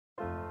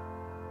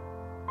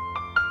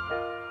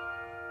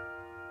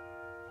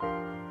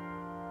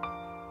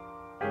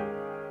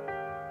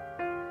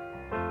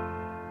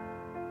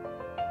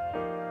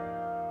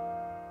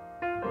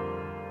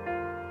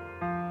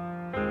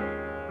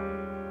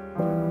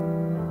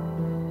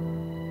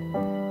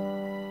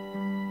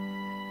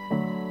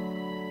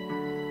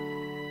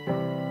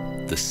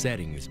The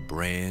setting is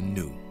brand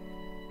new,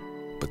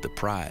 but the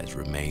prize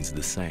remains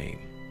the same.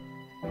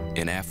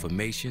 An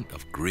affirmation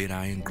of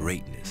gridiron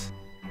greatness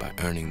by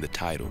earning the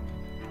title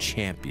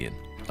Champion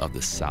of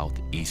the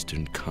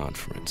Southeastern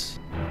Conference.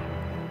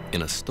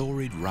 In a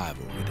storied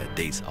rivalry that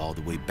dates all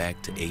the way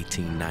back to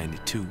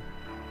 1892,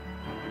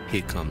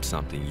 here comes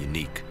something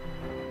unique.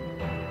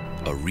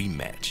 A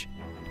rematch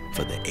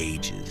for the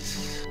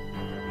ages.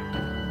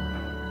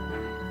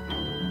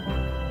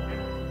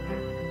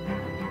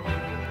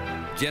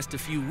 Just a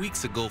few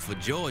weeks ago for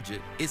Georgia,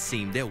 it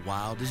seemed their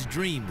wildest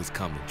dream was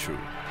coming true.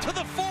 To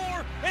the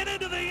 4 and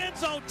into the end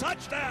zone,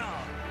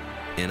 touchdown!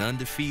 An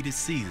undefeated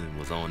season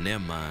was on their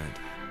mind.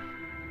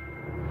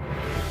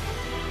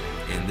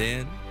 And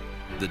then,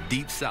 the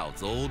Deep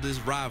South's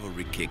oldest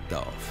rivalry kicked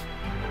off.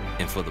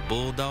 And for the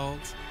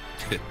Bulldogs,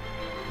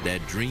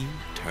 that dream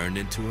turned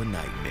into a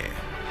nightmare.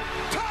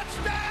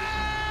 Touchdown,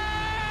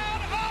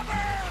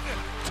 Auburn!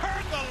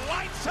 Turn the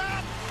lights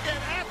out in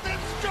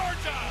Athens,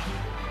 Georgia!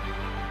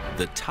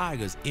 The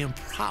Tigers'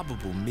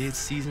 improbable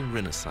mid-season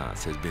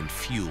renaissance has been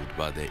fueled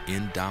by their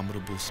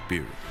indomitable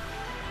spirit,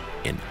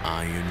 an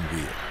iron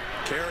will.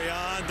 Carry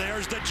on,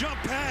 there's the jump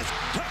pass,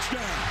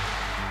 touchdown!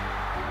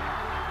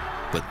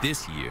 But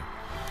this year,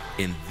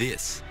 in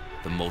this,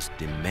 the most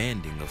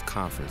demanding of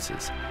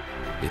conferences,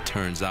 it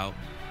turns out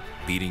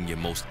beating your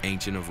most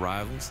ancient of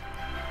rivals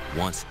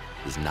once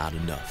is not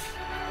enough.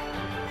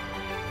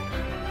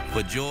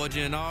 For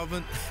Georgia and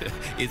Auburn,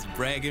 it's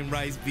bragging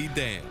rights be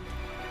damned.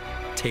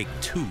 Take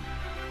 2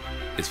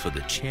 is for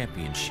the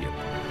championship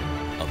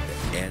of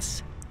the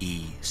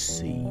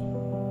SEC.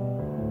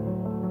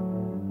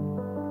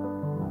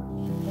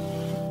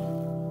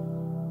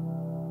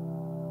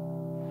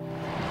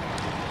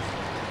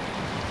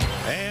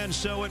 And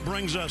so it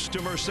brings us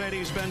to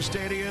Mercedes-Benz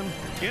Stadium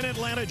in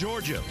Atlanta,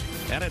 Georgia.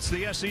 And it's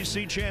the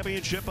SEC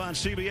Championship on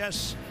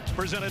CBS,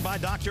 presented by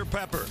Dr.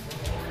 Pepper.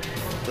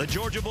 The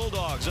Georgia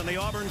Bulldogs and the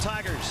Auburn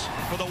Tigers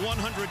for the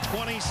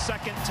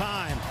 122nd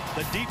time.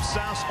 The Deep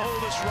South's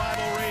oldest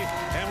rivalry,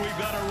 and we've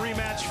got a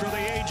rematch for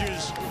the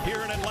ages here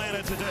in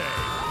Atlanta today.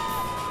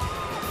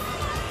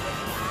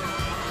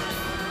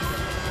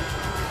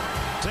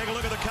 Take a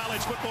look at the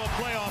college football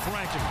playoff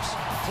rankings.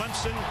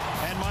 Clemson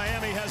and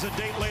Miami has a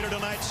date later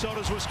tonight. So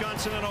does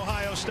Wisconsin and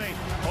Ohio State.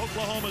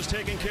 Oklahoma's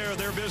taking care of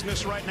their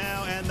business right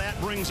now, and that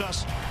brings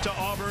us to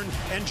Auburn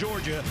and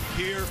Georgia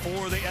here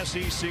for the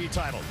SEC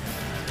title.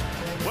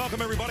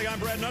 Welcome, everybody. I'm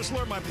Brad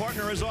Nussler. My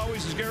partner, as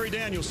always, is Gary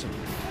Danielson.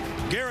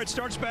 Garrett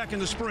starts back in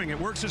the spring. It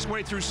works its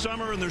way through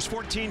summer, and there's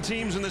 14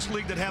 teams in this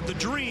league that have the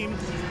dream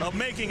of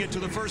making it to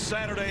the first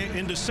Saturday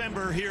in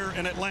December here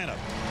in Atlanta.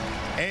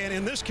 And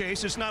in this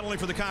case, it's not only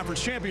for the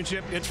conference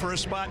championship, it's for a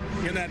spot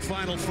in that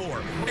Final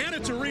Four. And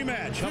it's a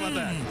rematch. How about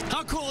that?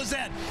 How cool is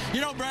that?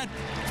 You know, Brad,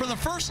 for the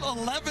first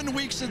 11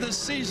 weeks of this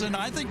season,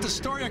 I think the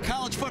story of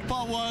college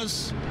football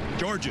was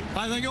Georgia.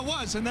 I think it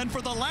was. And then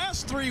for the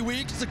last 3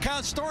 weeks, the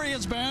college story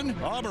has been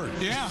Auburn.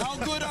 Yeah, how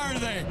good are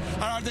they?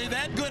 Are they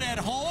that good at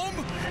home?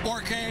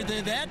 Or are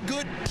they that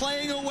good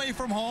playing away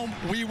from home?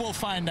 We will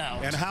find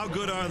out. And how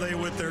good are they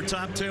with their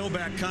top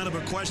tailback? Kind of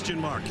a question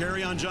mark.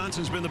 Kerryon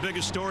Johnson's been the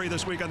biggest story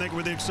this week, I think,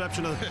 with the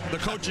exception of the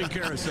coaching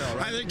carousel,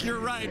 right? I think you're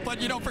right.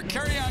 But, you know, for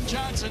Kerryon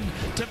Johnson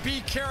to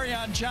be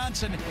Kerryon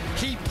Johnson,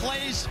 he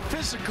plays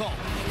physical.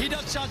 He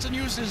doesn't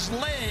use his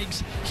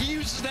legs. He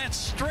uses that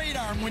straight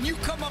arm. When you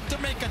come up to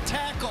make a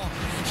tackle,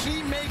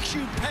 he makes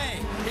you pay.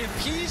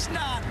 If he's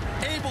not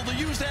able to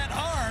use that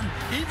arm,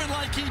 even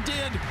like he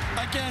did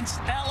against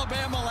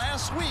Alabama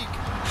last week,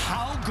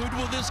 how good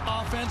will this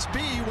offense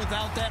be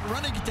without that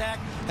running attack?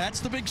 That's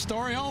the big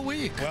story all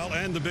week. Well,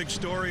 and the big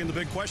story and the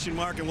big question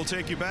mark, and we'll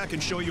take you back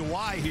and show you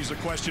why he's a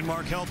question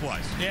mark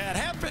health-wise. Yeah, it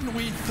happened,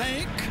 we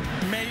think,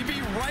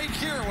 maybe right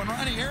here when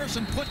Ronnie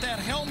Harrison put that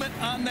helmet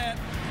on that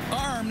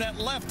arm, that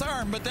left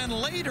arm, but then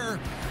later,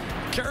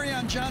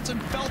 Kerryon Johnson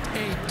felt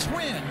a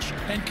twinge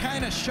and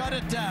kind of shut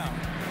it down.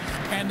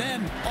 And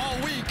then all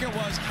week it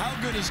was, how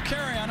good is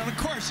Kerryon? And of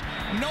course,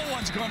 no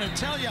one's going to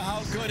tell you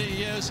how good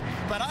he is,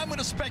 but I'm going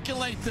to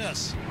speculate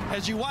this.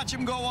 As you watch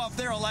him go off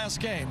there last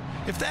game,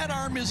 if that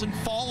arm isn't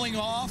falling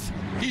off,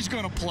 he's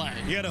going to play.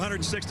 He had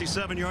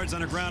 167 yards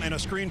on the ground and a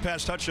screen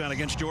pass touchdown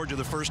against Georgia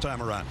the first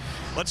time around.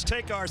 Let's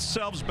take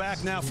ourselves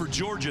back now for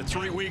Georgia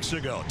 3 weeks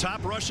ago.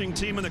 Top rushing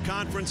team in the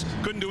conference,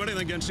 couldn't do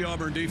anything against the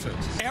Auburn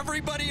defense.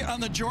 Everybody on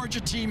the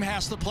Georgia team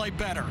has to play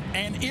better,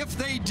 and if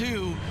they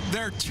do,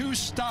 their 2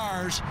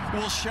 stars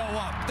will show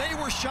up. They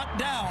were shut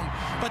down,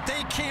 but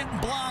they can't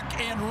block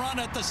and run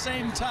at the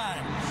same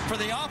time. For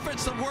the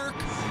offense to work,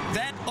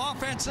 that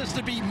offense has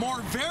to be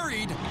more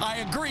varied, I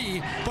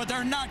agree, but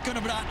they're not going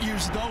to not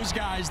use those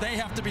guys. They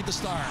have to be the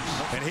stars.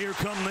 And here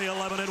come the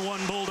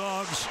 11-1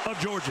 Bulldogs of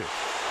Georgia.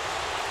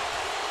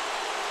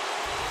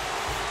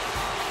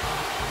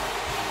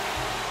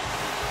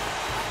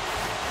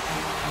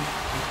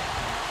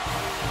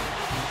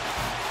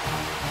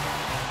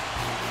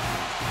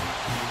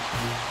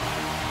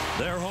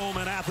 They're home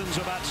in Athens,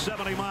 about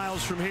 70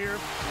 miles from here.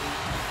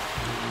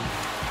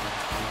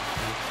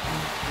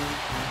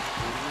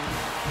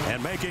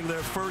 and making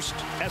their first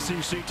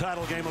SEC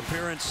title game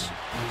appearance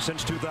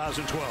since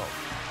 2012.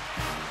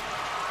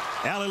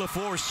 Allie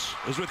LaForce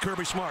is with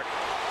Kirby Smart.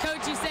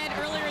 Coach, you said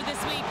earlier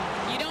this week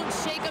you don't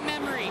shake a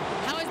memory.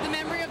 How has the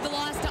memory of the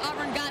loss to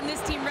Auburn gotten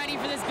this team ready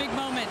for this big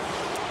moment?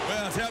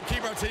 Well, it's helped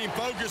keep our team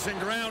focused and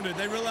grounded.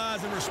 They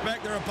realize and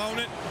respect their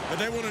opponent, but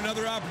they want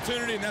another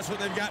opportunity, and that's what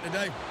they've got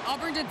today.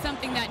 Auburn did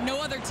something that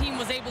no other team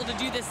was able to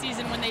do this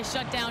season when they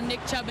shut down Nick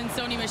Chubb and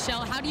Sony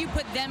Michel. How do you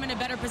put them in a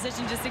better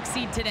position to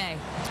succeed today?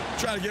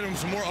 Try to get them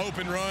some more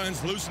open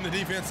runs, loosen the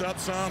defense up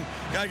some.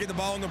 Got to get the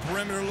ball in the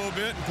perimeter a little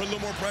bit and put a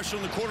little more pressure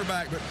on the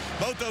quarterback. But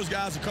both those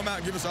guys will come out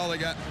and give us all they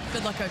got.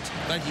 Good luck, Coach.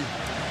 Thank you.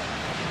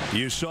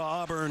 You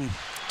saw Auburn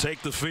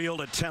take the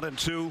field at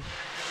 10-2.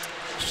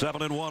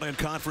 7-1 in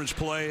conference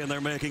play, and they're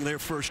making their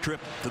first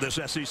trip to this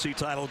SEC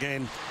title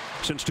game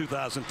since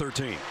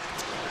 2013.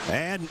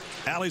 And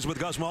Allie's with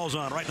Gus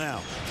Malzahn right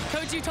now.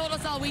 Coach, you told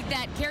us all week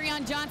that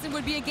Kerryon Johnson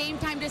would be a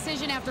game-time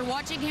decision. After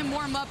watching him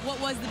warm up, what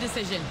was the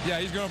decision? Yeah,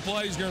 he's going to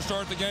play. He's going to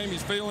start the game.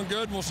 He's feeling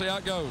good, and we'll see how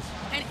it goes.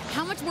 And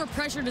how much more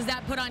pressure does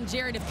that put on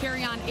Jarrett if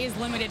Kerryon is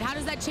limited? How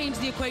does that change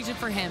the equation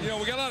for him? You know,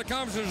 we got a lot of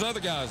confidence in those other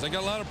guys. They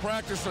got a lot of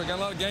practice. They got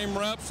a lot of game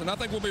reps, and I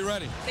think we'll be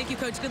ready. Thank you,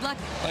 Coach. Good luck.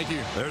 Thank you.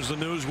 There's the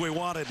news we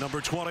wanted.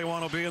 Number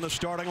 21 will be in the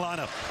starting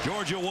lineup.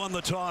 Georgia won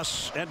the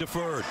toss and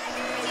deferred.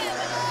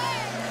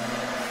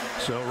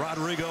 So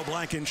Rodrigo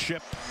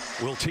Blankenship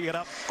will tee it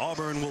up.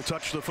 Auburn will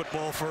touch the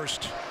football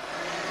first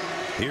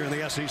here in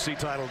the SEC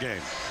title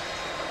game.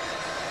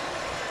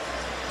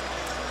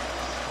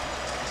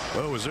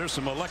 Oh, is there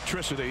some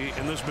electricity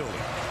in this building?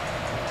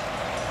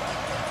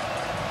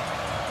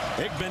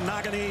 Igben,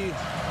 Nagany,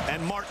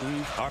 and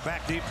Martin are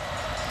back deep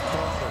for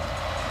Auburn.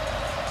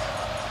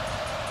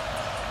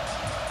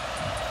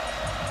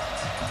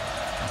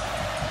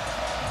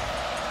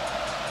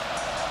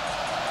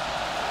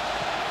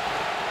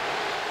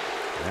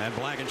 And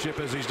Blankenship,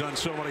 as he's done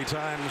so many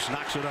times,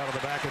 knocks it out of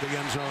the back of the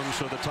end zone,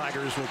 so the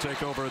Tigers will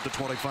take over at the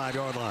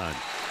 25-yard line.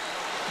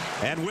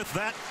 And with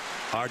that,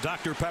 our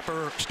Dr.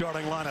 Pepper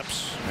starting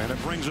lineups. And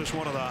it brings us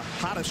one of the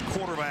hottest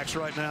quarterbacks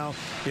right now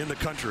in the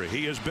country.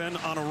 He has been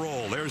on a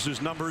roll. There's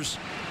his numbers.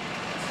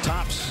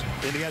 Tops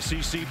in the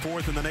SEC,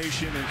 fourth in the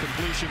nation in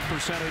completion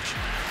percentage.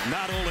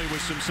 Not only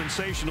with some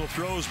sensational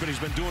throws, but he's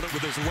been doing it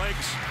with his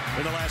legs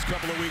in the last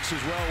couple of weeks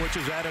as well, which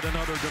has added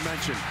another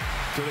dimension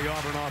to the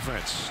Auburn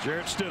offense.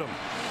 Jarrett Stidham.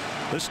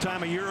 This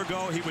time a year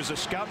ago, he was a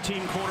scout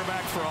team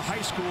quarterback for a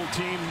high school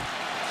team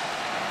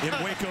in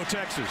Waco,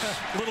 Texas.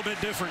 A little bit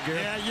different,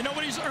 Garrett. Yeah, you know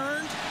what he's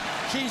earned?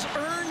 He's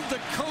earned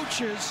the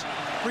coaches'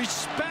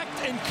 respect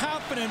and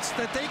confidence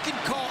that they can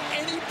call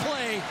any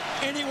play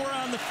anywhere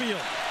on the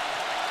field.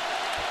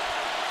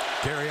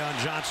 Kerryon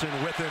Johnson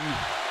with him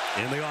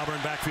in the Auburn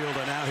backfield,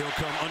 and now he'll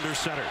come under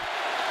center.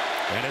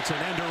 And it's an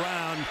end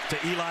around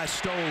to Eli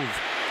Stove.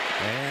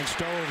 And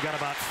Stove got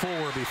about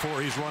 4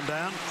 before he's run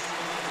down.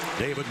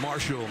 David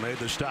Marshall made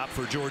the stop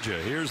for Georgia.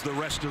 Here's the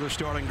rest of the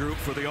starting group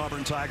for the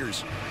Auburn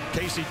Tigers.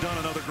 Casey Dunn,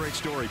 another great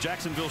story.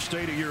 Jacksonville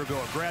State a year ago,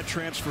 a grad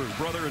transfer.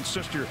 Brother and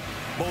sister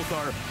both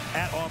are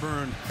at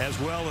Auburn as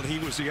well, and he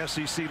was the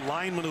SEC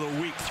Lineman of the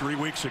Week 3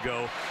 weeks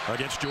ago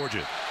against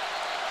Georgia.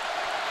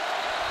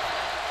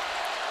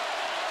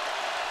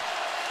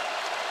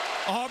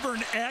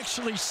 Auburn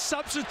actually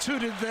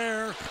substituted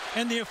there,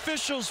 and the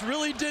officials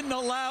really didn't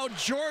allow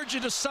Georgia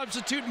to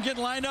substitute and get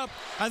lined up.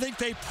 I think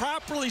they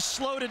properly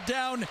slowed it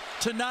down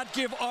to not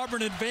give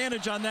Auburn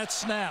advantage on that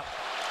snap.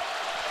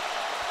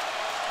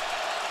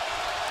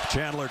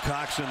 Chandler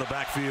Cox in the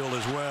backfield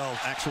as well.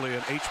 Actually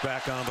an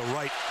H-back on the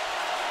right.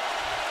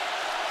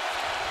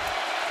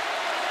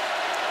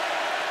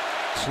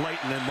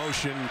 Slayton in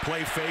motion,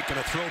 play fake and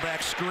a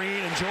throwback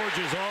screen, and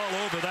Georgia's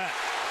all over that.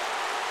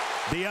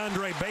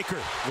 DeAndre Baker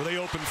with the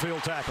open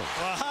field tackle.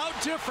 Well, how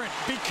different,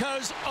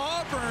 because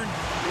Auburn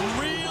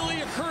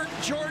really hurt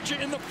Georgia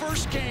in the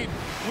first game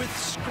with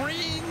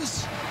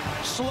screens,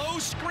 slow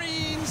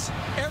screens,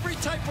 every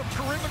type of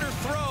perimeter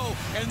throw,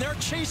 and they're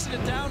chasing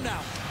it down now.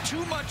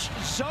 Too much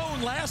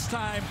zone last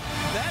time.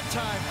 That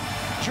time,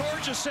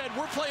 Georgia said,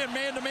 we're playing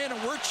man-to-man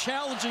and we're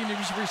challenging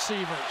these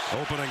receivers.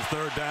 Opening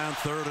third down,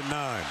 3rd and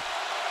 9.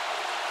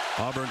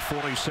 Auburn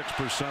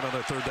 46% of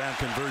their third down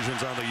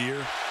conversions on the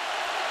year.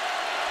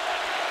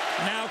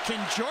 Now, can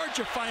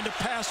Georgia find a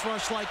pass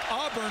rush like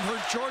Auburn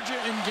hurt Georgia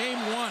in game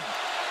 1?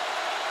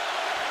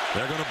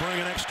 They're going to bring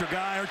an extra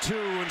guy or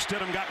two, and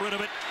Stidham got rid of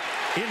it.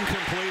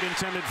 Incomplete,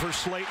 intended for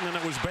Slayton, and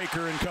it was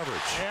Baker in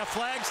coverage. Yeah,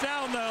 flags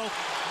down, though.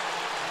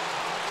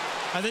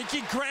 I think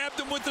he grabbed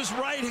him with his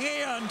right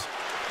hand.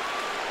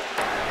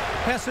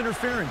 Pass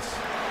interference.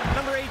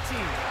 Number 18,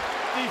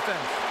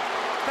 defense.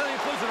 Penalty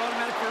includes an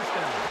automatic first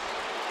down.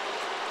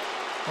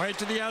 Right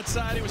to the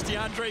outside, it was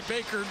DeAndre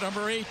Baker,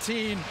 number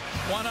 18.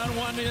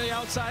 One-on-one to the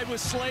outside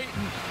with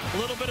Slayton. A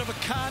little bit of a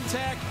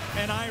contact,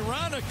 and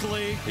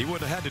ironically... He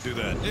wouldn't have had to do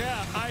that.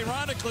 Yeah,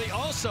 ironically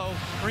also,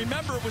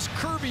 remember it was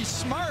Kirby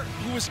Smart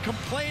who was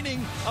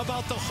complaining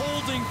about the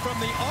holding from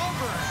the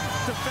Auburn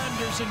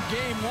defenders in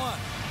game 1.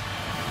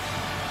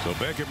 So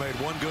Baker made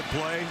one good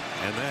play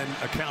and then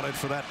accounted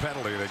for that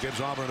penalty that gives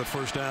Auburn a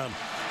first down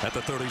at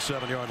the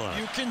 37-yard line.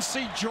 You can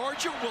see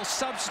Georgia will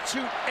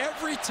substitute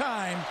every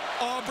time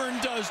Auburn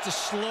does to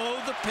slow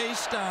the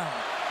pace down.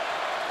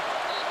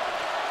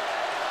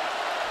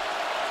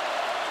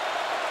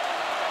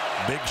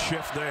 Big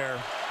shift there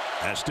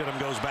as Stidham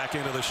goes back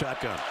into the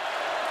shotgun.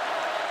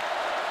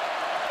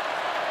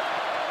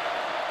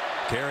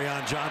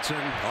 Kerryon Johnson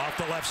off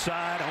the left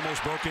side,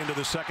 almost broke into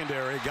the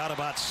secondary, got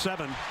about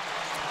 7.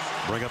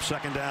 Bring up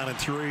 2nd down and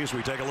 3 as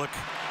we take a look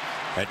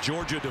at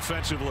Georgia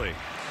defensively.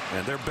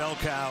 And their bell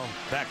cow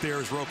back there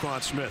is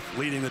Roquan Smith,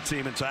 leading the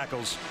team in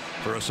tackles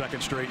for a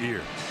 2nd straight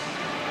year.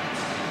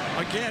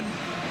 Again,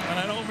 and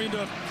I don't mean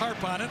to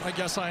harp on it, I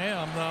guess I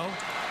am though,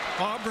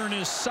 Auburn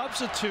is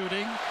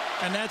substituting,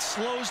 and that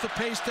slows the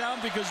pace down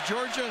because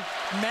Georgia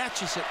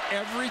matches it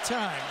every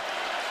time.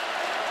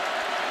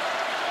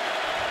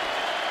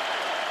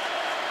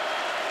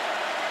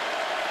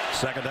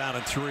 Second down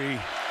and 3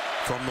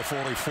 from the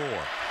 44.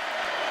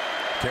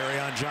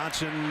 Kerryon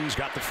Johnson's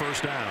got the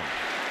first down.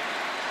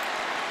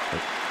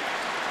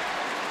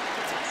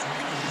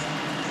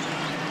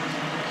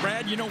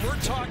 Brad, you know, we're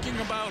talking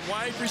about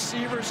wide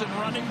receivers and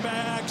running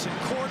backs and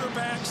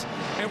quarterbacks.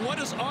 And what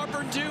does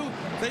Auburn do?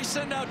 They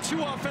send out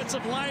 2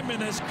 offensive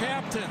linemen as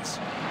captains.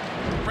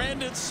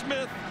 Brandon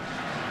Smith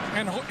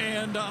and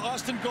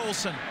Austin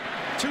Golson.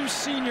 2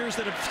 seniors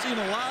that have seen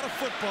a lot of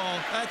football.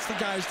 That's the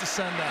guys to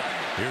send out.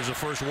 Here's the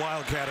first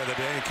Wildcat of the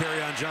day.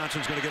 Kerryon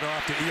Johnson's going to get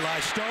off to Eli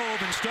Stove,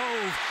 and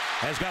Stove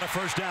has got a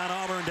first down.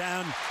 Auburn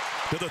down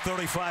to the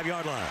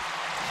 35-yard line.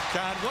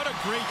 God, what a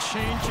great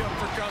changeup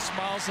for Gus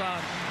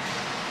Malzahn.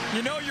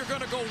 You know you're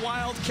going to go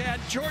Wildcat.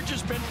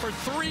 Georgia's been for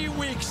 3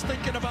 weeks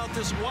thinking about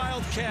this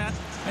Wildcat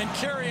and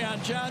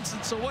Kerryon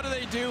Johnson. So what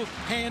do?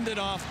 Hand it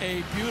off.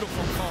 A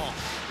beautiful call.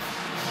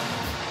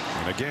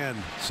 And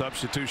again,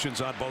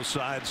 substitutions on both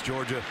sides.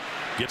 Georgia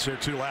gets their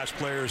 2 last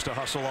players to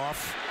hustle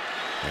off.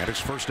 And it's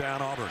first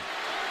down Auburn.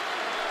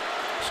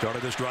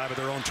 Started this drive at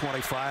their own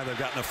 25. They've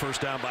gotten a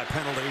first down by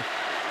penalty.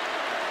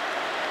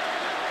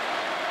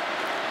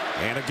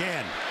 And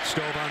again,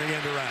 Stove on the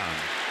end around.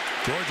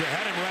 Georgia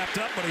had him wrapped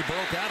up, but he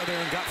broke out of there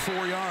and got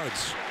 4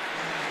 yards.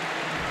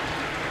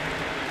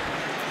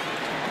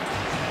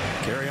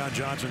 Kerryon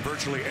Johnson,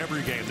 virtually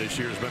every game this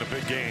year has been a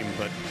big game,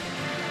 but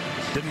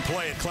didn't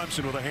play at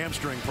Clemson with a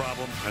hamstring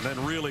problem, and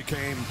then really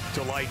came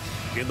to light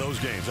in those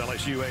games.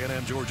 LSU,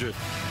 A&M, Georgia,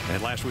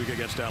 and last week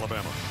against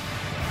Alabama.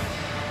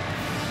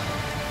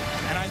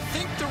 And I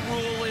think the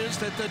rule is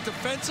that the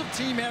defensive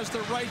team has the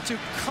right to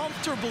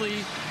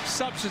comfortably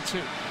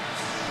substitute.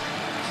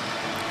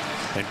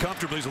 And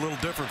comfortably is a little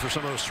different for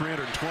some of those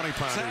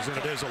 320-pounders than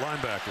it is a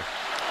linebacker.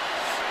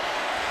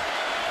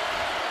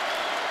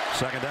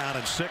 2nd down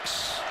and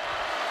 6.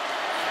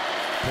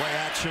 Play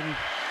action.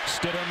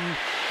 Stidham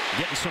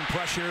getting some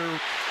pressure.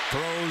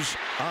 Throws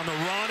on the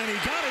run, and he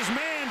got his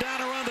man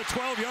down around the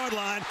 12-yard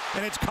line,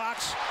 and it's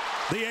Cox,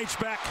 the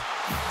H-back,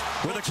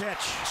 with a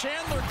catch.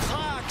 Chandler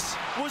Cox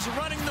was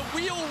running the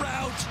wheel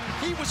route.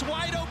 He was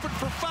wide open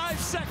for 5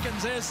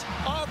 seconds as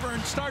Auburn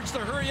starts to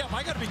hurry up.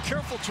 I got to be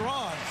careful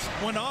drawing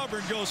when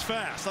Auburn goes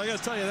fast. I got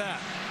to tell you that.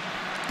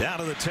 Down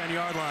to the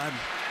 10-yard line.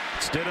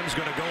 Stidham's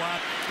going to go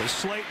out to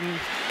Slayton.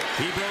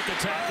 He broke a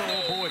tackle.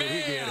 Oh, boy, did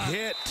he get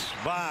hit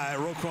by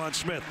Roquan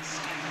Smith.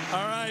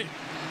 All right.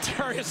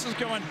 Darius is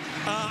going,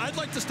 I'd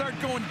like to start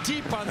going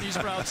deep on these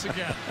routes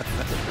again.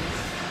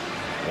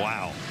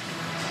 Wow.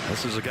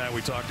 This is a guy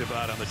we talked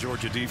about on the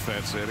Georgia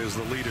defense that is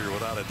the leader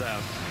without a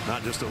doubt.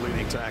 Not just a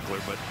leading tackler,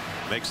 but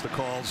makes the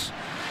calls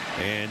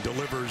and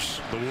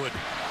delivers the wood.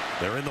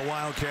 They're in the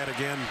Wildcat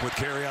again with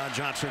Kerryon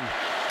Johnson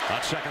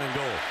on 2nd and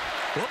goal.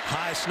 Whoop,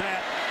 high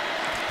snap.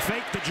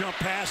 Fake the jump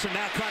pass, and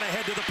now kind of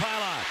head to the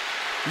pylon.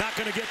 Not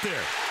going to get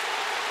there.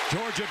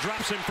 Georgia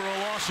drops him for a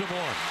loss of 1.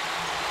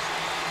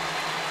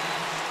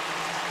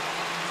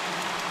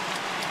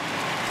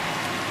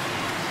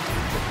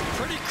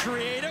 Pretty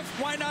creative.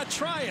 Why not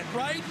try it,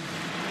 right?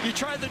 You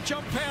try the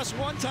jump pass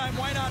one time.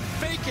 Why not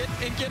fake it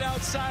and get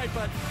outside?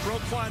 But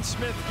Roquan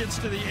Smith gets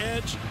to the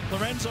edge.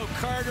 Lorenzo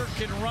Carter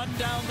can run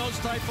down those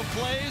type of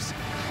plays.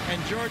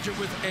 And Georgia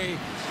with a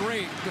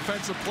great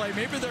defensive play.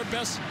 Maybe their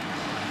best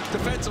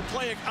defensive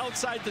play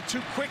outside the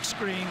 2 quick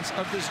screens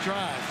of this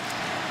drive.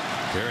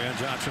 Kerryon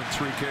Johnson,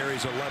 3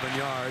 carries, 11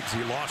 yards.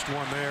 He lost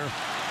 1 there.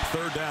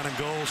 3rd down and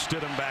goal.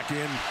 Stidham back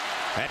in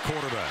at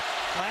quarterback.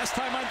 Last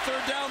time on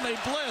 3rd down, they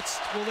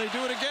blitzed. Will they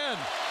do it again?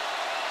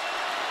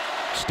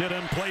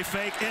 Stidham, play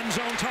fake, end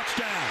zone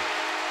touchdown.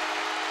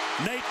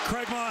 Nate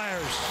Craig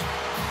Myers.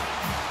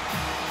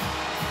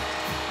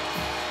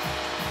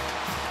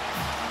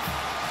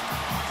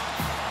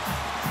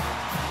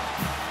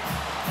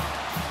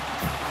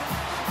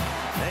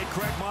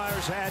 Craig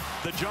Myers had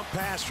the jump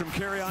pass from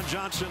Kerryon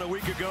Johnson a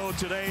week ago.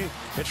 Today,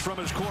 it's from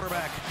his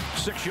quarterback.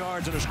 6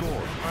 yards and a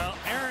score. Well,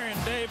 Aaron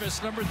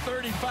Davis, number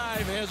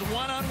 35, has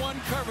one-on-one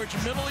coverage,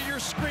 middle of your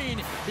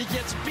screen. He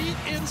gets beat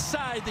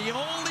inside, the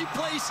only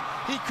place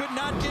he could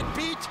not get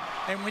beat.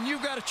 And when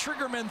you've got a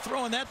triggerman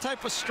throwing that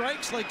type of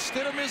strikes like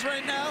Stidham is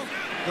right now,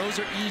 those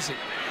are easy.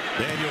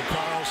 Daniel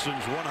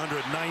Carlson's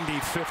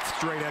 195th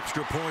straight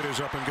extra point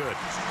is up and good.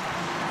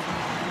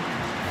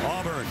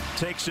 Auburn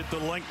takes it the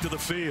length of the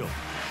field.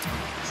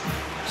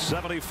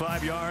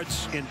 75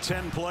 yards in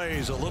 10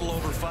 plays, a little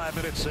over 5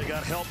 minutes. They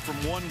got help from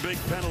one big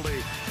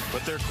penalty,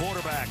 but their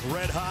quarterback,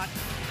 red hot,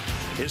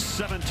 his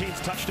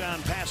 17th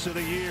touchdown pass of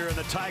the year, and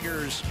the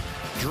Tigers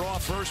draw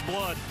first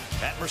blood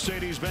at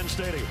Mercedes-Benz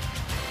Stadium.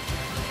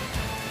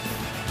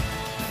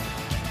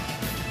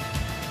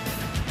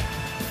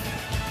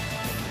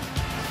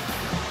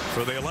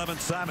 For the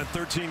 11th time in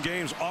 13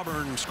 games,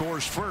 Auburn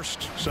scores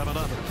first,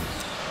 7-0.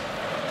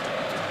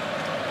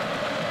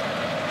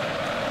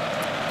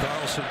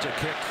 Carlson to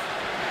kick.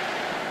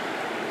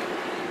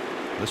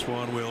 This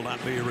one will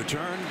not be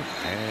returned,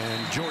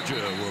 and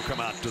Georgia will come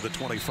out to the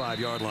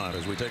 25-yard line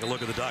as we take a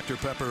look at the Dr.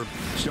 Pepper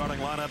starting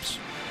lineups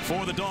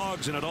for the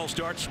Dogs, and it all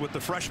starts with the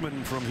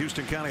freshman from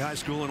Houston County High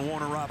School in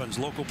Warner Robins,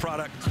 local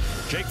product,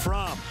 Jake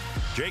Fromm.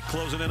 Jake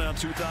closing in on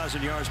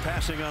 2,000 yards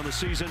passing on the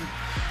season.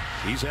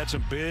 He's had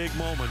some big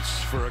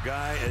moments for a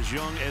guy as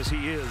young as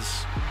he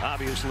is,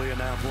 obviously, and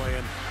now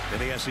playing in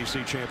the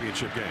SEC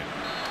championship game.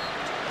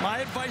 My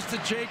advice to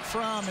Jake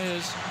Fromm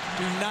is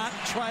do not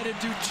try to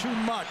do too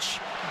much.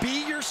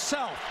 Be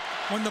yourself.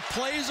 When the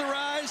plays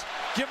arise,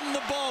 give them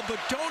the ball, but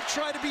don't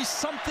try to be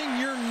something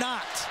you're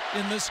not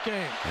in this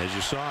game. As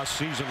you saw,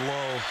 season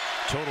low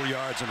total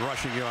yards and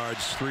rushing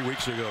yards 3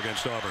 weeks ago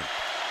against Auburn.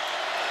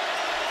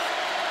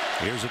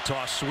 Here's a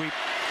toss sweep.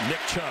 Nick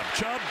Chubb.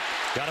 Chubb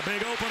got a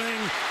big opening.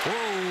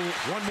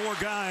 Whoa, one more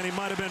guy, and he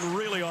might have been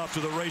really off to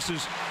the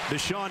races.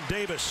 Deshaun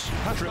Davis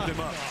tripped him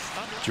up.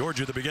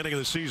 Georgia at the beginning of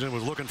the season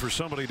was looking for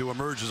somebody to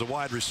emerge as a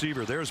wide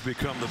receiver. There's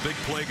become the big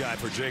play guy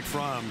for Jake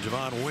Fromm,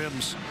 Javon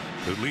Wims,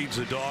 who leads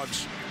the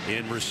Dogs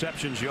in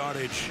receptions,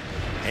 yardage,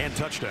 and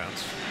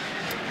touchdowns.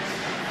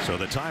 So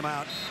the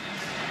timeout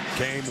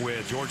came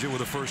with Georgia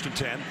with a 1st and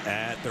 10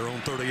 at their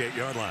own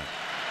 38-yard line.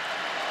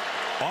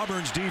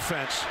 Auburn's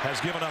defense has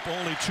given up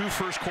only 2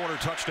 first-quarter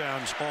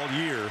touchdowns all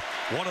year.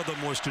 One of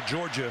them was to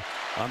Georgia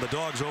on the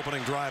Dogs'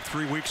 opening drive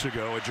 3 weeks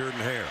ago at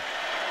Jordan-Hare.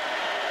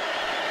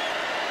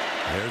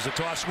 There's a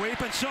toss sweep,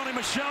 and Sony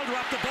Michel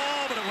dropped the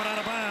ball, but it went out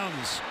of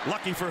bounds.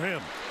 Lucky for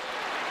him.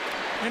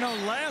 You know,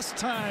 last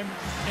time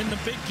in the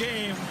big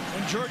game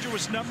when Georgia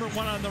was #1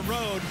 on the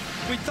road,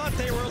 we thought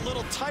they were a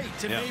little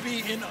tight, and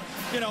maybe in,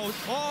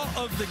 all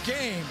of the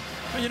game.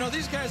 But,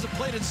 these guys have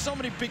played in so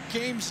many big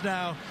games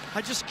now.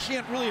 I just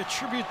can't really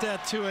attribute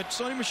that to it.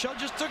 Sony Michel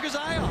just took his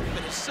eye off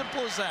it. As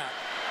simple as that.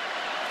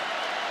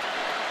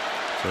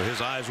 So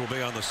his eyes will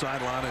be on the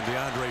sideline, and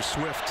DeAndre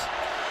Swift,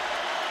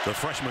 the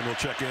freshman, will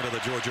check into the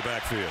Georgia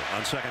backfield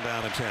on 2nd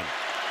down and 10.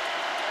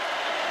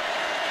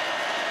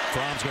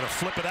 Fromm's going to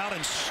flip it out,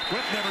 and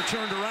Swift never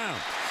turned around.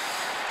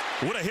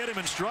 Would have hit him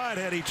in stride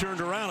had he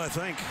turned around, I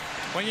think.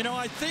 Well,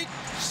 I think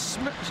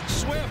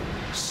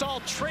Swift saw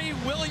Trey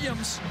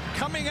Williams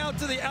coming out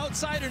to the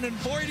outside and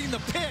avoiding the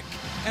pick,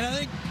 and I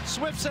think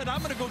Swift said,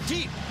 I'm going to go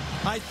deep.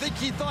 I think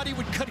he thought he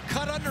would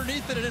cut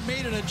underneath it and had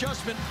made an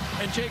adjustment,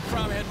 and Jake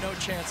Fromm had no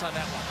chance on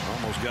that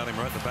one. Almost got him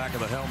right in the back of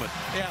the helmet.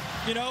 Yeah,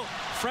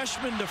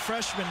 freshman to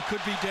freshman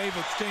could be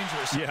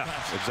dangerous. Yeah,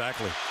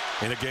 exactly.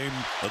 In a game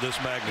of this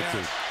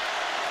magnitude.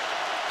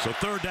 Yeah. So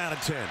 3rd down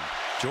and 10.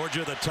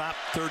 Georgia, the top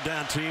 3rd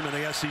down team in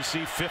the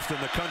SEC, 5th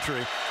in the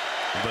country,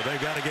 but they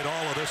got to get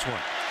all of this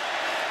one.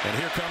 And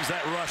here comes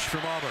that rush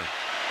from Auburn.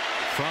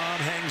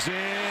 Fromm hangs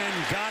in,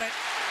 got it,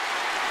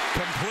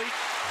 complete.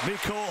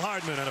 Mecole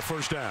Hardman and a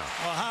 1st down.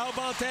 Well, how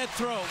about that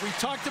throw? We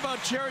talked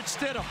about Jarrett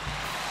Stidham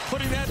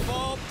putting that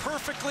ball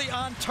perfectly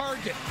on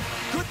target.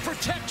 Good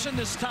protection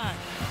this time.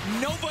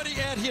 Nobody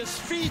at his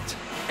feet.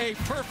 A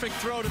perfect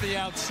throw to the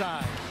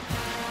outside.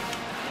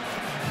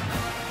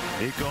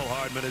 Mecole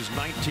Hardman, his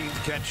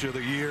 19th catch of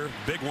the year.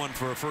 Big one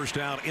for a 1st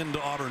down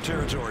into Auburn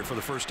territory for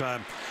the first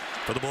time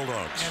for the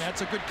Bulldogs. And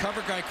that's a good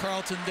cover guy,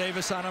 Carlton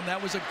Davis, on him. That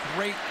was a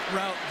great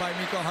route by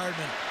Mecole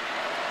Hardman.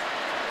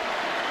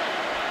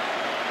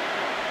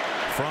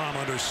 Fromm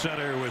under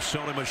center with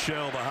Sony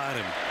Michel behind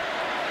him.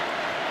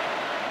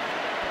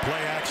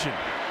 Play action.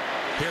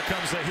 Here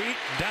comes the heat.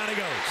 Down he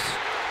goes.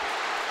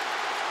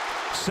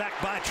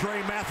 Sacked by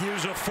Trey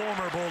Matthews, a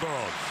former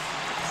Bulldog.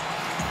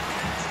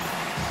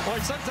 Boy,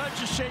 sometimes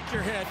you shake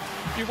your head.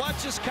 You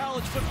watch this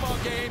college football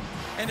game,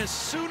 and as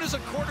soon as a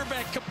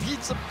quarterback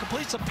completes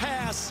a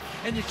pass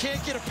and you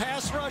can't get a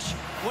pass rush,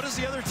 what does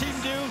the other team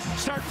do?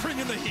 Start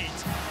bringing the heat.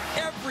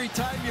 Every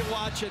time you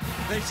watch it,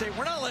 they say,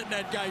 we're not letting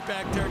that guy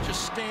back there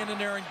just standing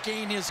there and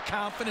gain his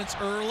confidence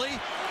early.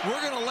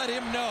 We're going to let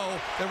him know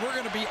that we're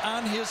going to be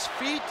on his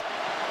feet,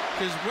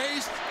 his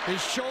waist,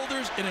 his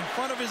shoulders, and in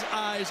front of his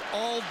eyes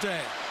all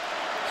day.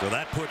 So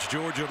that puts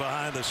Georgia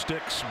behind the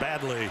sticks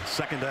badly.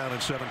 2nd down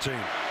and 17.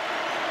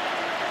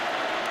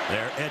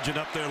 They're edging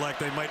up there like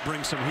they might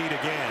bring some heat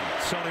again.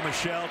 Sony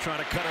Michel trying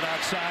to cut it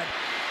outside.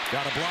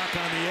 Got a block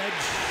on the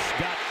edge.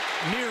 Got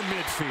near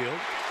midfield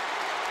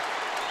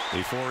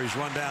before he's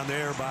run down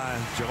there by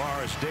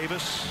Javaris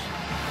Davis.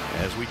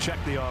 As we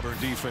check the Auburn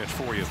defense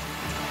for you.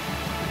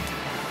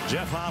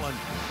 Jeff Holland,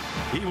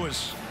 he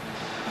was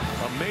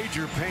a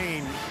major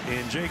pain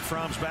in Jake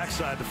Fromm's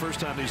backside the first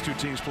time these two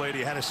teams played.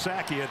 He had a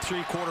sack. He had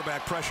 3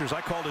 quarterback pressures.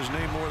 I called his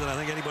name more than I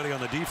think anybody on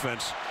the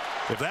defense.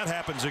 If that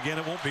happens again,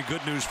 it won't be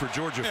good news for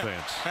Georgia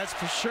fans. That's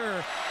for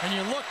sure. And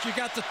you look, you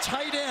got the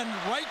tight end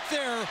right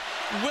there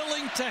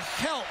willing to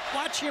help.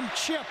 Watch him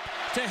chip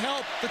to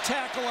help the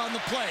tackle on the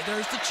play.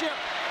 There's the chip.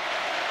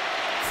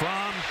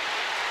 Fromm,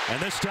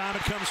 and this time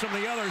it comes from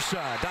the other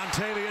side.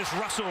 Dontavius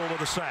Russell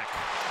with a sack.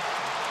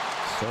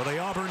 So the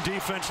Auburn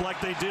defense, like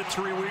they did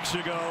 3 weeks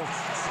ago,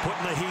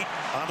 putting the heat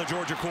on the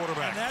Georgia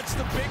quarterback. And that's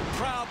the big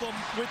problem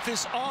with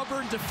this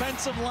Auburn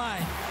defensive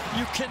line.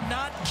 You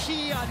cannot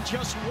key on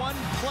just one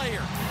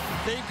player.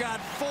 They've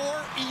got 4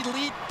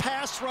 elite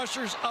pass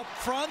rushers up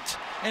front,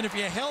 and if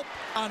you help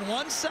on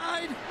one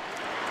side,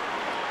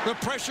 the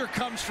pressure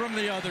comes from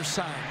the other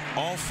side.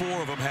 All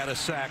 4 of them had a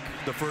sack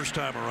the first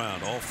time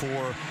around. All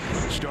 4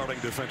 starting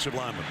defensive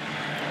linemen.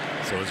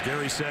 So as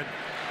Gary said,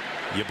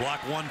 you block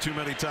one too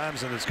many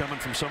times and it's coming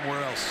from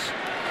somewhere else.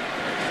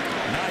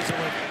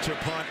 Nizelik to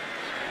punt.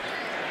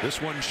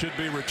 This one should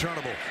be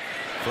returnable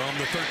from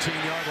the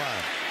 13-yard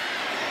line.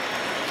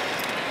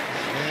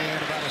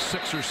 And about a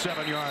 6 or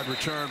 7 yard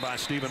return by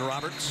Stephen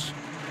Roberts.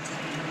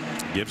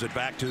 Gives it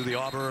back to the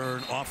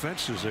Auburn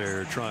offense as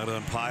they're trying to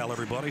unpile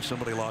everybody.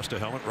 Somebody lost a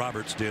helmet.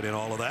 Roberts did in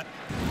all of that.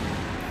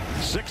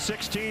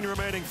 6:16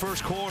 remaining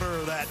first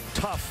quarter. That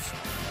tough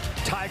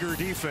Tiger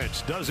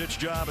defense does its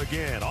job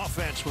again.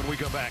 Offense when we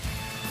come back.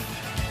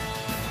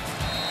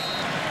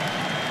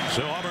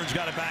 So Auburn's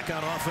got it back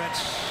on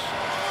offense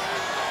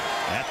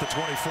at the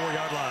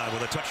 24-yard line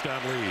with a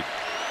touchdown lead.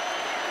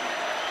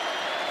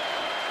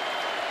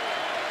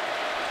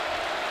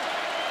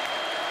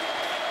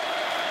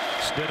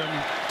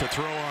 Stidham to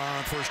throw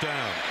on first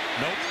down.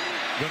 Nope.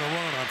 Going to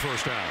run on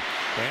first down.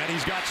 And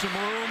he's got some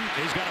room.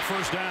 He's got a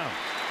first down.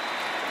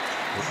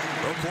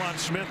 Roquan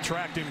Smith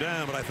tracked him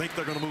down, but I think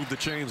they're going to move the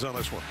chains on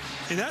this one.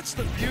 And that's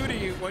the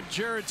beauty of what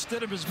Jarrett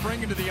Stidham is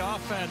bringing to the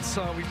offense.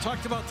 We've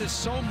talked about this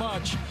so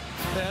much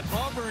that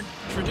Auburn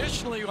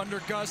traditionally under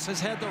Gus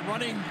has had the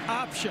running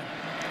option.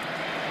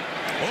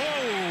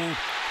 Oh,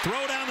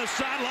 throw down the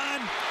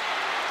sideline,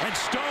 and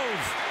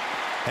Stove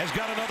has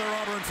got another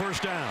Auburn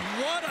first down.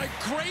 What a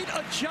great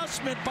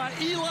adjustment by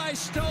Eli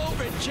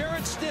Stove and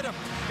Jarrett Stidham.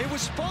 It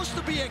was supposed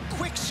to be a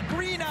quick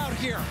screen out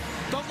here,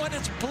 but when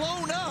it's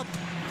blown up,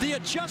 the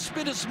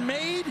adjustment is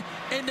made,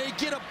 and they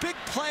get a big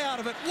play out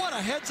of it. What a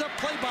heads-up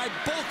play by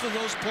both of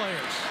those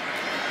players.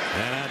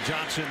 And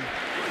Johnson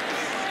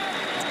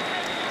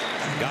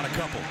got a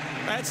couple.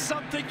 That's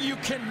something you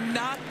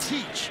cannot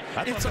teach.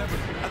 I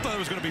thought it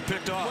was going to be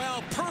picked off.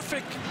 Well,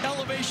 perfect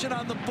elevation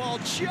on the ball,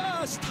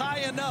 just high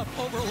enough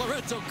over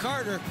Lorenzo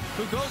Carter,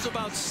 who goes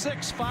about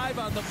 6'5"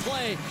 on the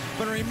play.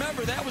 But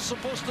remember, that was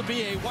supposed to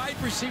be a wide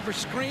receiver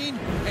screen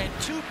and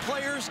 2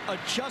 players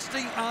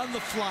adjusting on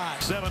the fly.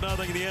 7-0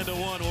 at the end of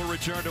 1. We'll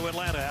return to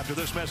Atlanta after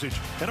this message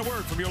and a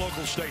word from your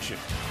local station.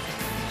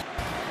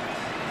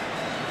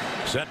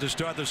 Set to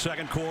start the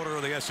second quarter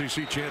of the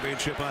SEC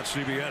Championship on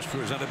CBS,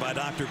 presented by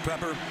Dr.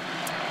 Pepper.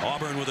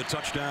 Auburn with a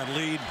touchdown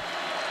lead.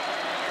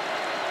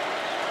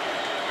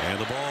 And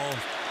the ball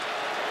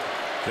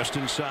just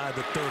inside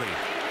the 30.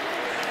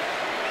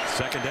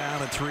 Second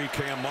down and 3.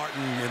 Cam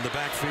Martin in the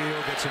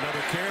backfield gets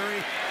another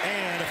carry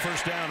and a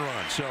first down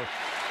run. So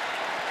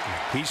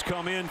he's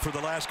come in for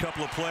the last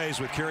couple of plays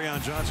with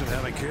Kerryon Johnson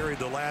having carried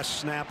the last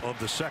snap of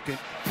the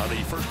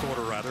first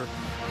quarter rather.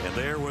 And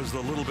there was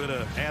the little bit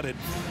of added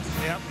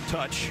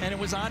touch. And it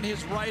was on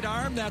his right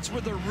arm. That's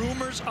where the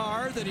rumors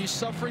are that he's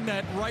suffering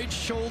that right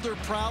shoulder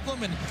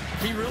problem. And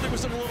he really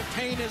was in a little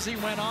pain as he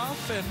went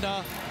off.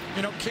 And,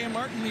 you know, Cam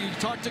Martin, you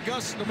talk to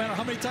Gus, no matter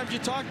how many times you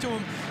talk to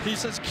him, he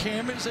says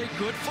Cam is a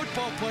good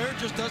football player,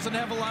 just doesn't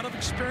have a lot of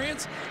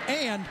experience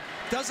and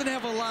doesn't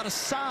have a lot of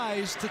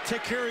size to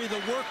take care of the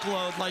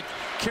workload like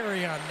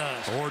Kerryon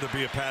does. Or to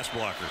be a pass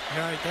blocker.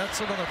 Right, that's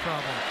another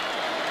problem.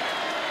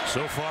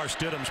 So far,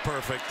 Stidham's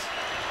perfect.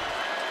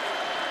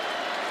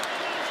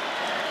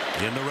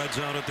 In the red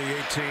zone at the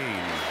 18.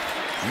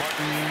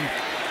 Martin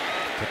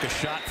took a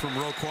shot from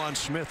Roquan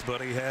Smith,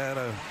 but he had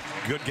a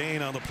good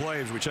gain on the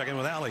play as we check in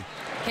with Allie.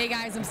 Hey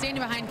guys, I'm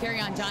standing behind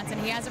Kerryon Johnson.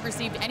 He hasn't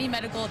received any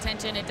medical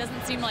attention. It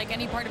doesn't seem like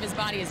any part of his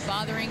body is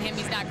bothering him.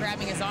 He's not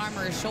grabbing his arm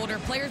or his shoulder.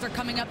 Players are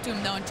coming up to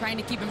him though and trying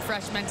to keep him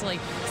fresh mentally,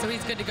 so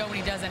he's good to go when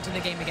he does enter the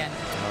game again.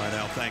 All right,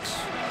 Al, thanks.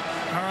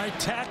 All right,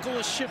 tackle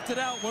is shifted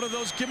out. One of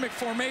those gimmick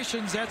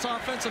formations. That's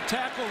offensive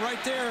tackle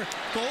right there.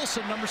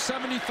 Golson, number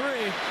 73.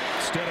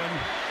 Stidham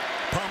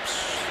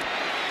pumps,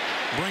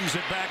 brings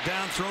it back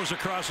down, throws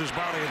across his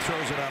body and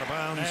throws it out of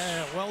bounds.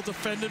 Well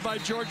defended by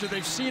Georgia.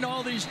 They've seen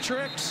all these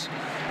tricks.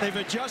 They've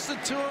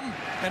adjusted to him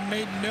and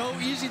made no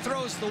easy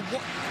throws.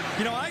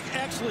 You know, I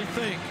actually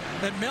think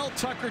that Mel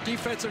Tucker,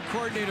 defensive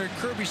coordinator, and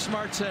Kirby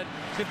Smart said,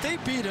 if they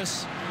beat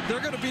us,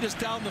 they're going to beat us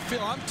down the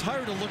field. I'm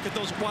tired of looking at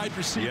those wide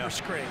receiver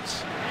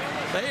screens.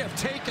 They have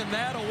taken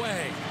that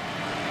away.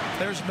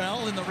 There's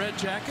Mel in the red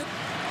jacket.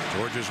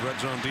 Georgia's red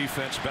zone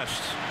defense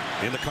best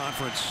in the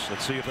conference.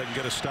 Let's see if they can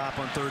get a stop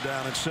on 3rd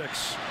down and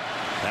 6.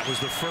 That was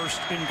the first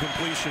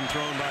incompletion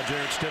thrown by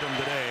Jarrett Stidham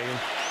today.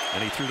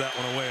 and he threw that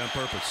one away on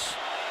purpose.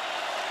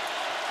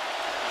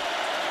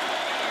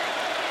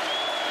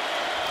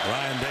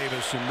 Ryan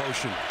Davis in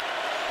motion.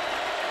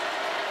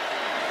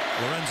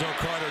 Lorenzo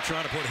Carter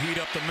trying to put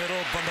heat up the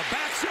middle from the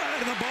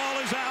backside, and the ball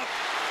is out.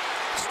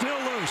 Still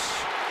loose.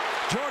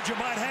 Georgia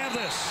might have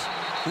this.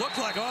 Looked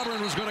like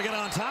Auburn was going to get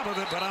on top of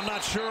it, but I'm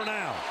not sure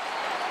now.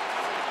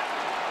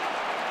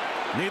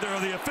 Neither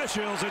of the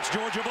officials. It's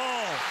Georgia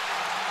ball.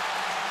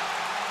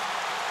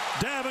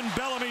 Davin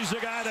Bellamy's the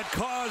guy that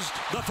caused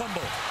the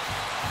fumble.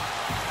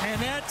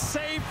 And that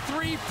saved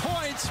 3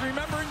 points.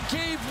 Remember in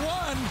game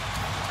 1,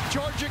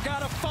 Georgia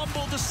got a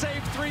fumble to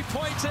save 3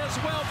 points as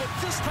well, but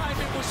this time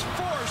it was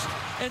forced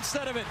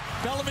instead of it.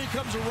 Bellamy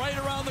comes right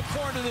around the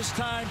corner this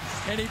time,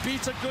 and he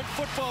beats a good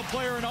football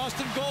player in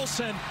Austin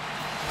Golson.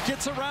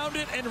 Gets around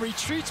it and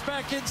retreats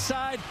back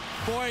inside.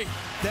 Boy,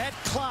 that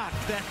clock,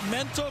 that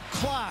mental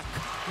clock,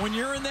 when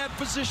you're in that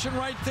position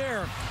right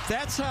there,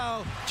 that's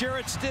how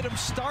Jarrett Stidham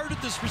started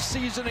this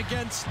season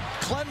against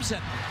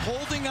Clemson,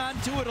 holding on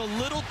to it a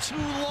little too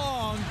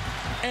long,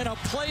 and a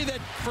play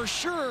that for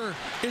sure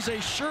is a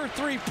sure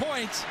 3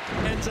 points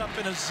ends up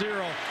in a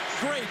 0.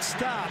 Great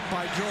stop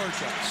by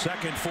Georgia.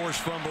 Second forced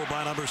fumble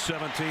by number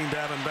 17,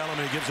 Davin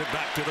Bellamy, gives it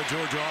back to the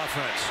Georgia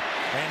offense.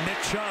 And Nick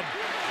Chubb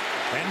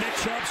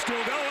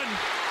still going.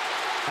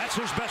 That's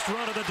his best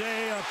run of the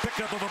day, a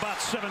pickup of about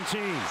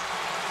 17.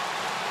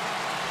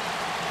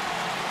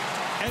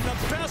 And the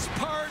best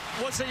part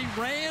was he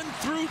ran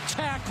through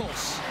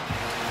tackles.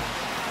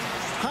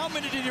 How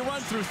many did he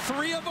run through?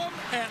 3 of them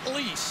at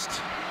least.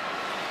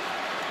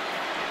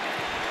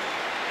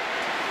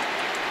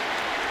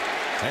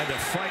 Had to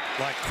fight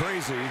like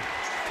crazy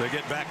to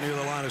get back near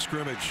the line of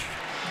scrimmage.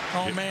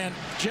 Oh, man,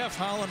 Jeff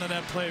Holland in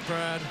that play,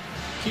 Brad.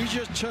 He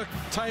just took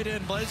tight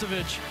end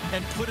Blazevich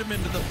and put him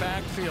into the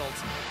backfield.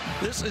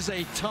 This is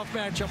a tough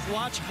matchup.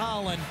 Watch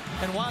Holland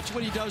and watch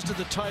what he does to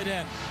the tight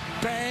end.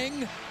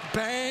 Bang,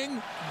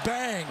 bang,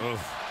 bang.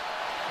 Oof.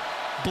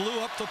 Blew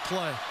up the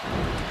play.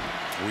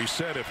 We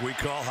said if we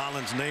call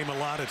Holland's name a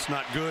lot, it's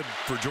not good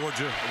for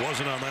Georgia. It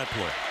wasn't on that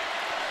play.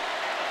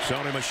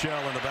 Sony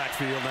Michel in the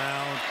backfield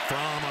now.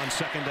 Fromm on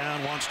second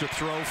down, wants to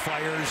throw,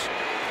 fires.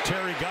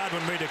 Terry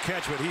Godwin made a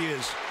catch, but he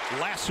is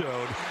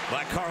lassoed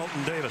by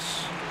Carlton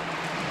Davis.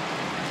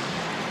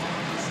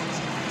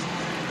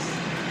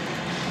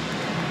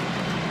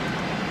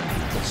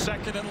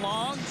 Second and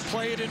long,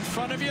 play it in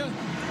front of you.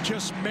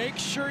 Just make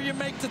sure you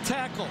make the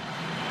tackle.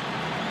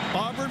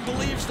 Auburn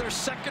believes their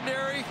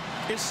secondary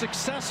is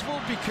successful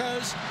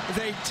because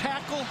they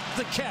tackle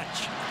the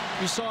catch.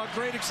 You saw a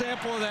great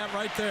example of that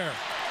right there.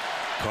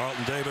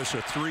 Carlton Davis, a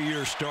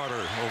 3-year starter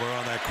over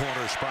on that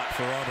corner spot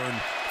for Auburn,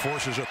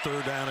 forces a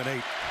 3rd down and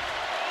 8.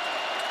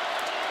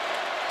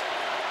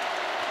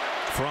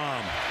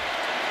 Fromm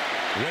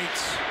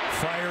waits,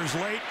 fires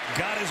late,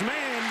 got his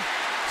man.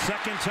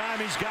 Second time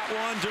he's got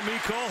one to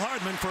Mecole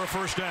Hardman for a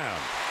 1st down.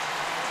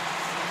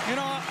 You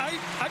know,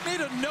 I made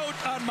a note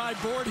on my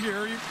board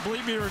here,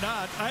 believe me or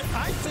not.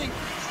 I think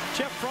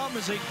Jake Fromm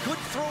is a good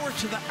thrower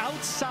to the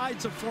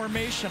outsides of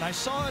formation. I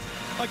saw it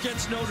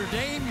against Notre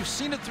Dame. You've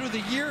seen it through the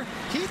year.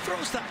 He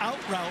throws the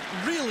out route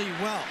really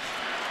well.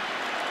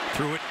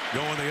 Threw it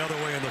going the other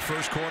way in the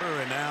first quarter,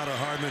 and now to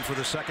Hardman for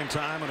the 2nd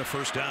time, and a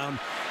 1st down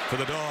for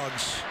the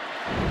Dogs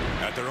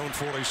at their own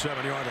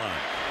 47-yard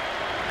line.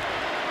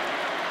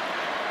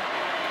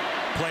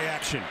 Play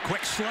action,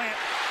 quick slant,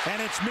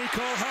 and it's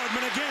Mecole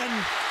Hardman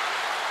again.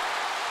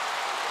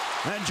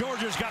 And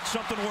Georgia's got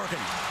something working.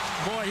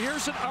 Boy,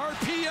 here's an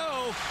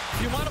RPO. If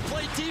you want to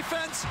play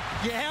defense,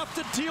 you have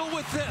to deal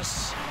with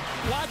this.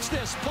 Watch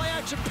this. Play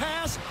action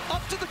pass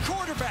up to the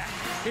quarterback.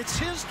 It's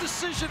his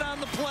decision on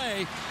the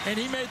play, and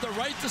he made the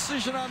right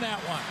decision on that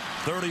one.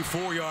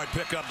 34-yard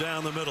pickup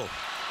down the middle.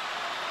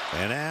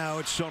 And now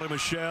it's Sony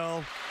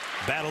Michel.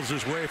 Battles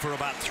his way for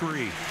about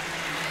 3.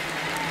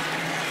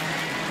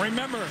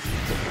 Remember,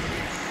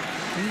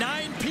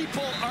 9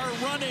 people are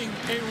running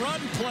a run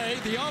play.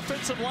 The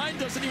offensive line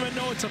doesn't even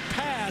know it's a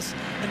pass,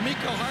 and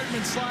Mecole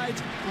Hardman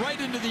slides right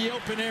into the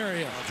open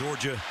area.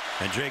 Georgia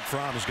and Jake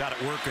Fromm has got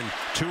it working.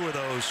 2 of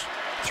those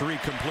 3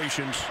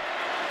 completions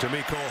to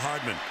Mecole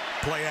Hardman.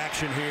 Play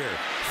action here.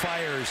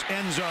 Fires,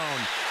 end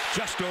zone,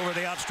 just over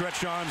the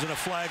outstretched arms, and a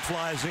flag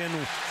flies in.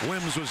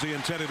 Wims was the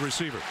intended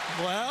receiver.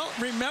 Well,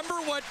 remember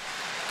what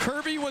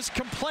Kirby was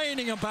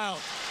complaining about.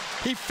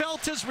 He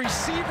felt his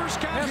receivers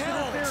got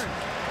held.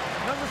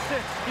 Number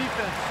 6,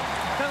 defense.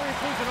 Penalty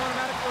includes an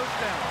automatic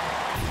 1st down.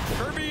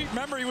 Kirby,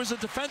 remember, he was a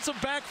defensive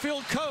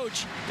backfield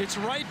coach. It's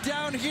right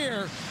down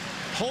here.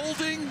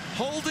 Holding,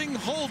 holding,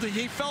 holding.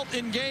 He felt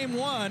in game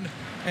 1,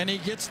 and he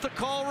gets the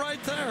call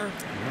right there.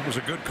 It was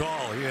a good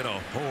call. He had a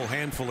whole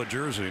handful of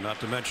jersey, not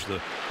to mention the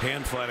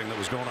hand fighting that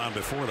was going on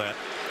before that.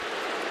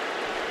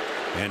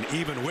 And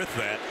even with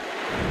that,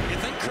 you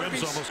think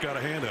Wims almost got a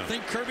hand on.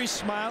 Think Kirby's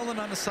smiling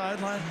on the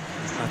sideline?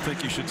 I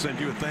think you should send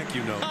you a thank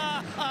you note.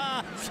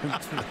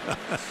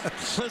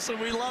 Listen,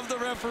 we love the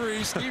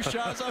referees. Steve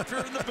Shaw's up here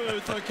in the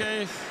booth,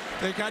 okay?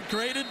 They got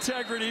great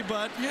integrity,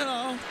 but, you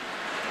know,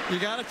 you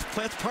got to,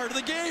 that's part of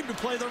the game to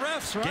play the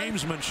refs, right?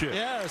 Gamesmanship.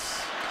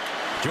 Yes.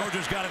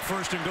 Georgia's got it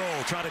 1st and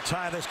goal, trying to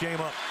tie this game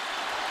up.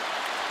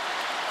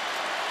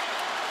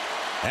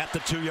 At the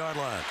 2-yard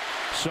line.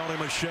 Sony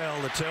Michel,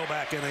 the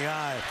tailback in the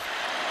eye.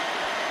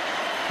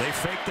 They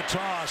fake the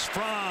toss.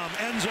 Fromm,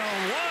 end zone,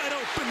 wide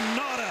open,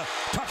 Nauta,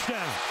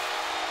 touchdown.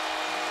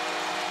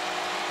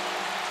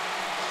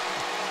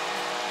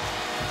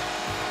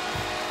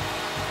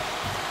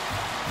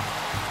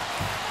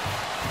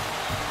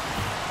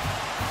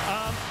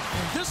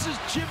 This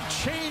is Jim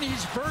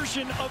Chaney's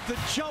version of the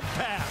jump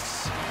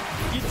pass.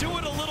 You do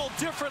it a little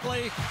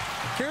differently.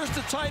 Here's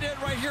the tight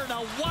end right here.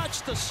 Now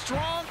watch the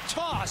strong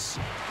toss.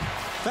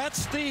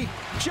 That's the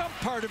jump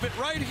part of it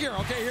right here.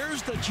 Okay,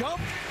 here's the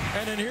jump,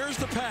 and then here's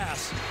the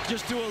pass.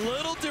 Just do a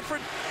little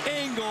different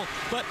angle,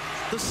 but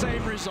the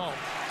same result.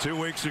 2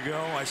 weeks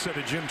ago, I said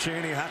to Jim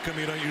Chaney, how come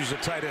you don't use the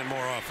tight end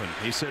more often?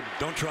 He said,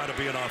 don't try to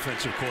be an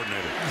offensive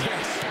coordinator.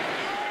 Yes.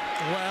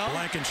 Well,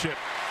 Blankenship,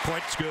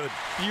 point's good.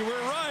 You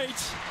were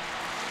right.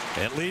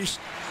 At least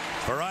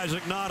for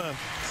Isaac Nauta.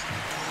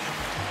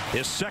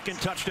 His 2nd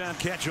touchdown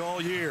catch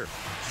all year.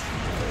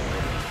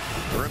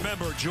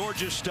 Remember,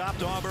 Georgia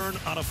stopped Auburn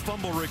on a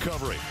fumble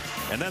recovery.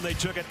 And then they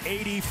took it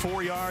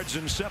 84 yards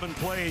in 7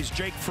 plays.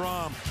 Jake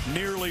Fromm,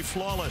 nearly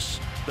flawless.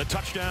 The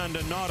touchdown to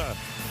Nauta.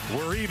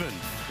 We're even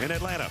in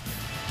Atlanta.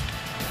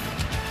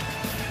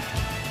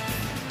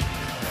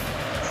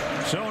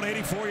 So an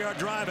 84-yard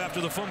drive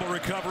after the fumble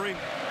recovery.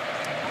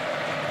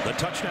 The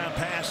touchdown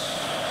pass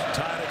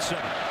tied at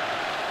 7.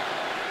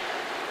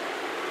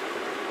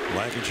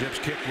 Blankenship's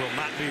kick will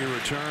not be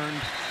returned.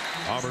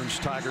 Auburn's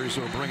Tigers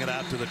will bring it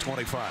out to the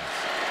 25.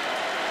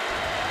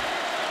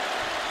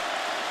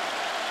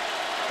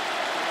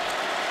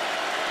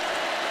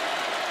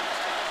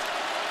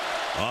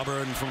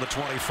 Auburn from the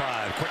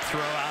 25. Quick throw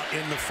out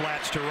in the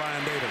flats to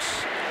Ryan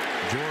Davis.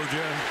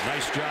 Georgia,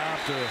 nice job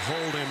to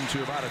hold him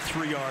to about a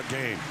 3-yard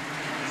gain.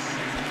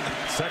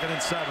 2nd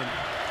and 7.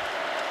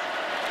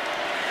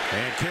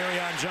 And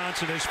Kerryon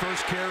Johnson, his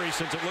first carry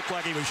since it looked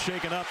like he was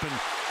shaken up, and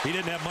he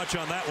didn't have much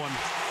on that one.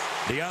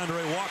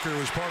 DeAndre Walker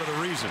was part of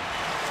the reason.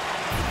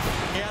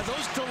 Yeah,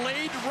 those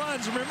delayed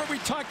runs. Remember we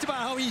talked about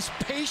how he's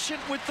patient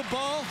with the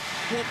ball?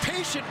 Well,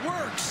 patient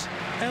works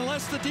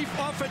unless the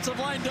offensive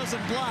line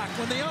doesn't block.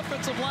 When the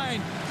offensive line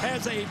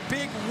has a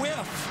big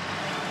whiff,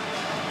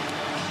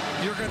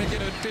 you're going to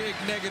get a big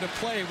negative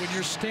play when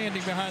you're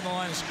standing behind the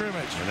line of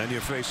scrimmage. And then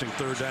you're facing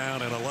 3rd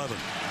down and 11.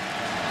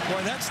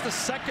 Boy, that's the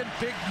 2nd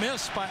big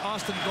miss by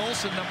Austin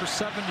Golson, number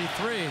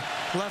 73,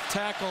 left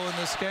tackle in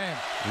this game.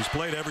 He's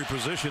played every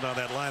position on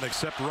that line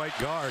except right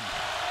guard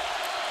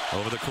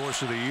over the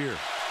course of the year.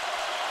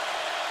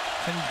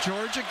 And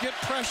Georgia get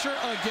pressure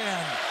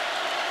again.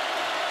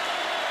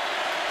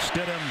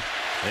 Stidham,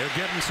 they're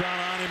getting some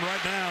on him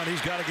right now, and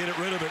he's got to get it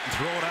rid of it and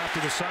throw it out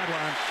to the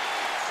sideline.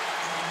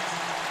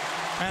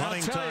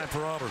 Punting time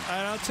for Auburn.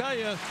 And I'll tell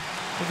you,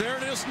 they're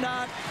just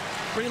not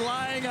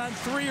relying on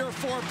 3 or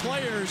 4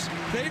 players.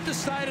 They've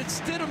decided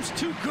Stidham's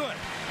too good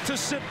to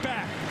sit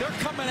back. They're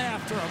coming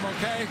after him,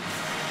 okay?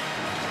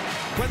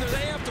 Whether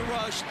they have to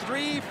rush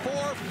 3, 4,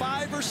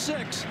 5, or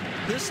 6,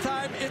 this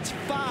time it's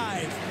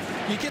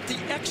 5. You get the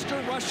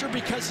extra rusher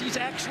because he's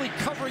actually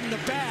covering the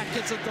back.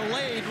 It's a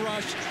delayed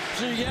rush,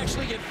 so you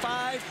actually get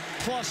 5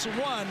 plus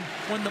 1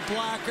 when the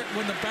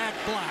back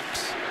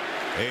blocks.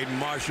 Aiden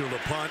Marshall to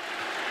punt.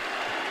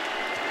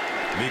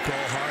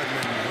 Mecole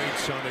Hardman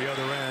waits on the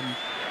other end.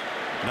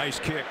 Nice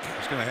kick.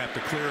 He's going to have to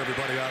clear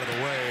everybody out of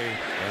the way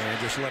and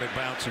just let it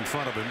bounce in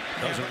front of him.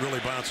 Doesn't really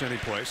bounce any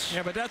place.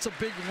 Yeah, but that's a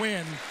big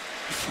win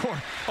for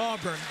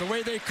Auburn. The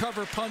way they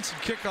cover punts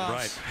and kickoffs.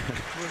 Right.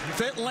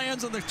 If it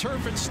lands on the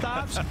turf and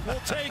stops, we'll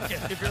take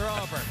it if you're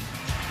Auburn.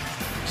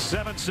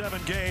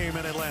 7-7 game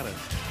in Atlanta.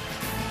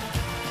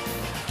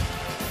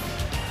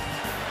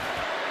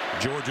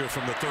 Georgia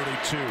from the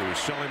 32.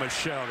 Sony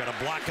Michel got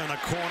a block on the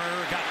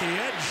corner, got the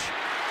edge.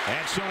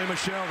 And Sony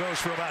Michel goes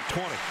for about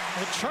 20.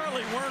 Well,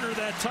 Charlie Werner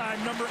that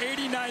time, number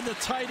 89, the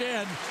tight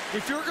end.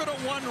 If you're going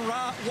to run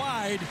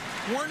wide,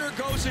 Werner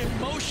goes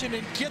in motion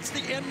and gets the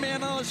end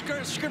man on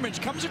the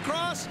scrimmage, comes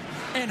across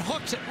and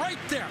hooks it right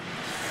there.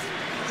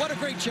 What a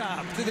great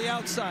job to the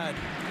outside.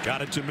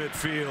 Got it to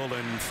midfield,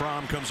 and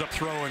Fromm comes up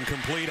throwing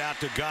complete out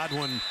to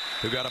Godwin,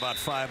 who got about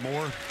 5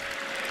 more.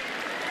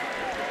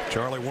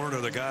 Charlie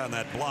Werner, the guy on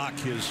that block,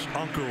 his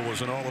uncle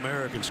was an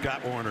All-American.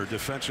 Scott Werner,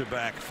 defensive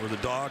back for the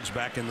Dogs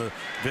back in the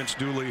Vince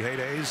Dooley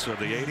heydays of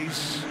the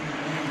 80s.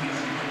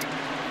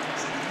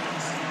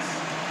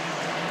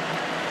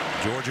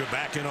 Georgia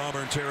back in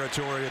Auburn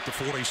territory at the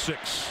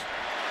 46.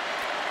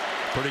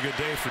 Pretty good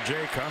day for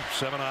Jake, huh?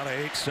 7 out of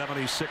 8,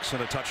 76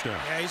 and a touchdown.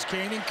 Yeah, he's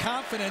gaining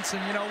confidence, and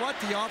you know what?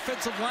 The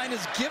offensive line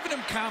has given him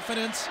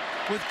confidence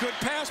with good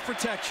pass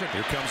protection.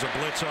 Here comes a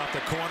blitz off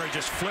the corner,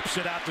 just flips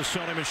it out to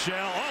Sony Michel.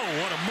 Oh,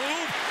 what a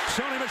move!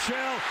 Sony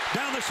Michel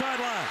down the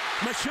sideline.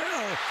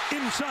 Michel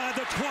inside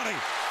the 20.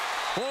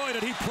 Boy,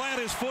 did he plant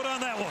his foot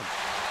on that one.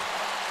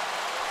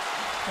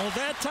 Well,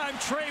 that time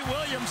Trey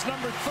Williams,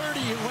 number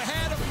 30, who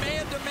had him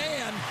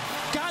man-to-man,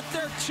 got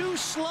there too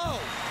slow,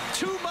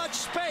 too much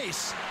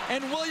space,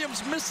 and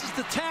Williams misses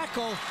the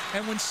tackle.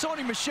 And when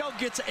Sony Michel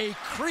gets a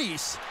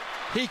crease,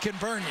 he can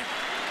burn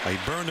you. He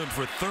burned him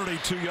for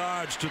 32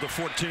 yards to the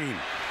 14.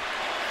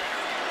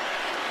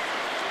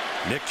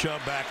 Nick Chubb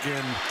back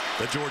in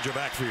the Georgia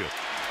backfield.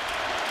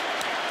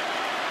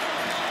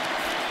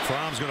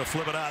 Fromm's going to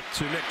flip it out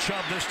to Nick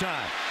Chubb this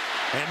time.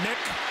 And Nick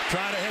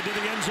trying to head to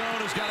the end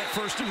zone, has got it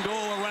 1st and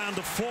goal around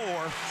the 4.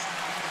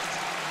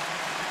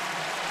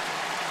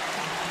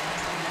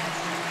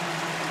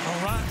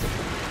 All right.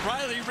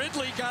 Riley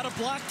Ridley got a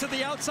block to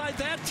the outside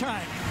that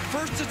time.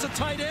 First it's a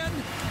tight end,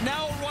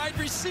 now a wide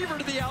receiver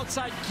to the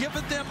outside,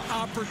 giving them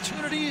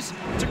opportunities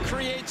to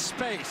create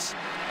space.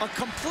 A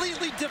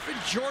completely different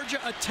Georgia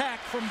attack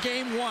from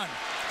game 1.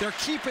 They're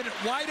keeping it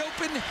wide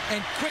open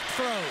and quick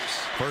throws.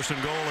 1st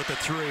and goal at the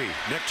 3.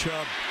 Nick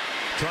Chubb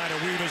trying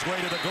to weave his way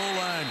to the goal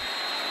line.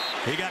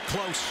 He got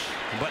close,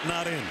 but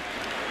not in.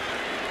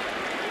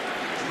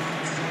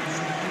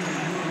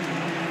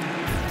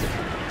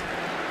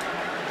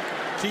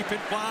 Keep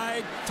it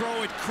wide,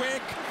 throw it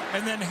quick,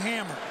 and then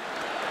hammer.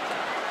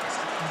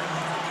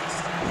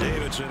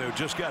 Davidson, who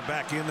just got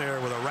back in there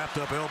with a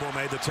wrapped-up elbow,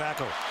 made the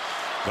tackle.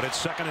 But it's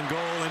 2nd and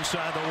goal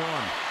inside the 1.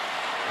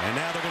 And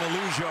now they're going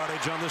to lose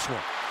yardage on this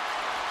one.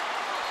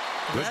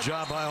 Good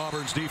job by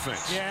Auburn's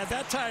defense. Yeah, at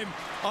that time,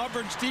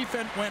 Auburn's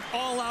defense went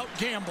all-out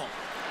gamble.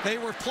 They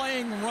were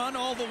playing run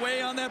all the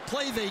way on that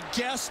play. They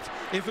guessed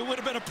if it would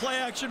have been a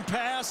play-action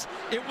pass,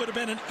 it would have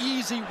been an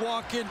easy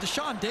walk-in.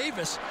 Deshaun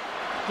Davis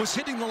was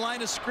hitting the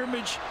line of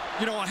scrimmage,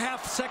 you know, a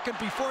half second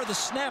before the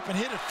snap and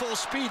hit at full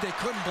speed. They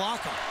couldn't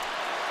block him.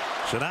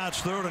 So now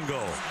it's 3rd and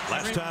goal.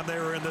 Last time they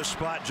were in this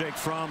spot, Jake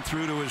Fromm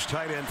threw to his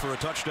tight end for a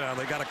touchdown.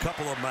 They got a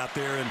couple of them out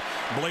there in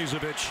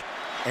Blazevich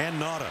and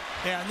Nauta.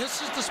 Yeah, and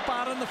this is the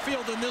spot on the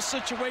field in this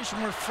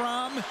situation where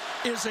Fromm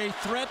is a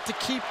threat to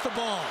keep the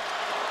ball.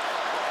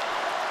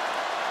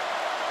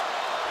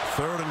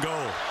 3rd and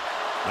goal.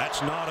 That's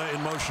Nauta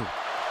in motion.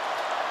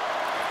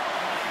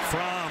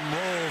 Fromm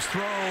rolls,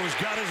 throws,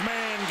 got his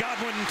man,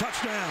 Godwin,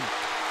 touchdown.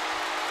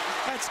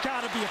 That's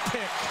got to be a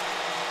pick.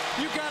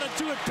 You got to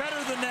do it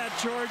better than that,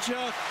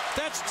 Georgia.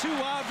 That's too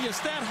obvious.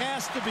 That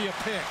has to be a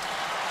pick.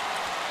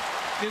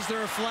 Is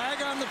there a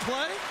flag on the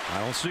play? I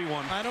don't see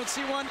one. I don't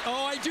see one.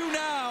 Oh, I do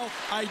now.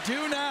 I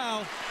do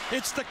now.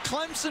 It's the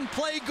Clemson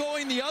play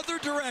going the other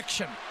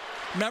direction.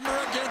 Remember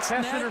against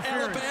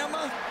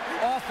Alabama?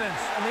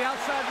 Offense on the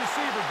outside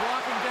receiver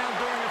blocking down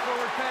during a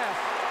forward pass.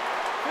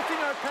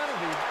 15-yard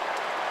penalty.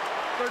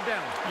 3rd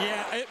down.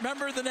 Yeah,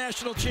 remember the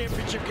national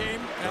championship game?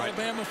 Right.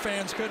 Alabama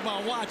fans could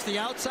well watch. The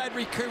outside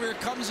receiver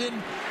comes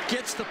in,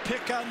 gets the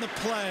pick on the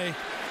play.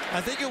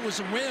 I think it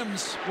was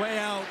Wims way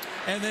out,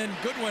 and then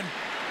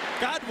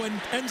Godwin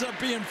ends up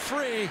being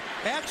free.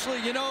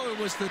 Actually, you know, it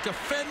was the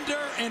defender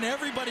and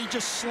everybody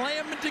just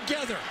slamming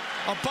together.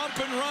 A bump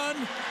and run.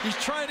 He's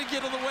trying to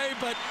get in the way,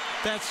 but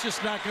that's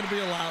just not going to be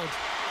allowed.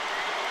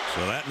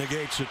 So that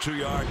negates a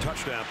 2-yard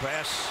touchdown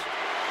pass.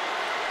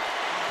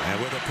 And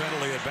with a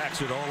penalty, it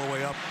backs it all the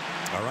way up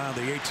around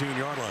the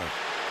 18-yard line.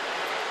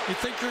 You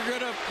think you're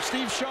going to,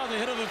 Steve Shaw, the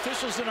head of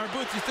officials in our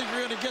booth, you think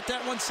you're going to get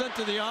that one sent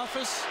to the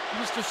office,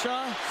 Mr.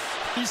 Shaw?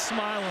 He's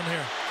smiling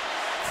here.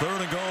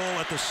 3rd and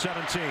goal at the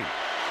 17.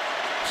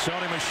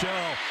 Sonny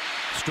Michel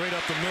straight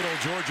up the middle.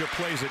 Georgia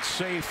plays it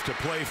safe to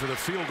play for the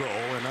field goal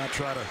and not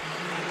try to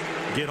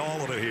get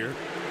all of it here.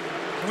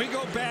 We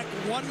go back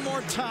one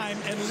more time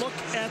and look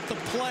at the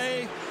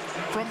play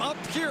from up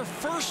here.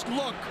 First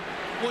look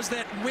was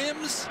that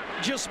Wims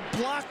just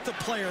blocked the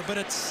player, but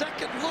at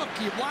second look,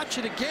 you watch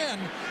it again,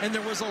 and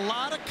there was a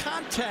lot of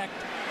contact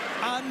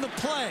on the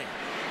play.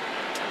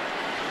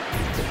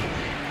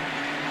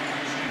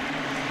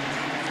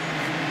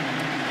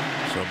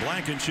 So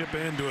Blankenship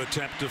in to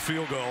attempt a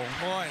field goal.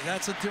 Boy,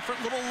 that's a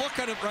different little look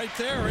at it right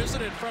there,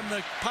 isn't it? From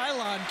the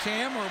pylon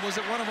cam, or was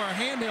it one of our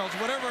handhelds?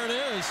 Whatever it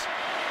is,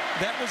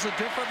 that was a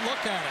different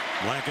look at it.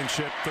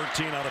 Blankenship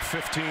 13 out of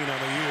 15 on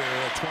the year.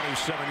 A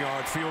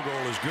 27-yard field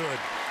goal is good.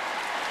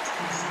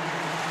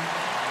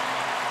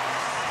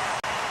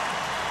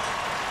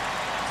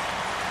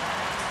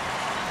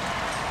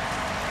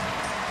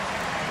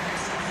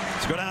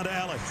 Let's go down to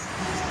Allen.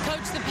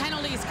 Coach, the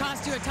penalties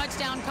cost you a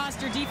touchdown,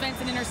 cost your defense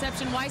an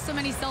interception. Why so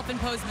many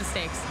self-imposed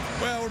mistakes?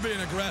 Well, we're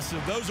being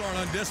aggressive. Those aren't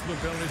undisciplined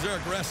penalties. They're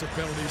aggressive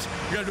penalties.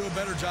 We got to do a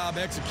better job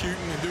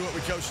executing and do what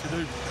we coach to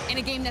do. In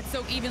a game that's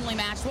so evenly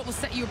matched, what will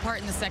set you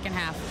apart in the second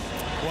half?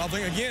 Well, I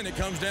think, again, it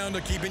comes down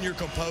to keeping your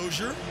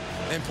composure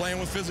and playing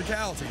with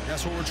physicality.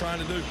 That's what we're trying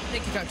to do.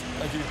 Thank you, Coach.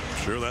 Thank you.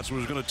 Sure, that's what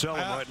he's going to tell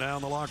him right now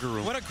in the locker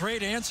room. What a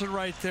great answer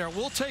right there.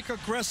 We'll take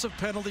aggressive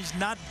penalties,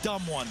 not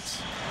dumb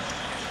ones.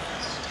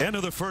 End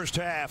of the first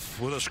half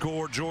with a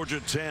score, Georgia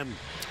 10,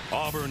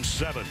 Auburn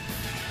 7.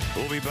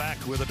 We'll be back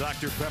with a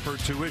Dr. Pepper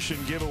tuition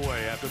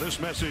giveaway after this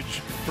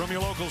message from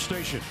your local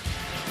station.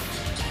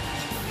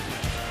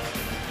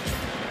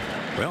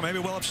 Well, maybe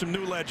we'll have some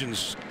new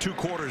legends 2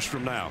 quarters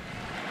from now.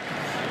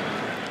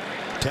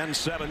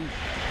 10-7.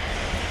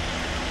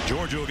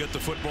 Georgia will get the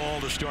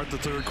football to start the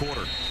 3rd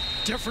quarter.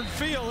 Different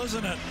feel,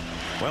 isn't it?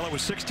 Well, it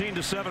was 16-7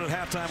 at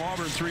halftime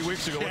Auburn 3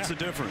 weeks ago. What's the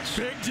difference?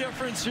 Big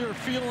difference you're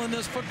feeling in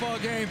this football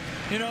game.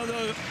 You know,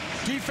 the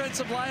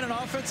defensive line and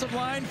offensive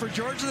line for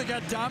Georgia that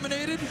got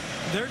dominated,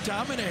 they're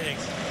dominating.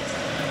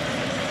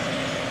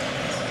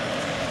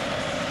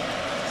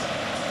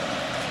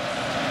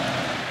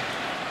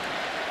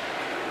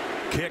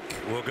 Kick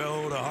will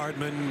go to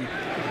Hardman,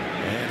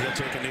 and he'll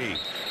take a knee.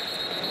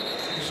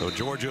 So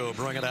Georgia will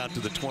bring it out to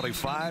the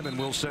 25, and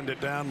we'll send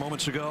it down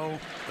moments ago.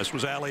 This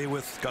was Alley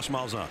with Gus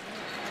Malzahn.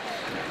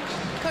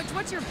 Coach,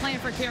 what's your plan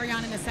for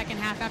Kerryon in the second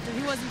half after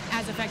he wasn't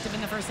as effective in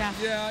the first half?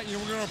 Yeah, you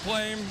know, we're going to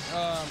play him,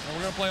 and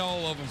we're going to play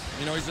all of them.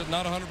 You know, he's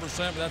not 100%,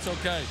 but that's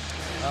okay.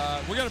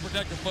 We got to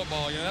protect the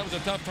football. You know, that was a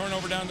tough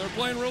turnover down there. They're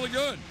playing really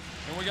good,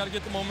 and we got to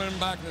get the momentum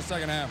back in the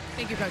second half.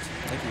 Thank you, Coach.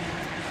 Thank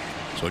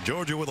you. So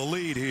Georgia with a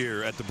lead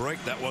here at the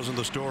break. That wasn't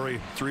the story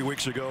 3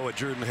 weeks ago at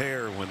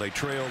Jordan-Hare when they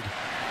trailed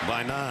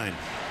by 9.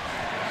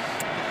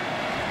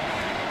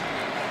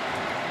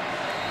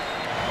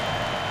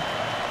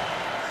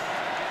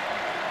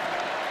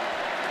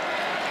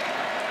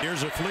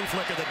 Here's a flea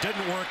flicker that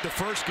didn't work the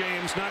first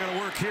game. It's not going to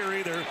work here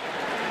either.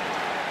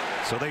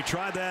 So they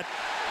tried that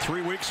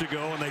 3 weeks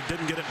ago, and they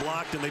didn't get it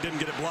blocked, and they didn't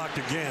get it blocked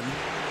again.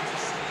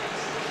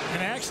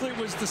 And actually, it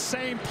was the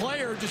same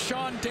player,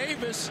 Deshaun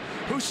Davis,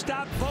 who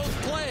stopped both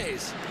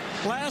plays.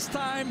 Last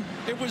time,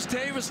 it was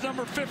Davis,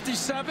 number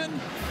 57,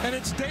 and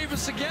it's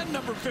Davis again,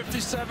 number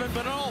 57.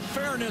 But in all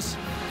fairness,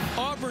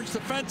 Auburn's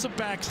defensive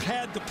backs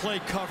had the play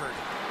covered.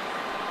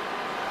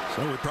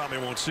 So we probably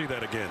won't see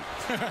that again.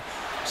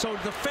 So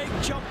the fake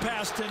jump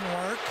pass didn't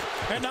work,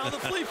 and now the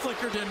flea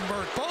flicker didn't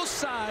work. Both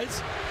sides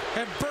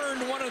have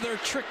burned one of their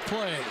trick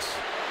plays.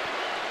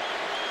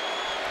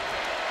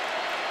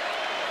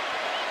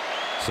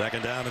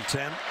 Second down and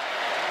 10.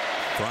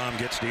 Fromm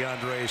gets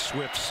DeAndre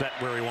Swift set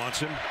where he wants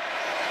him.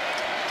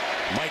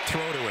 Might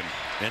throw to him,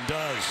 and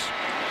does.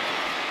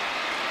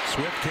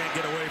 Swift can't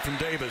get away from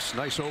Davis.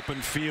 Nice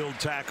open field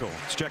tackle.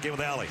 Let's check in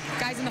with Allie.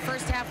 Guys, in the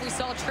first half, we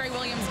saw Trey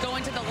Williams go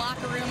into the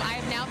locker room. I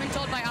have now been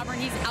told by Auburn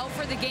he's out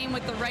for the game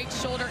with the right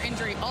shoulder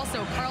injury.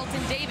 Also,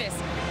 Carlton Davis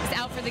is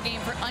out for the game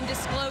for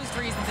undisclosed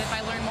reasons. If I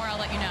learn more, I'll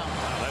let you know.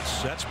 Wow,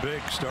 that's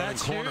big. Starting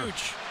corner.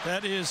 That's huge.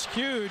 That is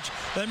huge.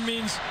 That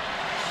means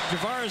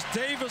Javaris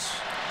Davis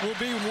will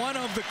be one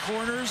of the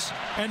corners,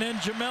 and then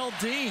Jamel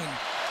Dean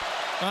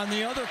on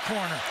the other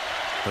corner.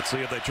 Let's see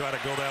if they try to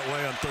go that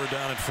way on 3rd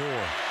down and 4.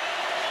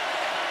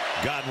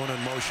 Godwin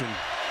in motion.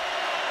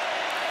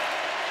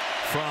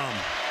 Fromm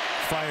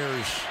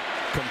fires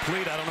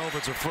complete. I don't know if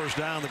it's a first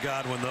down to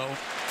Godwin, though.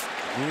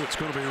 Ooh, it's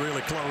going to be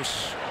really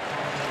close.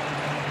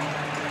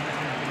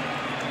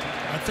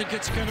 I think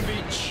it's going to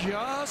be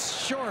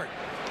just short.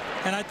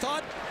 And I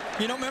thought,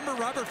 you know, remember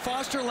Robert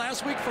Foster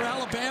last week for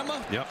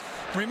Alabama? Yep.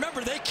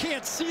 Remember, they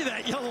can't see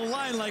that yellow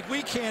line like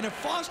we can. If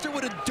Foster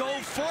would have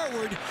dove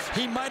forward,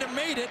 he might have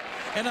made it.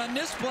 And on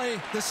this play,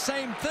 the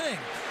same thing.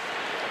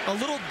 A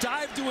little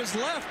dive to his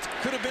left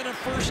could have been a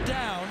first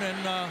down,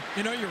 and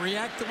you know, you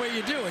react the way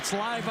you do. It's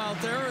live out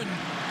there, and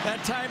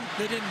that time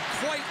they didn't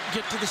quite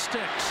get to the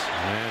sticks.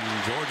 And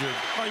Georgia.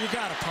 Oh, you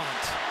got to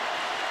punt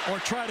or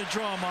try to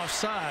draw them off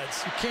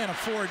sides. You can't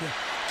afford to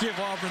give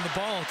Auburn the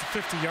ball at the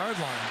 50-yard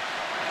line.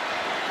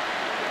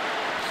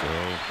 So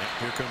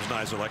here comes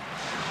Nizelek.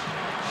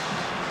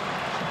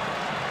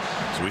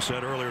 As we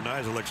said earlier,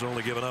 Nizelek's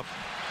only given up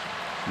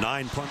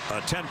 10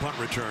 punt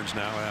returns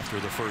now after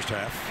the first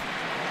half.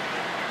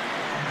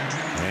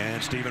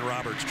 And Stephen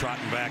Roberts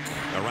trotting back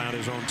around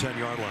his own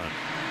 10-yard line.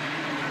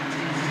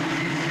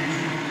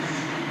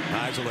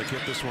 Nizelek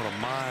hit this one a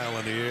mile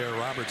in the air.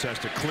 Roberts has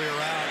to clear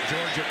out.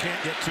 Georgia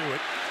can't get to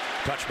it.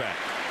 Touchback.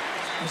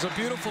 It was a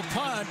beautiful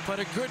punt, but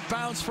a good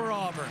bounce for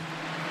Auburn.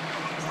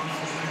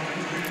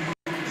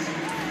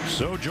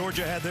 So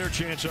Georgia had their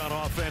chance on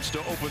offense to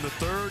open the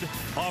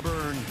 3rd.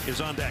 Auburn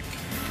is on deck.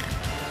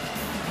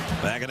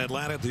 Back in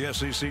Atlanta at the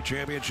SEC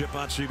Championship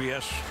on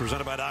CBS,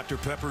 presented by Dr.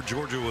 Pepper.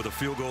 Georgia with a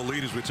field goal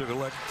lead as we took a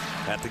look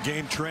at the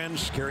game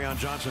trends. Kerryon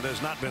Johnson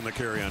has not been the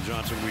Kerryon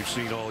Johnson we've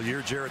seen all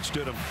year. Jarrett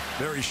Stidham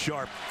very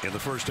sharp in the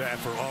first half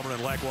for Auburn,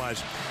 and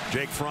likewise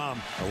Jake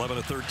Fromm, 11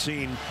 of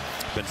 13,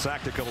 been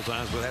sacked a couple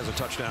times but has a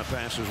touchdown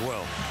pass as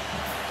well.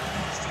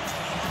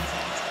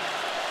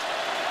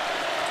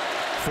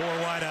 4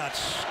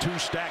 wideouts, 2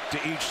 stacked to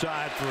each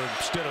side for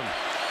Stidham.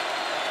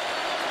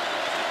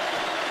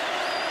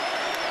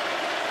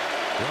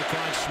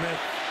 Roquan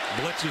Smith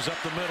blitzes up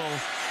the middle.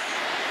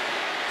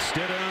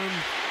 Stidham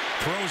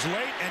throws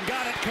late and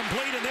got it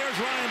complete, and there's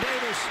Ryan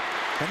Davis.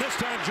 And this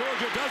time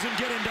Georgia doesn't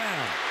get him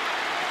down.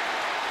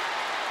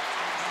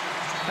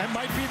 That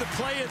might be the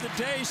play of the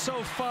day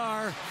so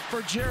far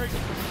for Jarrett.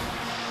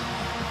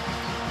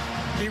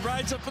 He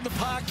rides up in the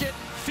pocket,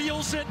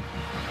 feels it,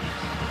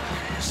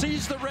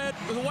 sees the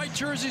white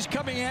jerseys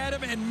coming at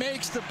him, and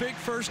makes the big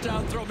first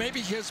down throw.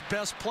 Maybe his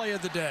best play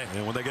of the day.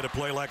 And when they get a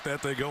play like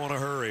that, they go in a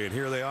hurry. And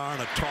here they are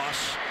in a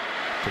toss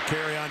to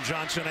Kerryon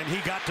Johnson, and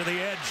he got to the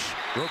edge.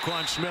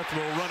 Roquan Smith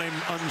will run him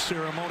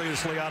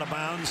unceremoniously out of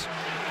bounds.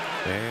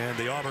 And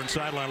the Auburn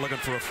sideline looking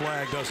for a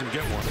flag, doesn't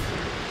get one.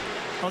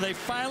 Well, they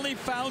finally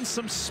found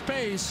some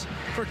space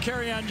for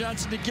Kerryon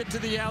Johnson to get to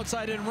the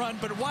outside and run.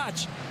 But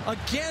watch,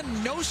 again,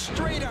 no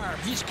straight arm.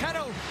 He's kind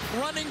of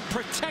running,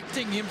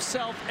 protecting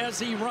himself as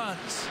he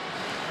runs.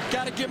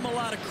 Got to give him a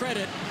lot of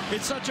credit.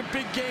 It's such a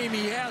big game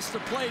he has to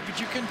play, but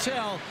you can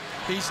tell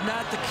he's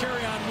not the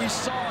Kerryon we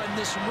saw in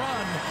this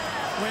run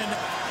when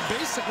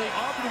basically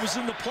Auburn was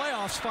in the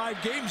playoffs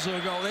 5 games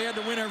ago. They had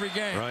to win every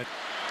game. Right.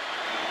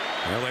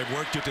 Well, they've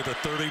worked it to the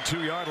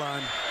 32-yard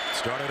line.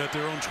 Started at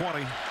their own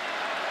 20.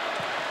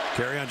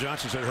 Kerryon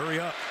Johnson said, hurry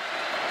up.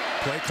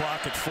 Play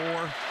clock at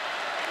 4.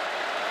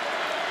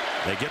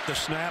 They get the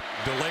snap.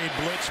 Delayed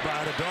blitz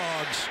by the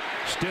Dogs.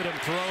 Stidham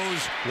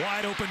throws.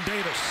 Wide open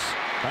Davis.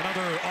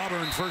 Another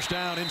Auburn first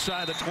down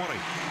inside the 20.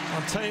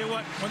 I'll tell you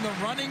what, when the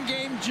running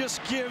game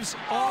just gives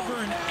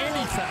Auburn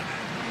anything,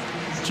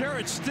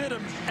 Jarrett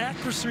Stidham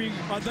accuracy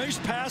on these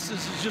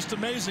passes is just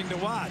amazing to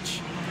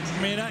watch.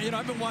 I mean,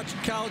 I've been watching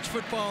college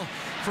football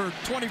for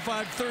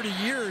 25, 30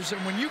 years,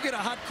 and when you get a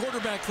hot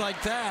quarterback like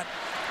that,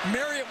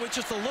 marry it with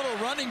just a little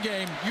running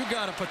game, you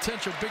got a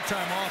potential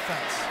big-time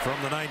offense.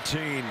 From the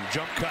 19,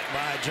 jump cut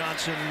by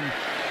Johnson,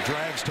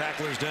 drags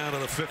tacklers down to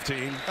the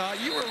 15.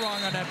 You were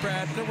wrong on that,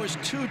 Brad. There was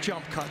 2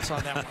 jump cuts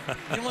on that one.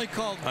 You only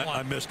called one.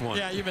 I missed one.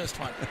 Yeah, you missed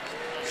one.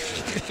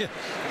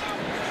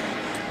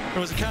 It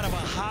was kind of a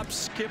hop,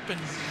 skip,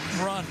 and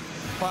run.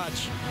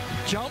 Watch.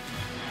 Jump.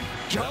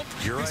 Jump.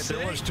 You're right,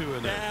 there was 2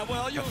 in there. Yeah,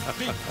 well, your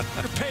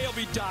pay will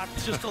be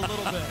docked just a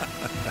little bit.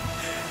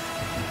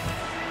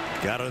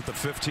 Got it at the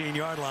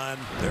 15-yard line.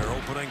 Their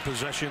opening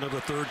possession of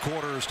the third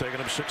quarter has taken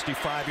them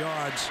 65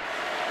 yards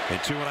in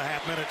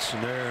 2.5 minutes,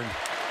 and they're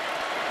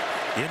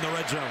in the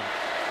red zone.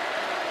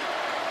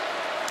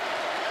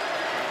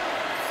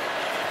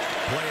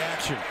 Play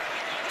action.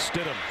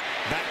 Stidham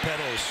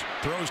backpedals,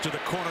 throws to the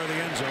corner of the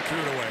end zone, threw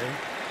it away.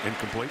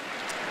 Incomplete.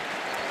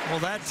 Well,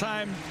 that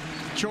time,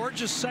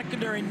 Georgia's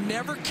secondary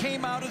never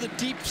came out of the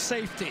deep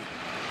safety.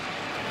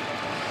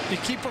 You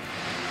keep a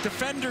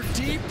defender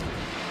deep,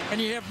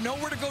 and you have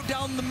nowhere to go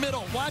down the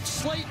middle. Watch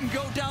Slayton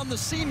go down the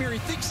seam here. He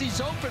thinks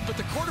he's open, but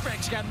the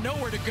quarterback's got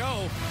nowhere to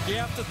go. You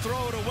have to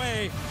throw it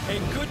away. A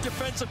good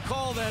defensive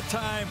call that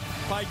time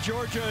by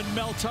Georgia and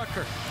Mel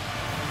Tucker.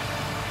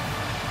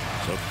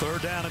 So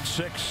 3rd down and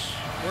 6.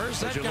 Where's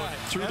that guy?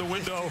 Through the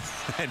window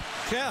and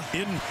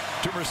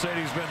into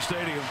Mercedes-Benz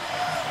Stadium.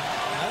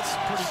 That's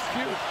pretty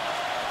cute.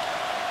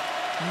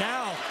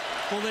 Now,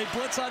 will they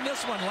blitz on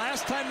this one?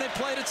 Last time they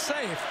played it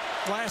safe.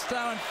 Last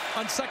down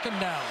on 2nd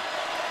down.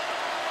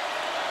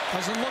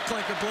 Doesn't look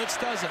like a blitz,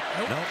 does it?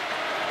 Nope.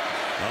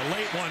 A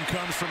late one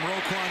comes from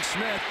Roquan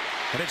Smith,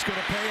 and it's going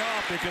to pay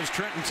off because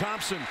Trenton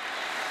Thompson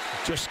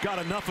just got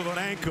enough of an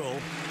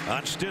ankle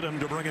on Stidham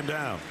to bring him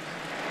down.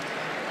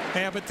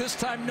 Yeah, but this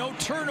time no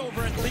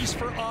turnover, at least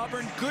for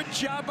Auburn. Good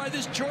job by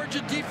this Georgia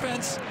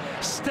defense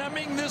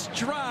stemming this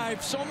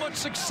drive. So much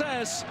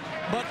success,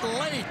 but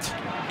late.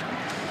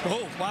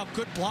 Oh, wow,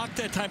 good block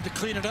that time to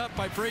clean it up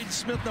by Braden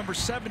Smith, number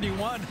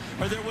 71,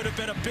 or there would have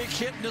been a big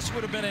hit, and this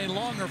would have been a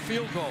longer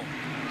field goal.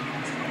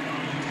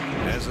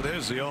 As it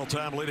is, the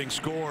all-time leading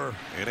scorer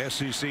in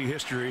SEC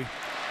history.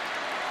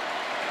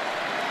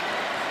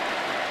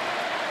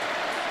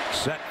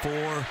 Set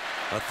for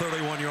a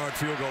 31-yard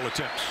field goal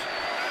attempt.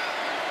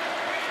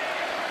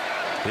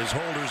 His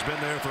holder's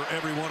been there for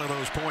every one of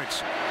those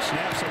points.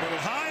 Snaps a little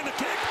high, and the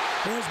kick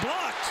is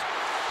blocked.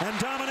 And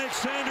Dominic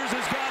Sanders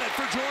has got it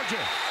for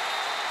Georgia.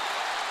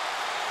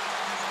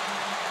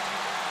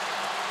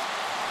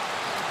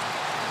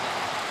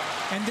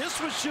 And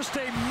this was just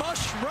a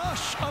mush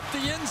rush up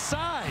the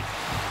inside.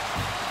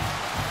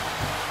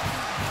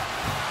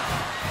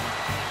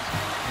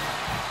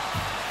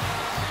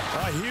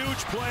 A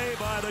huge play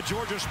by the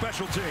Georgia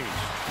special teams.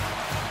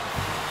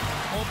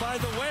 Oh, by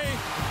the way,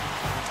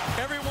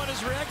 everyone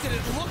has reacted.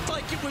 It looked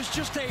like it was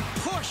just a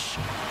push.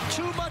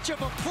 Too much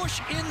of a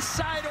push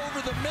inside over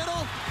the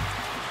middle.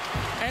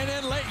 And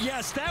then late,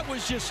 yes, that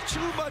was just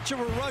too much of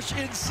a rush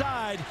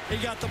inside. He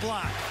got the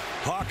block.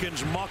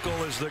 Hawkins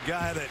Muckle is the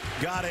guy that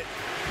got it.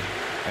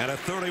 And a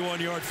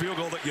 31-yard field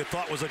goal that you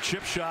thought was a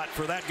chip shot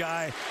for that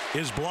guy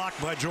is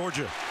blocked by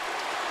Georgia.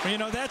 You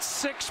know, that's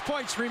 6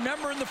 points.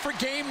 Remember for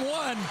game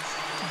 1,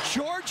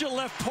 Georgia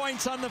left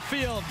points on the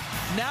field.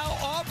 Now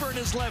Auburn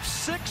has left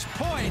 6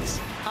 points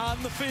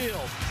on the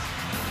field.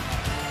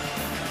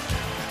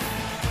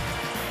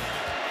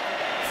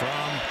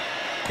 From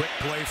quick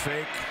play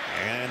fake,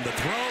 and the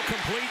throw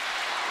complete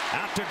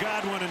out to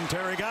Godwin, and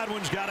Terry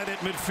Godwin's got it at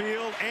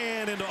midfield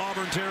and into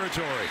Auburn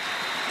territory.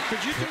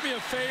 Could you do me a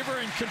favor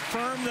and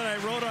confirm that I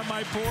wrote on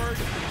my board,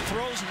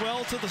 throws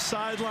well to the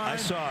sideline? I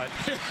saw it.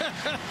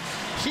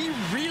 He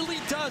really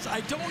does.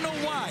 I don't know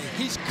why.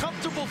 He's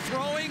comfortable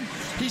throwing.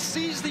 He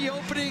sees the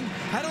opening.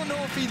 I don't know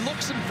if he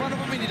looks in front of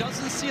him and he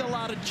doesn't see a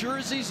lot of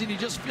jerseys and he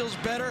just feels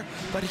better,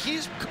 but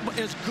he's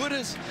as good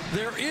as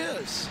there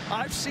is.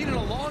 I've seen it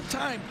a long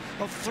time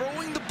of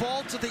throwing the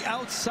ball to the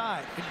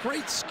outside. A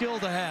great skill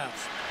to have.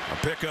 A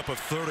pickup of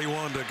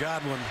 31 to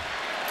Godwin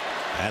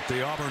at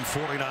the Auburn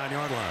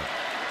 49-yard line.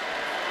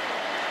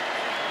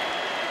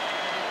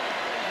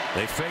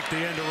 They fake the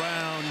end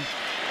around.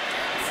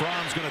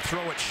 Fromm's going to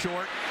throw it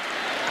short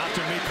out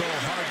to Miko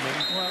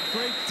Hardman. Well,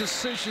 great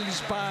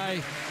decisions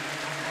by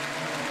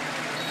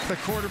the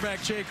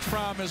quarterback, Jake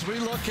Fromm, as we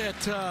look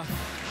at,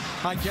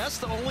 I guess,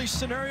 the only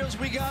scenarios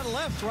we got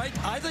left, right?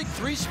 I think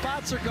 3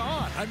 spots are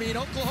gone. I mean,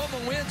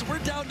 Oklahoma wins. We're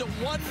down to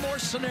 1 more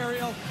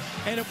scenario.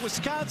 And if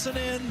Wisconsin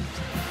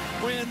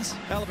wins,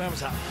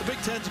 Alabama's out. The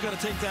Big Ten's going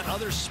to take that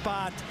other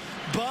spot.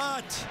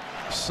 But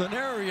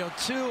scenario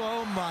 2,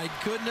 oh my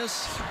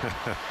goodness.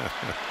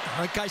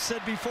 Like I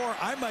said before,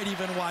 I might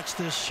even watch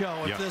this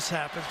show if this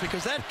happens,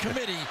 because that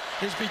committee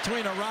is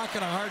between a rock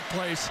and a hard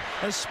place,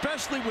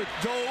 especially with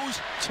those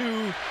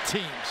 2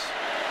 teams.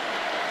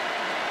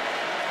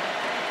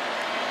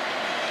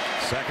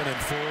 2nd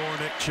and 4.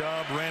 Nick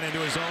Chubb ran into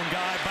his own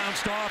guy,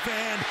 bounced off,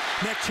 and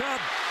Nick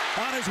Chubb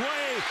on his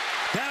way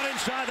down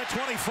inside the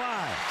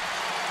 25.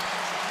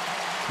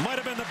 Might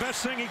have been the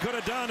best thing he could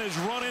have done, is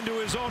run into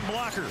his own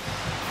blocker.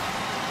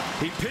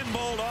 He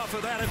pinballed off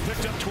of that and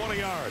picked up 20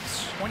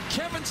 yards. When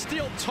Kevin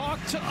Steele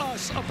talked to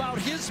us about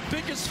his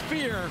biggest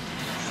fear,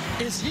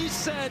 is he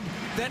said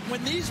that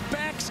when these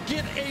backs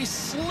get a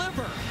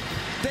sliver,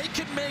 they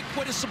can make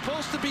what is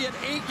supposed to be an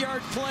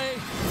 8-yard play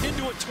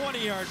into a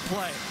 20-yard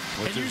play.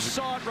 And you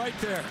saw it right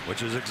there.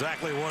 Which is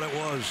exactly what it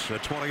was, a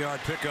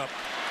 20-yard pickup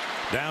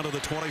down to the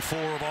 24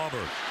 of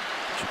Auburn.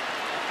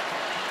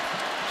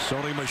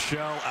 Sony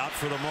Michel out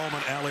for the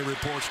moment. Allie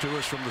reports to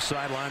us from the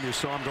sideline. You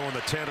saw him going to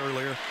 10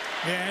 earlier.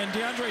 And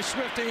DeAndre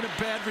Swift ain't a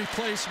bad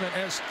replacement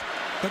as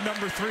the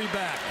number 3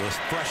 back. The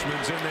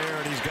freshman's in there,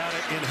 and he's got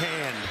it in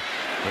hand.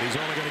 But he's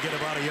only going to get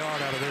about a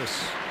yard out of this.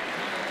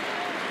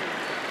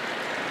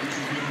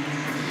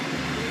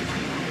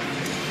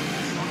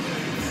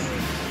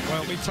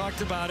 Well, we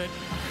talked about it.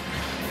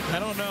 I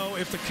don't know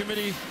if the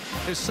committee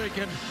is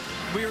thinking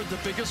we are the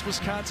biggest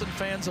Wisconsin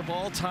fans of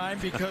all time,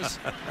 because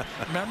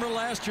remember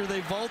last year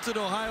they vaulted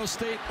Ohio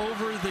State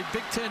over the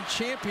Big Ten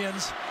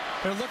champions.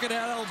 They're looking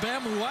at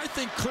Alabama, who I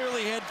think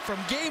clearly had, from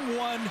game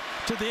 1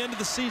 to the end of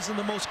the season,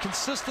 the most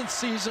consistent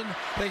season.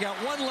 They got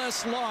 1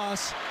 less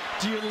loss.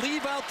 Do you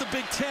leave out the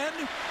Big Ten?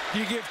 Do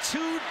you give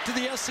 2 to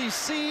the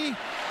SEC?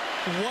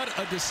 What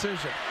a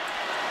decision.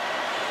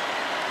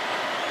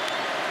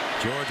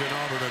 Georgia and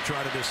Auburn are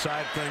trying to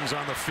decide things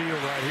on the field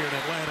right here in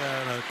Atlanta,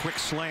 and a quick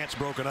slant's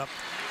broken up.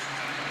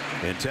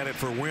 Intended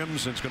for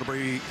Wims, and it's going to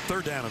be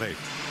 3rd down and 8.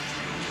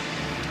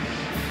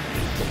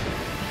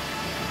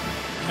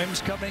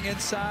 Wims coming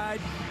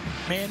inside,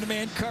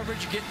 man-to-man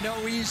coverage, get no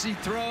easy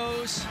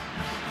throws.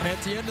 And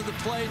at the end of the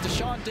play,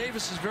 Deshaun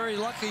Davis is very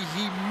lucky.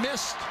 He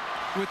missed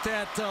with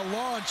that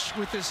launch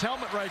with his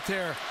helmet right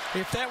there.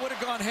 If that would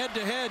have gone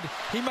head-to-head,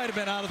 he might have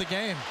been out of the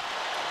game.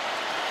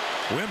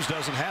 Wims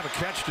doesn't have a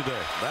catch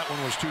today. That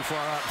one was too far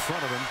out in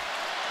front of him.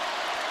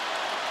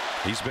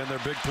 He's been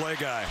their big play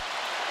guy.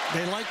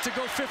 They like to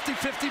go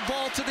 50-50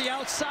 ball to the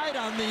outside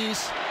on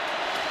these.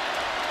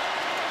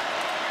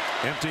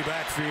 Empty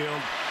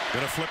backfield.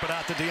 Going to flip it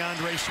out to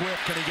DeAndre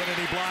Swift. Can he get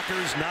any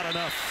blockers? Not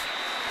enough.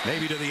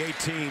 Maybe to the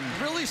 18.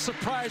 Really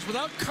surprised,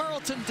 without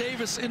Carlton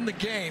Davis in the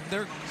game,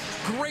 their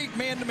great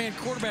man-to-man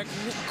quarterback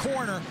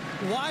corner,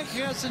 why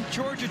hasn't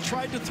Georgia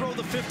tried to throw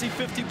the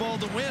 50-50 ball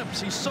to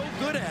Wims? He's so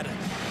good at it.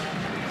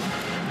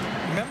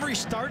 Remember, he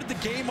started the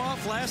game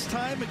off last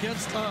time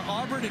against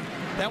Auburn, and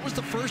that was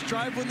the first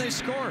drive when they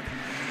scored.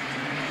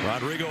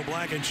 Rodrigo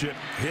Blankenship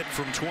hit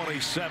from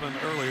 27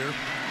 earlier.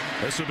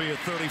 This will be a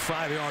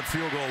 35-yard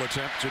field goal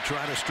attempt to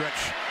try to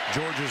stretch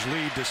Georgia's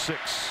lead to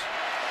 6.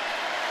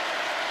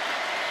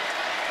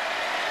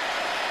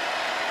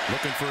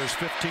 Looking for his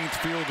 15th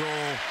field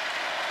goal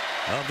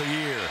of the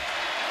year.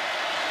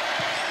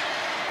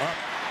 Up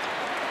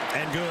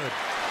and good.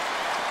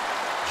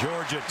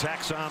 Georgia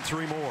tacks on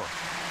 3 more.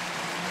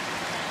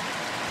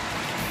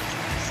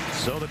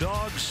 So the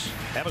Dogs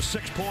have a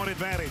 6-point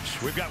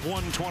advantage. We've got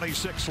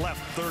 1:26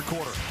 left, 3rd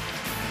quarter.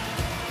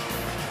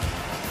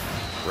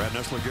 Brad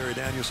Nessler, Gary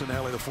Danielson,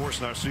 Allie LaForce,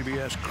 and our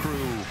CBS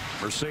crew.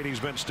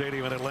 Mercedes-Benz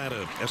Stadium in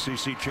Atlanta.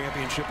 SEC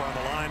championship on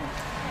the line.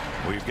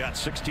 We've got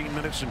 16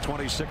 minutes and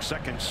 26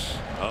 seconds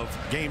of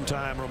game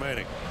time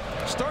remaining.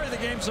 Story of the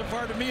game so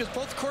far to me is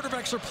both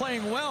quarterbacks are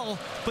playing well,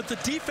 but the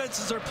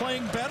defenses are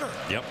playing better.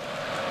 Yep.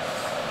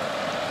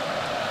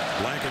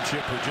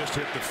 Blankenship, who just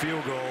hit the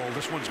field goal.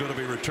 This one's going to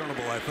be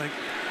returnable, I think.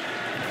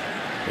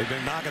 They've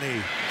been knocking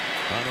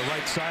on the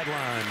right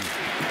sideline.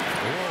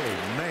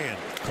 Whoa, man.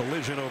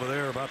 Collision over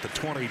there about the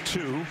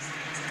 22.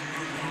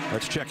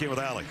 Let's check in with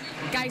Allie.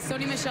 Guys,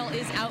 Sony Michel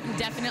is out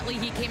indefinitely.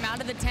 He came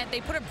out of the tent. They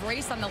put a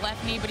brace on the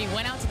left knee, but he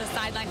went out to the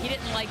sideline. He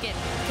didn't like it.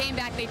 Came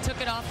back. They took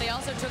it off. They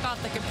also took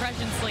off the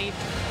compression sleeve.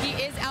 He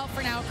is out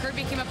for now.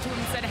 Kirby came up to him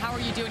and said, "How are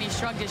you doing?" He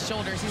shrugged his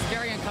shoulders. He's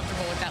very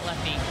uncomfortable with that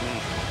left knee.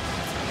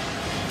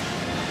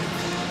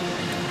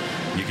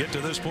 You get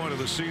to this point of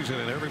the season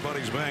and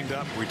everybody's banged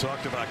up. We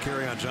talked about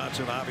Kerryon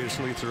Johnson,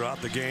 obviously,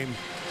 throughout the game.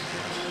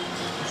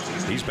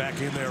 He's back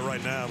in there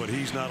right now, but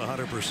he's not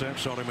 100%.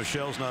 Sony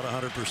Michel's not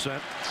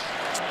 100%.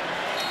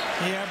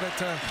 Yeah, but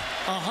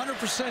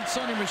 100%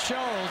 Sonny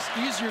Michel is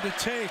easier to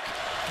take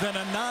than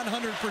a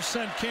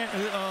non-100%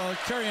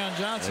 Kerryon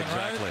Johnson,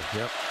 right? Exactly,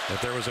 yep.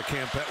 If there was a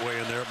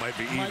Campetway in there, it might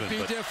be even. Might be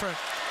different.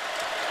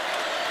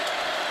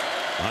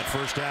 On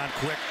first down,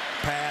 quick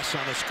pass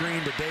on the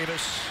screen to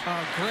Davis.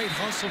 Great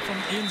hustle from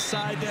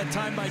inside that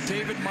time by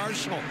David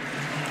Marshall.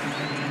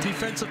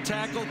 Defensive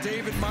tackle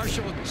David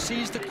Marshall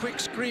sees the quick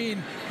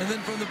screen, and then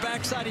from the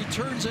backside he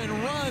turns and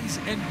runs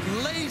and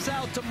lays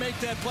out to make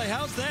that play.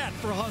 How's that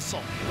for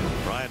hustle?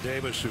 Brian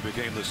Davis, who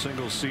became the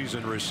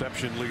single-season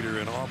reception leader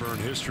in Auburn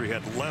history,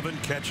 had 11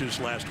 catches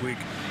last week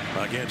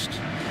against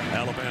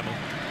Alabama.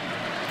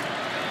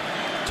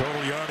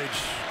 Total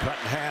yardage cut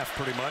in half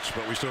pretty much,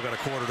 but we still got a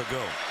quarter to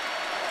go.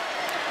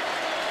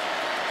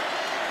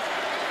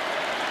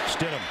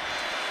 Stidham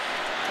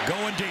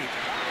going deep.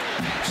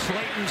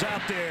 Slayton's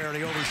out there, and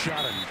he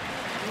overshot him.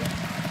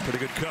 Pretty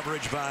good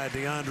coverage by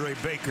DeAndre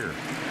Baker.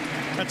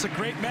 That's a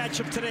great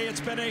matchup today.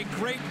 It's been a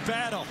great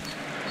battle.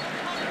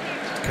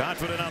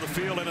 Confident on the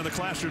field and in the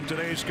classroom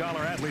today.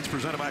 Scholar Athletes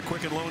presented by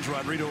Quicken Loans.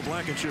 Rodrigo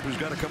Blankenship, who's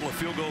got a couple of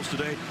field goals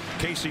today.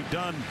 Casey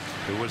Dunn,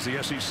 who was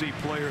the SEC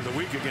Player of the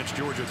Week against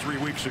Georgia 3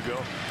 weeks ago.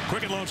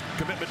 Quicken Loans'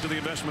 commitment to the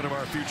investment of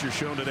our future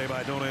shown today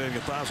by donating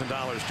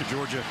 $1,000 to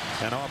Georgia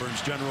and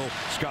Auburn's General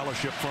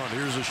Scholarship Fund.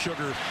 Here's a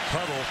Sugar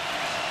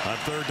huddle on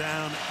third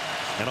down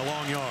and a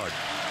long yard.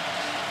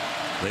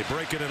 They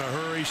break it in a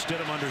hurry.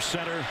 Stidham under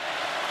center.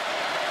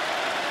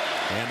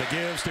 And the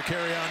gives to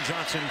Kerryon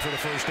Johnson for the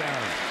first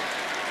down.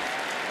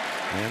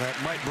 And that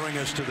might bring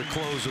us to the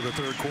close of the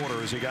third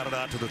quarter as he got it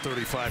out to the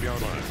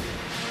 35-yard line.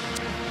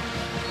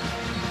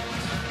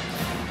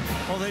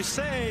 Well, they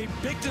say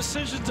big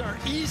decisions are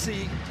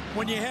easy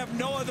when you have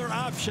no other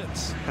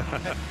options.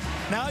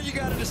 Now you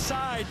got to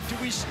decide, do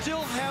we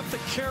still have the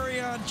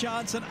Kerryon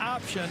Johnson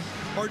option,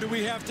 or do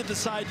we have to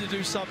decide to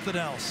do something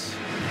else?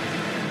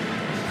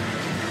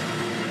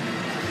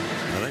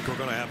 I think we're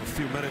going to have a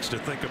few minutes to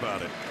think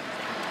about it.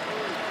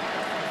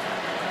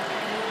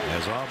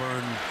 As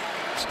Auburn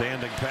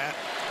standing pat.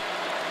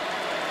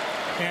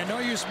 And no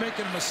use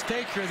making a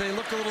mistake here. They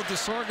look a little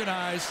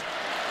disorganized.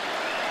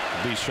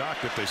 Be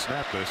shocked if they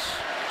snap this.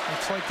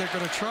 Looks like they're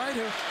going to try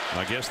to.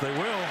 I guess they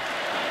will.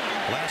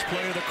 Last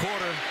play of the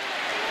quarter.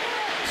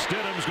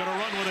 Stidham's going to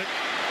run with it.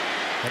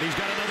 And he's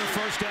got another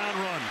first down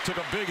run. Took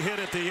a big hit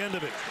at the end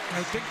of it.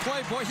 A big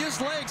play. Boy,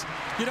 his legs,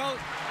 you know,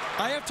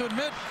 I have to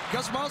admit,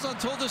 Gus Malzahn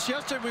told us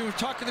yesterday when we were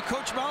talking to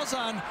Coach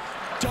Malzahn,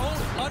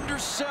 don't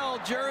undersell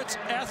Jarrett's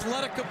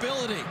athletic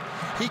ability.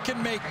 He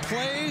can make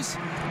plays.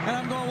 And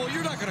I'm going, well,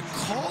 you're not going to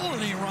call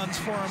any runs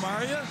for him,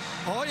 are you?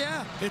 Oh,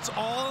 yeah, it's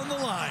all on the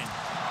line.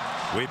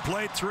 We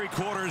played 3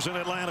 quarters in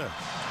Atlanta.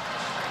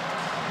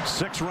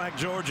 6th-ranked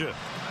Georgia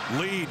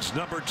leads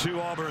number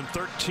 2 Auburn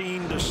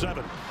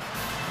 13-7.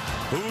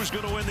 Who's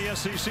going to win the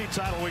SEC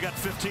title? We got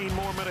 15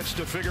 more minutes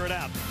to figure it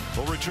out.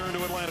 We'll return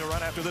to Atlanta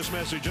right after this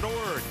message and a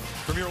word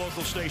from your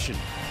local station.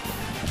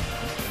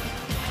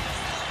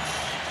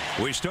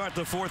 We start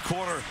the 4th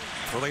quarter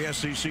for the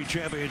SEC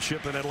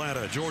championship in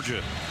Atlanta.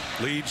 Georgia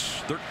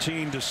leads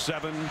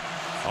 13-7.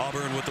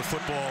 Auburn with the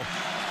football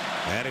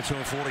at its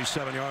own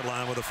 47-yard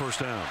line with a first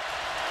down.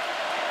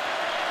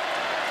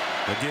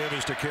 The give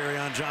is to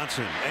Kerryon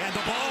Johnson, and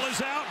the ball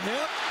is out.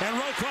 Yep.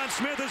 And Roquan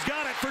Smith has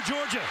got it for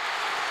Georgia.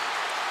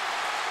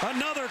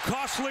 Another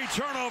costly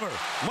turnover,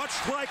 much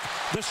like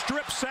the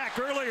strip sack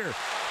earlier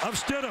of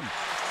Stidham.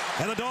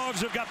 And the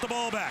Dogs have got the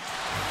ball back.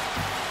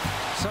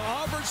 So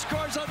Auburn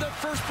scores on that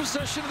first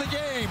possession of the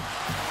game.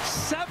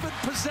 7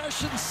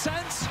 possessions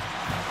since,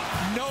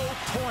 no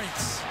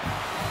points.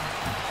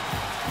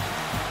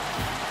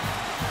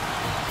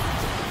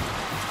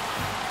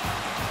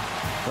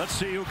 Let's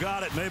see who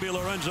got it. Maybe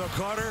Lorenzo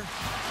Carter.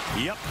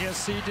 Yep.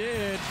 Yes, he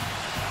did.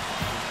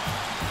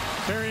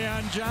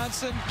 Kerryon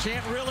Johnson,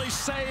 can't really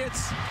say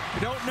we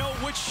don't know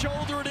which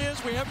shoulder it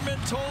is. We haven't been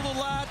told a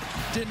lot.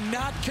 Did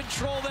not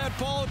control that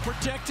ball and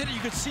protected it. You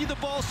could see the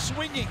ball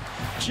swinging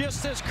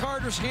just as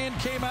Carter's hand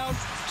came out.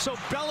 So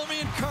Bellamy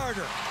and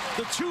Carter,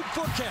 the 2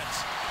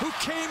 bookends who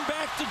came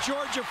back to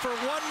Georgia for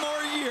 1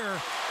 more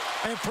year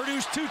and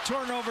produced 2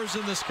 turnovers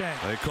in this game.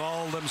 They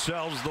call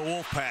themselves the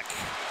Wolf Pack.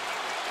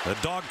 The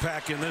Dog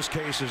Pack in this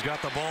case has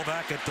got the ball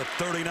back at the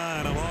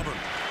 39 of Auburn.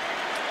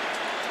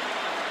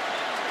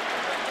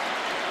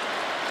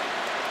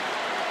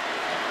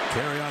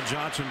 Kerryon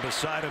Johnson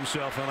beside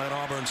himself on that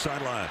Auburn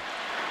sideline.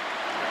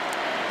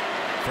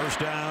 First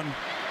down,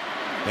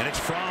 and it's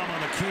Fromm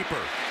on the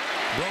keeper.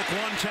 Broke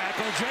 1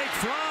 tackle. Jake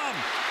Fromm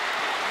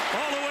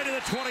all the way to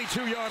the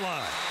 22-yard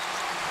line.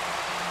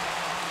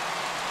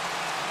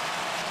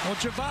 Well,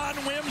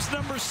 Javon Wims,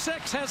 number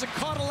 6, hasn't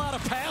caught a lot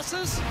of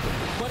passes,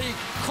 but he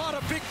caught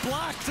a big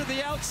block to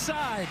the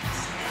outside.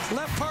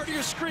 Left part of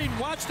your screen,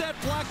 watch that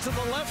block to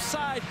the left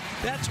side.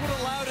 That's what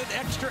allowed an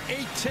extra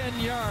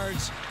 8-10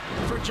 yards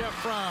for Jeff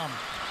Fromm.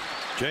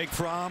 Jake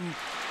Fromm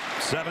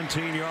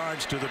 17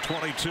 yards to the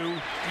 22.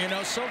 You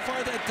know, so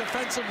far that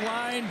defensive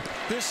line,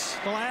 this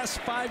last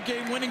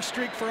 5-game winning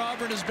streak for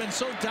Auburn has been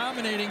so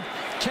dominating.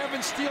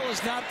 Kevin Steele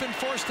has not been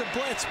forced to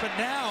blitz, but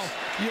now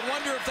you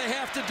wonder if they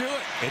have to do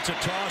it. It's a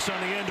toss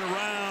on the end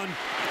around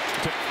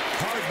to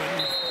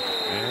Hardman,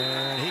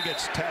 and he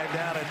gets tagged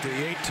out at the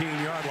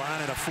 18-yard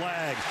line, and a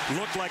flag.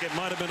 Looked like it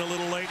might have been a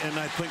little late, and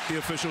I think the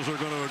officials are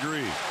going to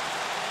agree.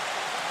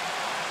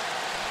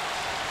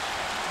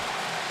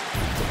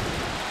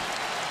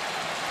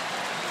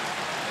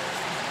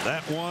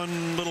 That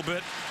one little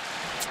bit.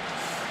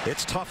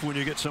 It's tough when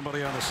you get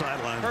somebody on the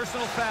sideline.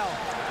 Personal foul.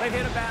 They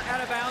hit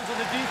out of bounds on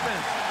the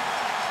defense.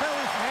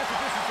 Penalties from half the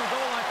distance to the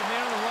goal line for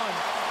man on the run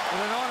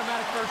with an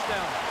automatic first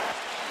down.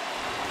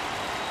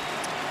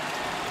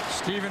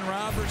 Stephen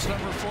Roberts,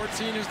 number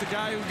 14, is the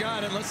guy who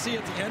got it. Let's see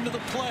at the end of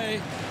the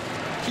play.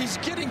 He's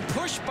getting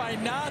pushed by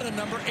Nada,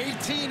 number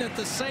 18, at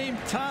the same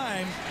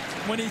time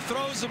when he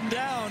throws him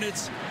down.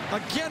 It's,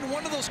 again,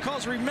 one of those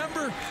calls.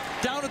 Remember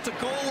down at the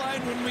goal line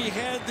when we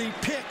had the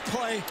pick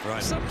play?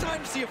 Right.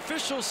 Sometimes the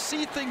officials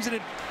see things and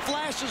it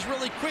flashes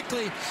really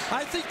quickly.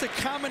 I think the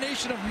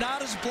combination of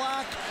Nada's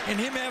block and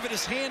him having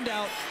his hand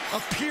out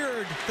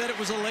appeared that it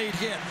was a late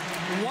hit.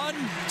 One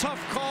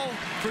tough call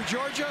for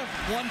Georgia,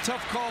 one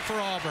tough call for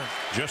Auburn.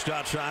 Just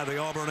outside the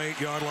Auburn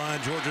 8-yard line,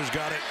 Georgia's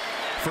got it.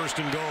 First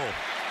and goal.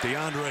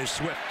 DeAndre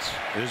Swift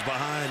is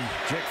behind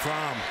Jake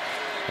Fromm,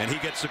 and he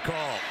gets the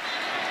call.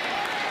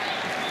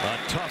 A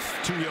tough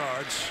 2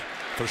 yards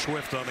for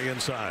Swift on the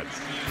inside.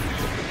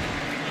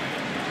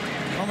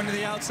 Coming to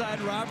the outside,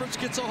 Roberts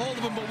gets a hold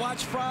of him, but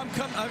watch Fromm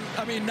come.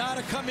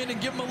 Nada come in and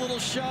give him a little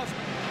shove.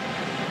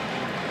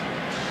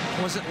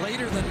 Was it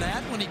later than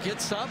that when he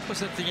gets up?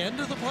 Was it the end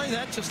of the play?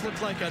 That just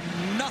looked like a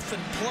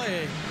nothing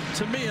play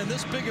to me in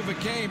this big of a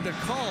game to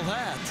call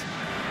that.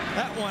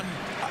 That one,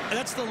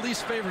 that's the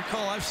least favorite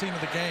call I've seen of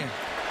the game.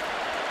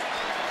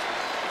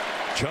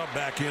 Chubb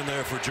back in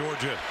there for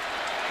Georgia.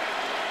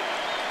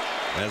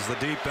 As the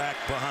deep back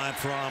behind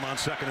Fromm on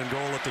second and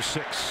goal at the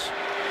 6.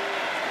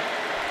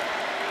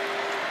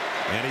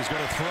 And he's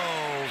going to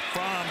throw.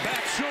 Fromm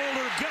back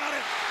shoulder, got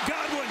it.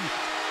 Godwin.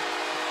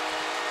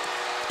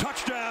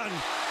 Touchdown.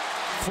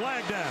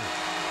 Flag down.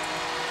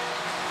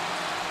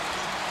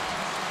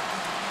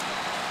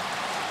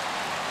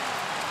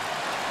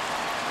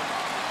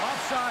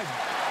 Offside.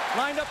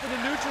 Lined up in the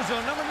neutral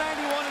zone. Number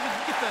 91 of the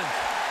defense.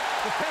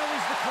 The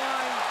penalties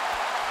decline.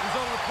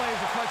 Result of the play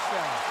is a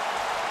touchdown.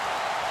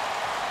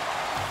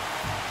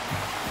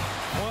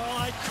 Well,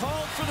 I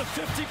called for the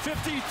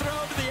 50-50 throw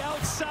to the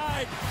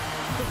outside.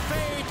 The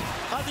fade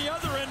on the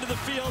other end of the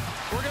field.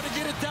 We're going to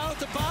get it down at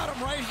the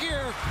bottom right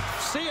here.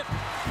 See it.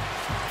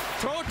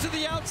 Throw it to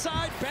the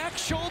outside, back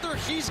shoulder,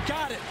 he's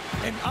got it.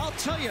 And I'll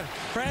tell you,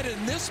 Brad,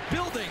 in this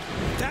building,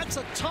 that's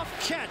a tough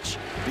catch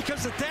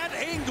because at that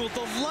angle,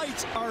 the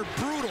lights are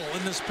brutal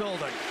in this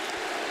building.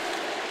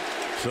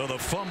 So the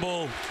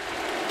fumble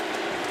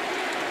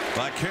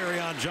by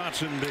Kerryon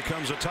Johnson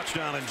becomes a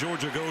touchdown, and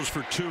Georgia goes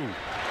for 2.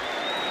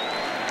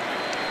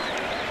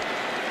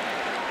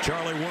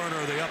 Charlie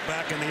Werner, the up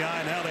back in the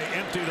eye. Now they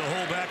empty the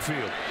whole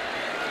backfield.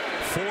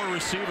 4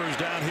 receivers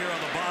down here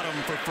on the bottom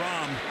for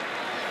Fromm.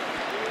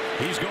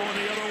 He's going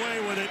the other way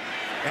with it,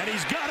 and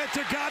he's got it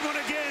to Godwin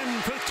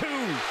again for 2.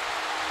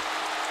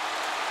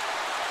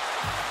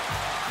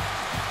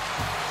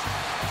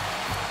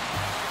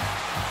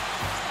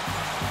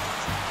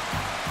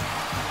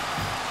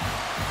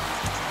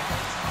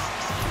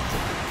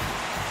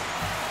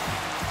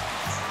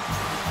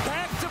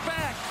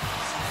 Back-to-back,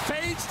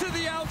 fades to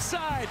the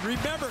outside.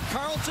 Remember,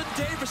 Carlton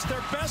Davis,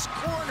 their best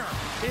corner,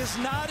 is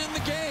not in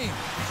the game.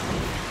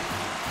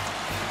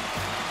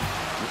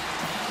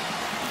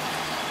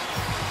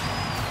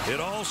 It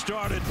all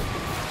started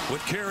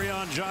with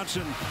Kerryon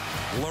Johnson.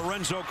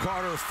 Lorenzo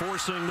Carter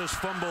forcing this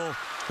fumble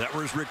that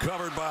was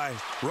recovered by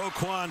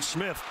Roquan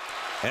Smith.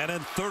 And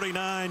then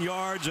 39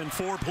 yards and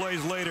 4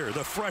 plays later,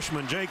 the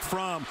freshman Jake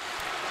Fromm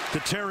to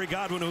Terry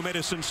Godwin, who made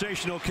a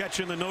sensational catch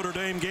in the Notre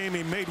Dame game.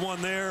 He made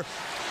one there.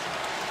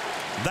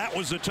 That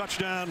was the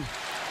touchdown.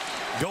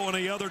 Going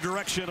the other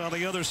direction on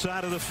the other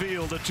side of the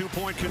field, a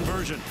 2-point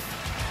conversion.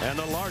 And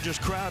the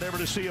largest crowd ever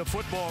to see a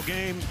football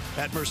game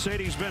at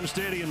Mercedes-Benz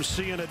Stadium,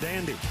 seeing a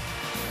dandy.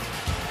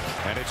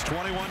 And it's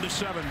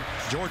 21-7,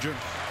 Georgia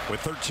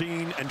with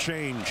 13 and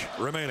change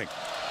remaining.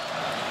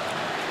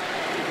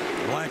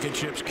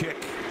 Blankenship's kick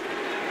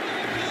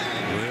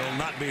will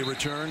not be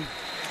returned.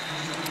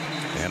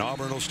 And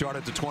Auburn will start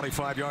at the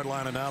 25-yard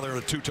line, and now they're in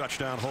a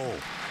 2-touchdown hole.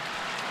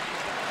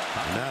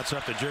 And now it's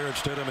up to Jarrett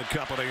Stidham and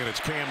company, and it's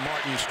Cam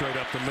Martin straight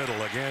up the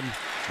middle. Again,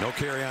 no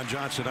Kerryon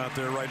Johnson out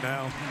there right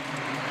now.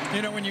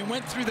 You know, when you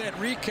went through that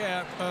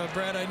recap,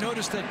 Brad, I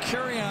noticed that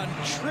Kerryon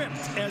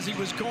tripped as he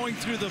was going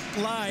through the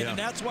line, and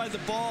that's why the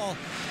ball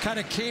kind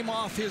of came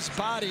off his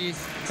body.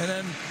 And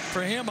then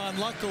for him,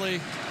 unluckily,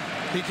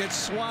 he gets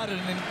swatted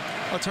and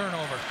a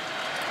turnover.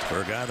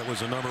 For a guy that was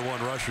the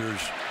 #1 rusher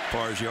as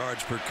far as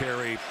yards per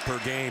carry per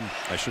game,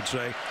 I should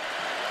say.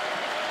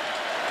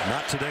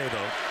 Not today,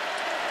 though.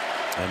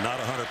 And not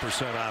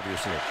 100%,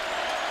 obviously.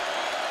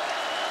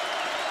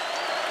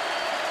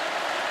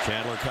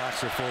 Chandler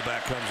Cox, the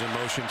fullback, comes in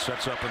motion,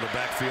 sets up in the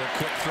backfield.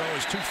 Quick throw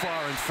is too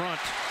far in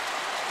front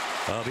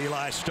of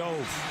Eli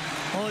Stove.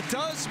 Well, it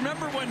does.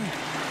 Remember when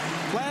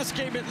last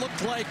game it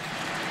looked like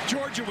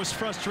Georgia was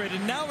frustrated.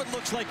 Now it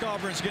looks like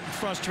Auburn's getting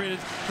frustrated.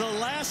 The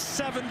last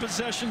 7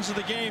 possessions of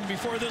the game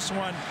before this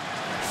one,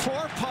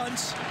 4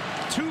 punts,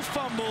 2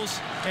 fumbles,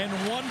 and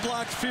 1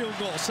 blocked field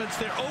goal. Since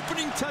their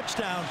opening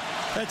touchdown,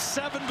 that's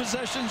 7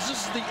 possessions.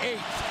 This is the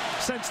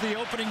 8th since the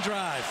opening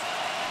drive.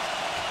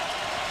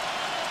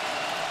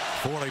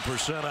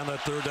 40% on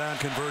that 3rd down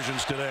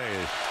conversions today.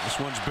 This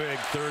one's big,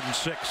 3rd and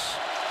 6.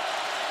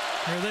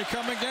 Here they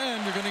come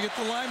again. They're going to get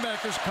the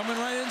linebackers coming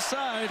right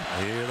inside.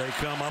 Here they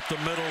come up the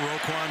middle.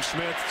 Roquan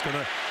Smith is going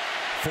to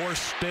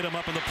force Stidham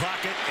up in the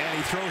pocket, and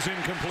he throws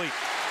incomplete.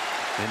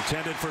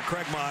 Intended for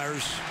Craig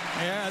Myers.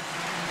 Yeah,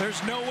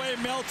 there's no way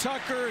Mel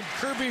Tucker and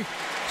Kirby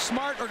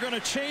Smart are going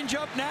to change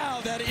up now.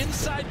 That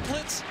inside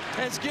blitz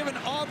has given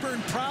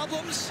Auburn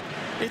problems.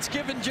 It's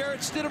given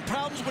Jarrett Stidham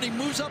problems when he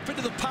moves up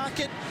into the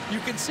pocket. You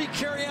can see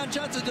Kerryon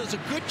Johnson does a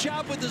good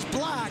job with his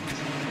block,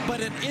 but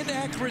an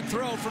inaccurate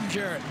throw from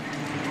Jarrett.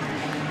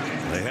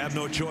 They have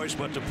no choice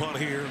but to punt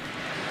here.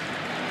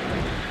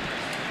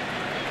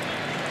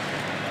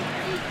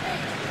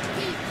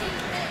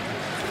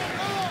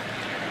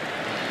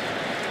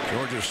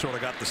 Georgia's sort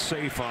of got the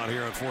safe on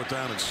here on 4th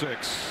down and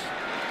 6.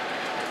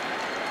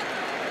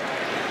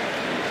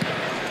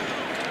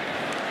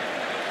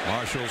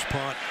 Marshall's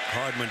punt.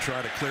 Hardman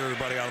tried to clear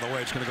everybody out of the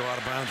way. It's going to go out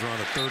of bounds around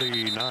the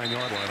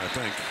 39-yard line, I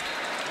think.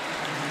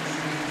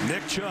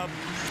 Nick Chubb,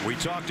 we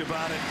talked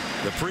about it.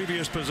 The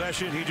previous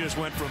possession, he just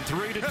went from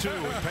 3 to 2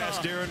 and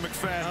passed Darren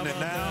McFadden, and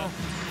now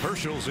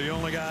Herschel's the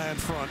only guy in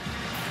front.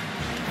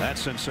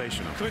 That's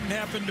sensational. Couldn't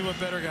happen to a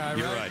better guy, right?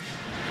 You're right.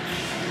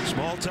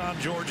 Small town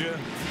Georgia,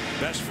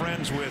 best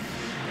friends with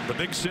the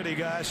big city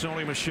guy,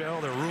 Sony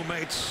Michel. They're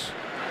roommates.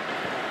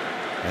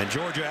 And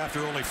Georgia,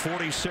 after only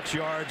 46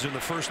 yards in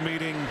the first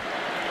meeting,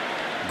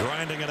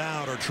 grinding it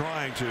out or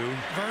trying to.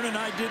 Vernon and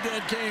I did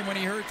that game when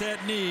he hurt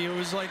that knee. It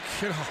was like,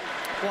 you know,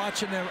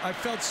 watching him. I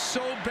felt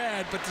so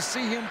bad, but to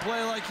see him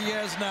play like he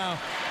has now,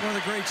 one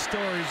of the great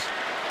stories.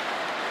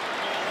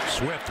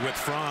 Swift with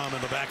Fromm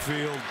in the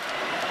backfield.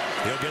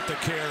 He'll get the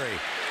carry.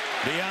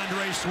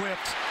 DeAndre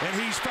Swift, and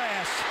he's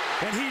fast,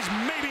 and he's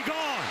maybe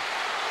gone.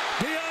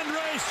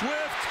 DeAndre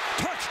Swift,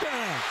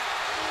 touchdown.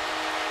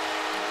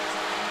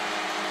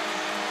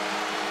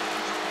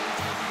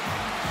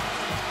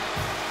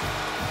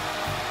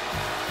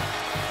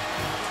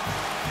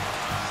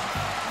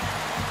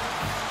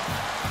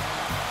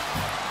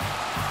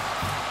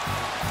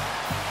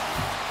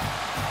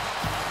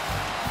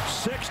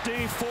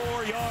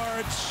 .64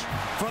 yards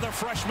for the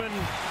freshman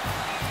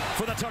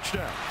for the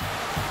touchdown.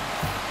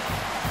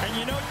 And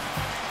you know,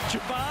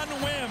 Javon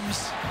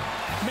Wims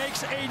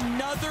makes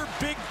another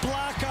big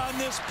block on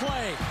this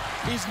play.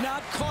 He's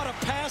not caught a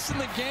pass in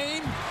the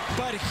game,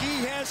 but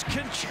he has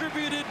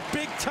contributed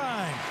big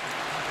time.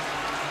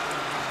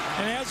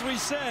 And as we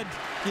said,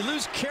 you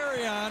lose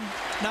Kerryon,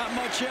 not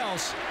much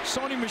else.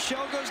 Sony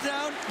Michel goes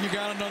down, you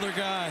got another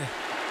guy.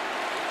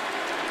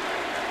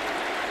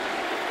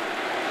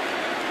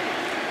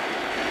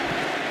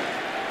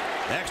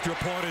 Extra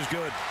point is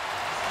good.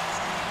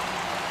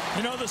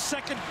 You know, the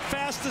second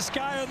fastest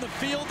guy on the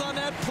field on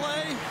that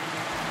play,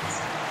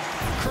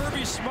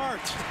 Kirby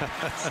Smart.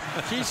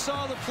 He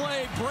saw the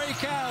play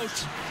break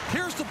out.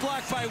 Here's the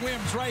block by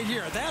Wims right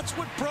here. That's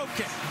what broke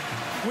it.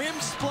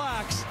 Wims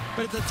blocks,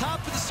 but at the top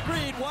of the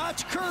screen,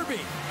 watch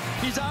Kirby.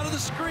 He's out of the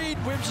screen.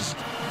 Wims is,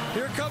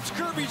 here comes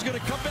Kirby. He's going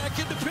to come back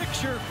into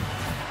picture.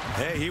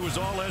 Hey, he was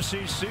all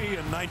SEC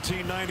in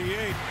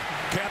 1998.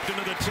 Captain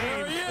of the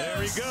team.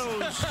 There he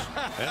goes.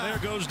 And there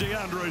goes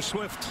DeAndre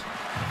Swift.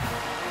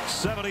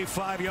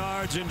 75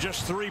 yards in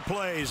just 3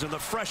 plays, and the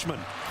freshman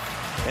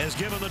has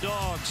given the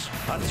Dogs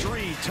a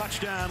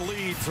 3-touchdown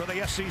lead for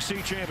the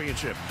SEC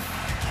championship.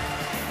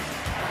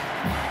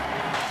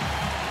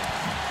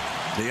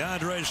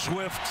 DeAndre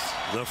Swift,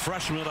 the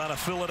freshman out of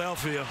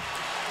Philadelphia,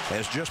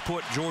 has just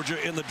put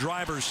Georgia in the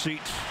driver's seat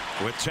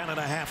with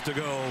 10.5 to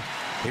go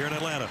here in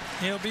Atlanta.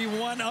 He'll be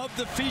one of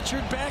the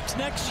featured backs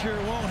next year,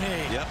 won't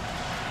he? Yep.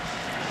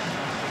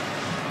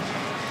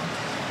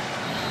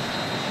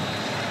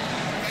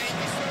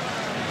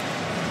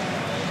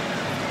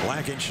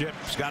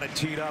 Blankenship's got it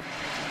teed up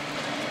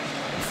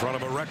in front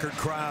of a record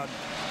crowd.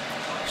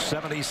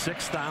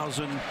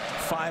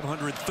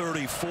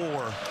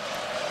 76,534.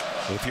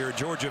 If you're a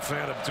Georgia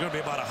fan, it's going to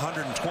be about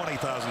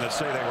 120,000 that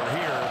say they were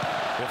here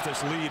if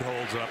this lead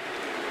holds up.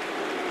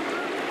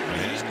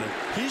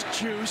 He's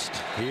juiced.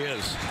 He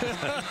is.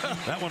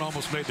 That one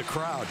almost made the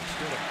crowd.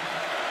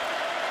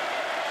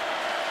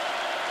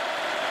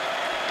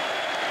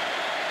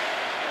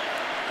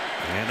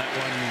 And that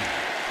one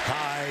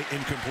high,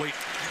 incomplete.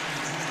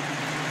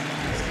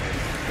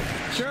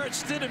 Jarrett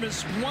Stidham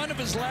is one of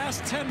his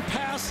last 10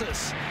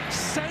 passes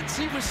since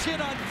he was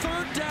hit on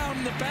 3rd down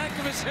in the back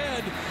of his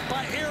head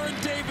by Aaron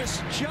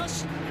Davis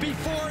just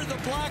before the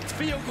blocked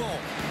field goal.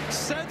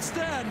 Since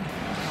then,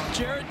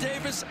 Jarrett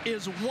Davis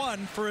is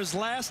 1 for his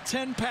last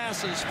 10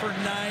 passes for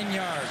 9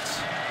 yards.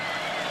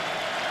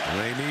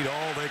 They need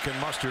all they can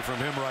muster from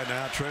him right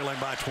now, trailing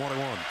by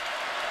 21.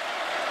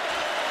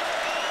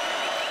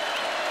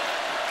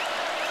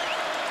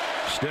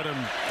 Stidham,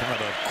 kind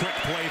of a quick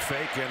play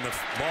fake, and the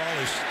ball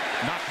is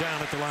knocked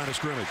down at the line of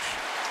scrimmage.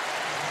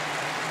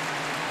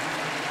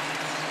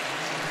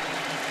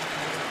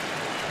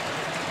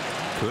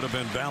 Could have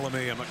been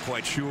Bellamy, I'm not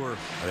quite sure.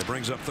 It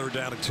brings up 3rd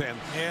down and 10.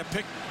 Yeah,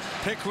 pick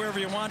whoever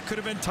you want. Could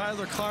have been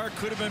Tyler Clark,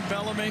 could have been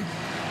Bellamy.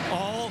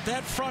 All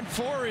that front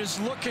four is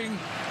looking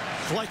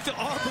like the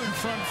Auburn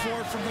front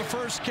four from the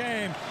first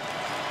game.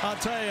 I'll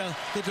tell you,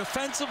 the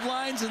defensive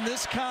lines in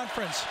this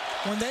conference,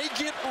 when they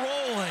get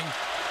rolling,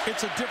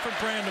 it's a different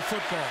brand of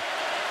football.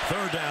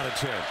 3rd down and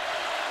 10.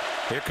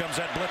 Here comes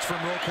that blitz from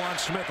Roquan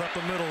Smith up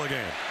the middle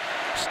again.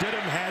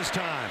 Stidham has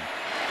time.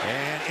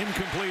 And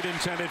incomplete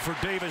intended for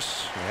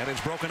Davis. And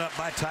it's broken up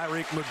by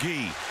Tyreek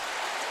McGee.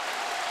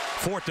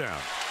 4th down.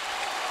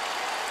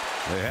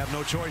 They have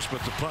no choice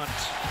but to punt.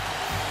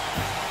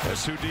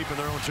 That's too deep in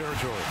their own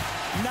territory.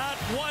 Not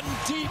one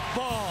deep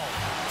ball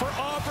for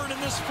Auburn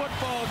in this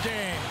football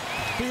game.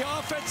 The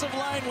offensive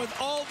line with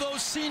all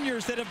those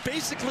seniors that have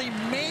basically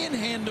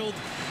manhandled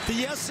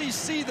the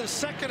SEC the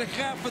second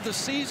half of the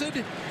season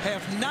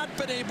have not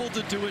been able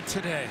to do it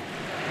today.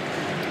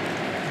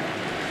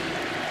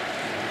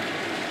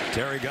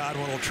 Terry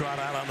Godwin will trot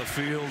out on the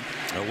field,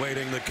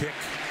 awaiting the kick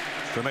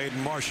from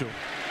Aiden Marshall.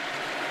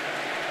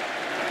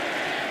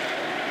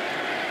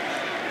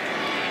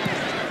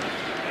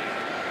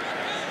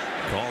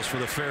 Calls for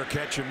the fair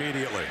catch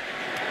immediately.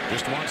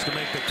 Just wants to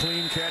make the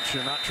clean catch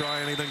and not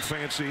try anything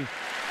fancy.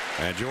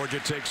 And Georgia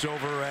takes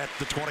over at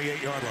the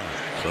 28-yard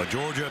line. So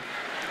Georgia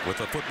with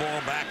the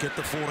football back at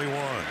the 41.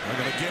 They're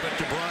going to give it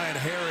to Brian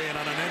Harrion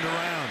on an end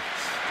around.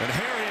 And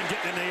Harrion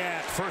getting in the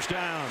act. 1st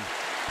down.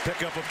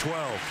 Pickup of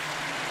 12.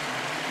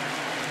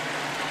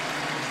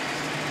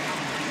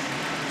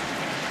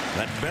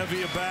 That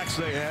bevy of backs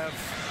they have.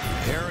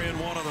 Harrion,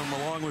 one of them,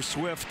 along with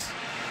Swift,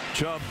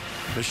 Chubb,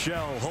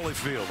 Michelle,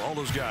 Holyfield, all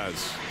those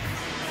guys.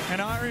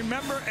 And I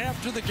remember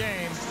after the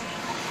game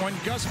when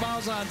Gus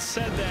Malzahn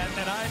said that,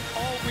 and I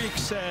all week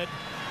said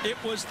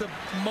it was the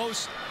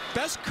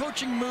best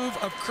coaching move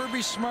of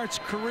Kirby Smart's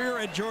career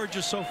at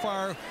Georgia so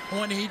far,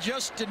 when he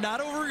just did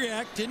not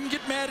overreact, didn't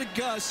get mad at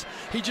Gus.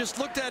 He just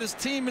looked at his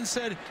team and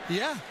said,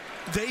 yeah,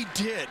 they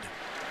did.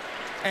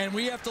 And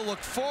we have to look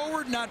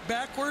forward, not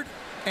backward.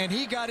 And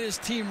he got his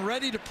team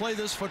ready to play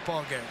this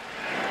football game.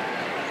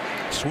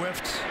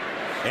 Swift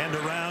end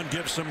around,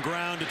 gives some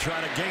ground to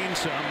try to gain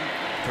some.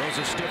 Throws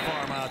a stiff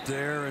arm out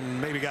there and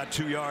maybe got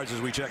 2 yards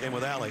as we check in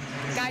with Allie.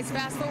 Guys,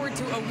 fast forward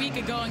to a week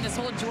ago, and this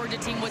whole Georgia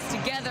team was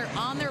together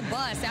on their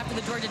bus after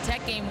the Georgia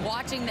Tech game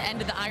watching the end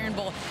of the Iron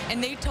Bowl.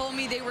 And they told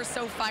me they were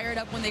so fired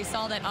up when they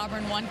saw that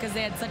Auburn won because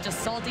they had such a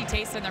salty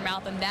taste in their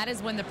mouth, and that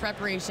is when the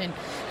preparation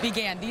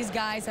began. These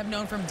guys have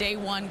known from day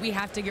one, we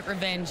have to get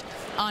revenge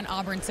on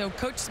Auburn. So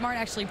Coach Smart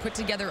actually put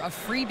together a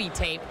freebie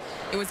tape.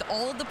 It was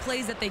all of the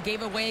plays that they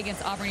gave away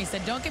against Auburn. He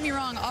said, don't get me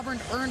wrong, Auburn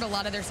earned a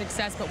lot of their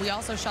success, but we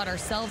also shot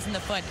ourselves in the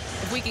foot.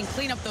 If we can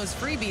clean up those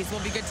freebies,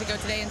 we'll be good to go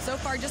today. And so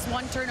far, just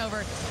 1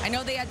 turnover. I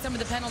know they had some of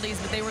the penalties,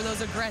 but they were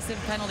those aggressive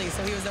penalties,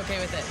 so he was okay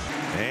with it.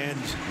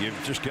 And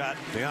you've just got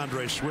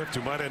DeAndre Swift,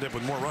 who might end up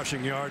with more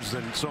rushing yards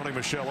than Sony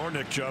Michel or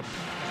Nick Chubb,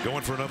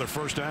 going for another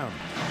 1st down.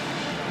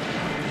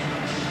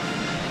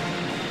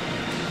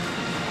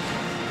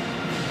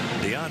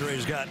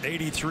 DeAndre's got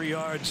 83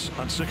 yards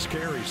on 6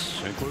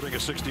 carries, including a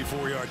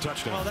 64-yard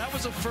touchdown. Well, that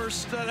was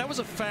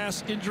a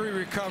fast injury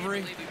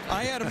recovery.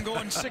 I had him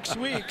going 6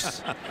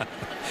 weeks.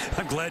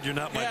 I'm glad you're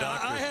not my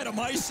doctor. I had him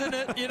icing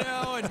it, you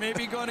know, and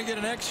maybe going to get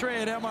an X-ray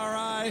and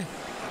MRI.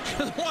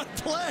 Just one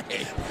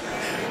play.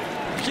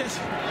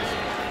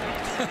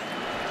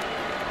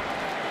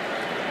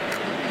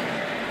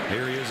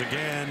 Here he is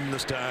again,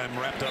 this time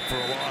wrapped up for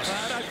a loss.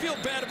 I feel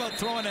bad about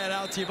throwing that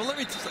out to you, but let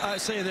me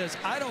say this.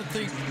 I don't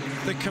think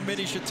the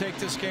committee should take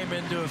this game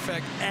into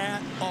effect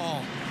at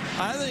all.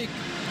 I think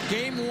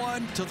game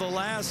 1 to the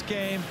last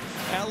game,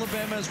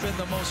 Alabama has been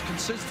the most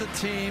consistent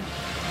team.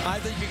 I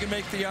think you can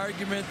make the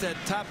argument that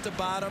top to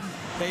bottom,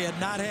 they had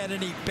not had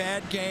any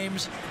bad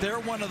games.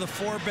 They're one of the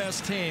 4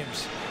 best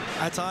teams.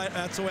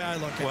 That's the way I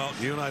look at it. Well,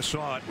 you and I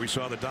saw it. We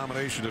saw the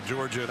domination of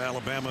Georgia and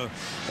Alabama.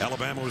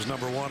 Alabama was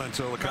 #1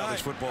 until the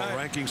college football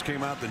rankings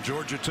came out. Then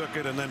Georgia took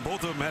it, and then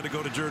both of them had to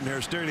go to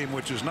Jordan-Hare Stadium,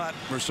 which is not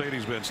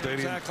Mercedes-Benz Stadium.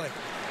 Exactly.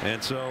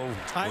 And so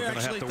we're going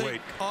to have to wait.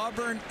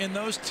 Auburn in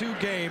those 2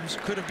 games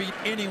could have beat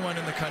anyone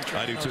in the country.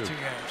 I do too. 2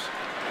 games.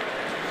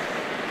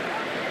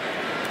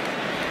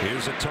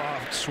 Here's a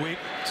tough sweep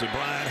to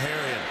Brian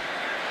Harrion.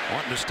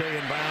 Wanting to stay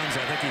in bounds.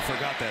 I think he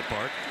forgot that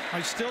part.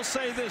 I still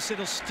say this,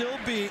 it'll still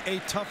be a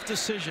tough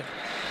decision,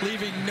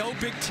 leaving no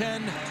Big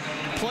Ten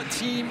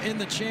team in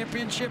the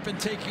championship and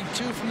taking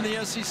 2 from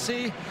the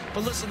SEC.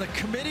 But listen, the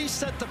committee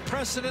set the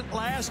precedent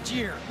last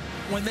year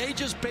when they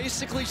just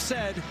basically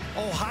said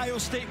Ohio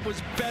State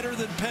was better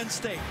than Penn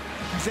State.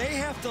 They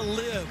have to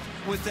live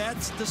with that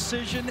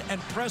decision and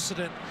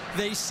precedent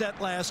they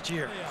set last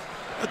year.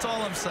 That's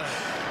all I'm saying.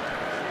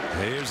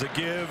 Here's a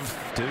give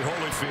to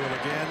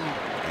Holyfield again.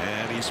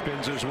 And he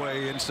spins his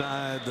way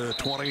inside the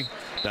 20,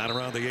 down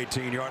around the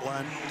 18-yard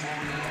line.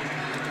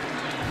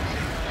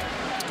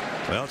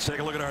 Well, let's take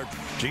a look at our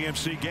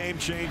GMC game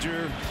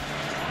changer.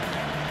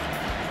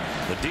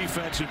 The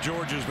defense of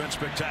Georgia has been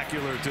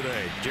spectacular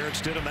today. Jarrett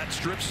Stidham, that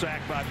strip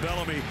sack by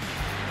Bellamy,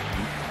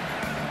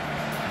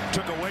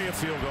 took away a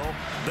field goal.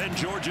 Then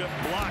Georgia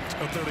blocked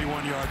a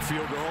 31-yard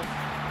field goal.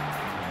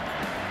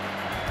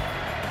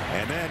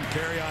 And then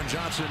Kerryon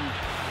Johnson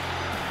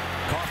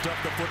coughed up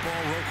the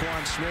football.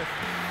 Roquan Smith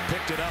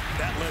picked it up.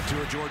 That led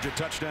to a Georgia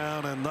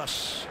touchdown, and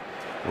thus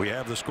we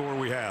have the score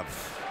we have.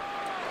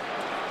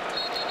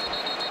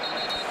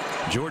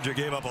 Georgia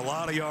gave up a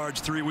lot of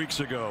yards 3 weeks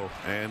ago,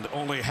 and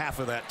only half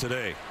of that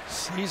today.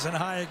 Season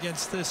high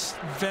against this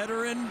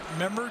veteran,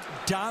 remember,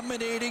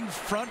 dominating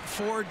front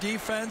four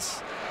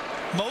defense.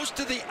 Most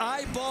of the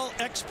eyeball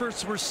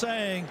experts were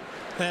saying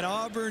that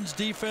Auburn's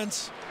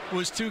defense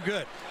was too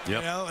good.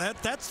 Yep. You know,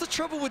 that's the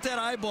trouble with that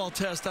eyeball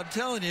test. I'm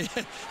telling you,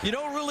 you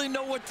don't really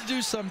know what to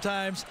do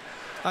sometimes.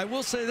 I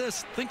will say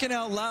this, thinking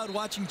out loud,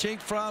 watching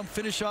Jake Fromm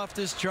finish off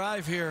this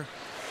drive here,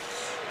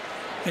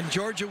 and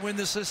Georgia win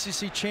this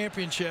SEC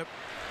championship.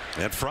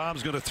 And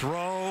Fromm's going to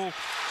throw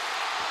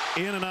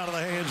in and out of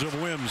the hands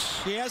of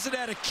Wims. He hasn't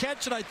had a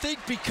catch, and I think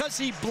because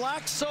he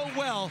blocked so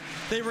well,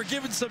 they were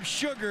giving some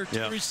sugar to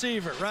the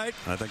receiver, right?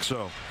 I think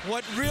so.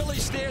 What really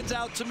stands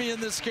out to me in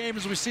this game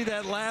is we see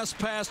that last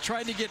pass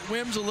trying to get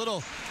Wims a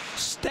little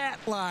stat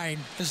line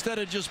instead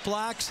of just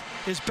blocks.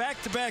 Is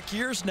back-to-back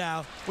years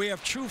now, we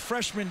have true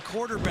freshman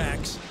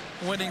quarterbacks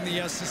winning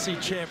the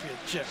SEC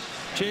championship.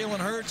 Jalen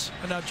Hurts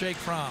and now Jake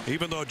Fromm.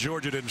 Even though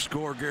Georgia didn't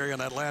score, Gary, on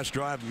that last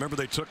drive, remember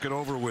they took it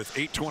over with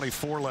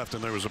 8:24 left,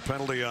 and there was a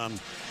penalty on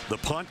the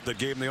punt that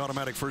gave them the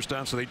automatic first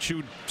down, so they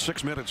chewed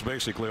 6 minutes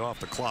basically off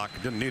the clock.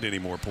 Didn't need any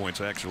more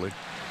points, actually.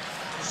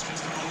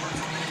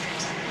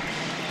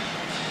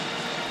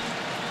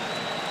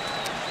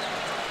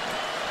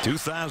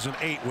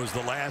 '2008 was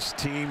the last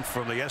team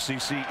from the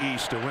SEC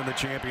East to win the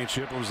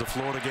championship. It was the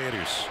Florida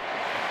Gators.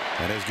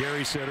 And as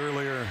Gary said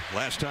earlier,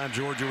 last time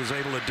Georgia was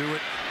able to do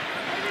it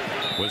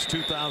was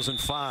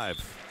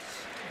 2005.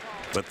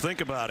 But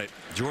think about it.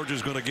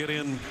 Georgia's going to get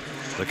in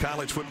the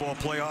college football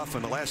playoff,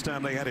 and the last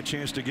time they had a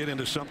chance to get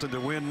into something to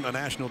win a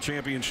national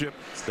championship,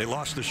 they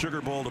lost the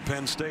Sugar Bowl to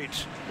Penn State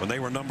when they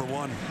were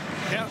 #1.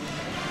 Yeah.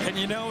 And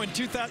you know, in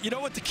 2000, you know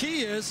what the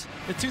key is?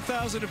 In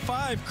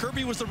 2005,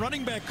 Kirby was the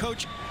running back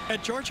coach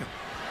at Georgia.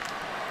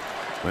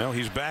 Well,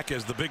 he's back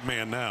as the big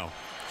man now.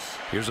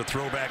 Here's a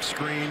throwback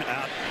screen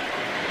out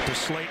to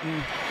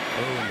Slayton.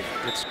 Oh,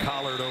 it's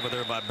collared over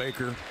there by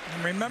Baker.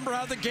 And remember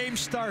how the game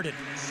started.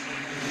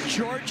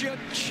 Georgia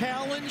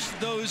challenged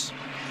those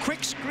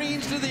quick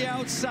screens to the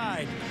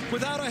outside.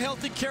 Without a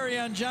healthy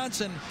Kerryon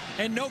Johnson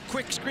and no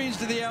quick screens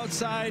to the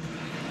outside,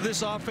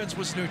 this offense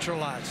was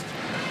neutralized.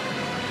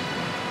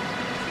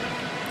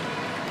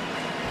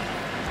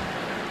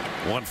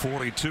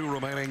 1:42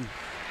 remaining.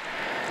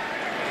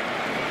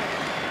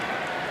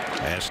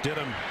 As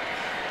Stidham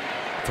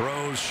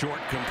throws short,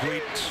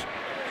 complete,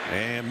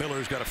 and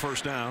Miller's got a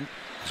first down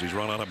as he's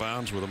run out of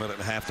bounds with 1.5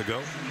 minutes to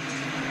go.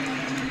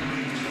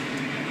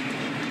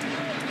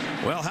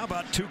 Well, how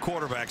about two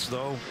quarterbacks,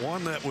 though?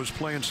 One that was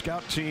playing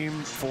scout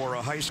team for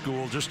a high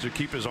school just to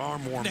keep his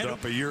arm warmed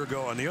up a year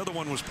ago, and the other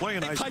one was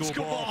playing high school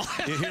ball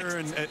here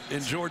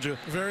in Georgia.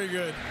 Very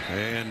good.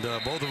 And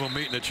both of them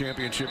meeting a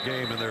championship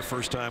game in their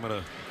first time in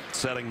a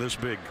setting this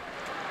big.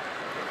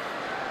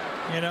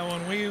 You know,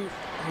 when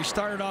we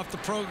started off the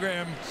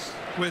program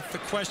with the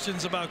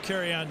questions about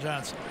Kerryon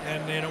Johnson,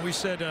 and you know, we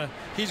said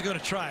he's going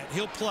to try it.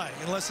 He'll play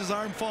unless his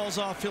arm falls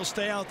off. He'll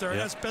stay out there, and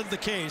that's been the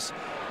case.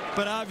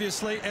 But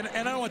obviously, and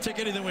I don't want to take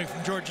anything away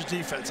from Georgia's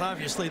defense.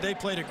 Obviously, they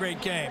played a great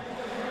game.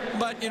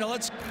 But, you know,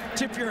 let's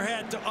tip your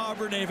hat to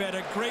Auburn. They've had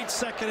a great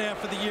second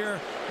half of the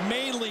year,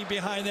 mainly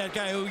behind that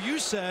guy who you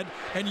said,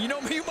 and you know,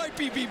 you might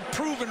be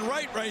proven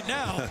right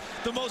now,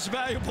 the most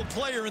valuable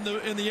player in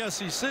the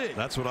SEC.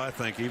 That's what I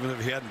think. Even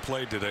if he hadn't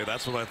played today,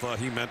 that's what I thought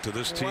he meant to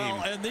this team.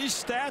 Well, and these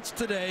stats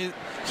today,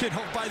 you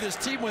know, by this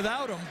team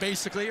without him,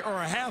 basically, or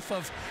a half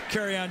of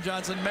Kerryon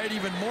Johnson, might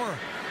even more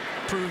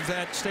prove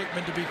that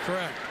statement to be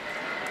correct.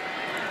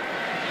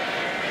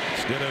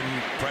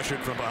 Stidham pressured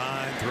from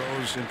behind,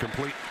 throws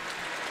incomplete.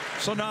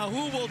 So now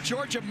who will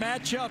Georgia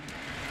match up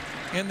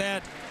in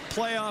that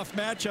playoff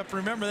matchup?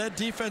 Remember, that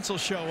defense will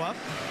show up.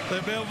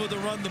 They'll be able to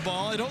run the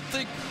ball. I don't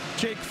think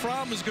Jake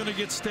Fromm is going to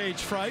get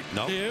stage fright.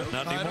 No,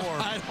 not anymore.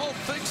 I don't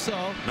think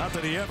so. Not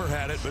that he ever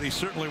had it, but he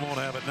certainly won't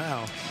have it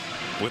now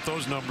with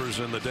those numbers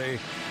in the day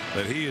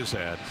that he has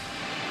had.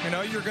 You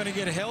know, you're going to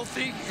get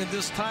healthy in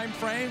this time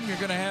frame. You're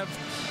going to have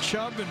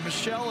Chubb and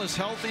Michelle as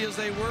healthy as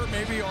they were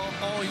maybe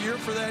all year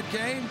for that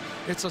game.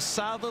 It's a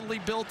solidly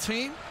built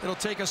team. It'll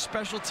take a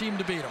special team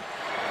to beat them.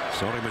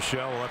 Sony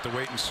Michel will have to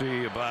wait and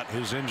see about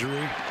his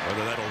injury,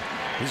 whether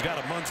he's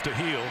got a month to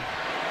heal.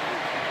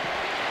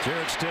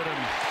 Jarrett Stidham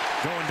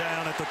going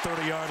down at the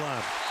 30-yard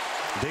line.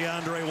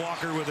 DeAndre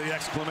Walker with the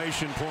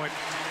exclamation point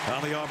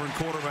on the Auburn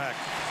quarterback.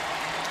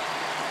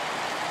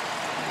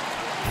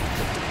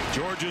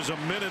 Georgia's a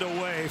minute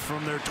away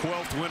from their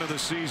 12th win of the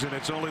season.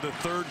 It's only the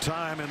third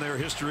time in their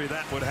history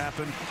that would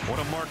happen. One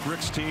of Mark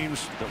Richt's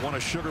teams that won a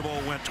Sugar Bowl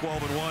went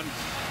 12-1.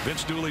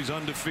 Vince Dooley's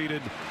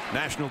undefeated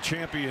national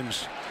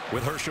champions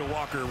with Herschel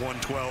Walker won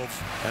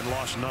 12 and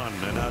lost none.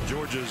 And now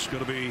Georgia's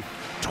going to be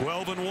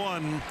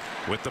 12-1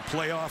 with the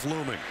playoff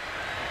looming.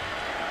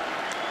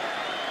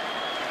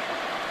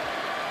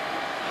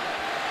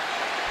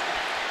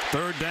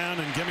 Third down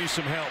and give me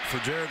some help for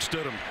Jarrett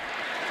Stidham.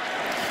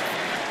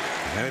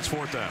 And it's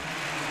fourth down.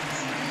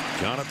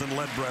 Jonathan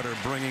Ledbetter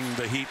bringing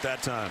the heat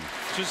that time.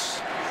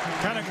 Just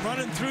kind of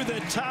running through the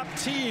top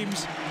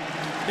teams.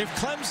 If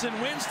Clemson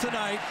wins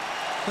tonight,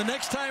 the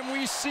next time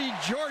we see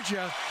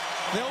Georgia,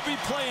 they'll be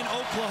playing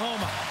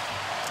Oklahoma.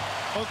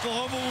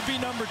 Oklahoma will be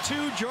number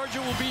 2. Georgia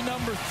will be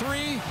number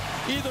 3.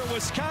 Either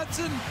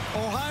Wisconsin,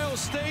 Ohio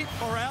State,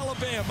 or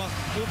Alabama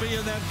will be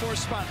in that 4th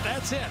spot.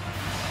 That's it.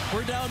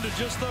 We're down to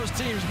just those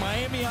teams.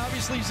 Miami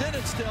obviously is in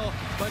it still,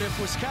 but if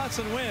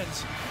Wisconsin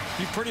wins,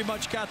 you pretty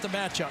much got the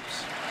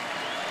matchups.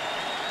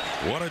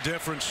 What a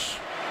difference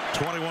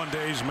 21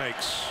 days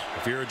makes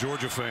if you're a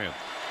Georgia fan.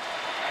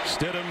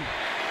 Stidham,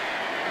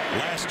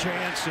 last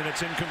chance, and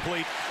it's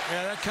incomplete.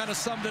 Yeah, that kind of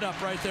summed it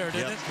up right there,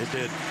 didn't it? It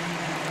did.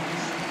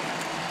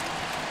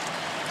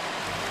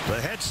 The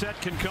headset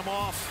can come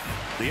off.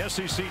 The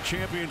SEC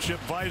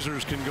championship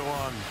visors can go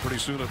on pretty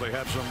soon if they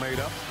have some made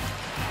up.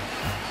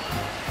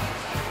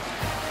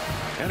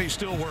 And he's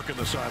still working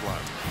the sideline.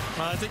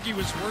 I think he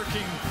was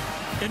working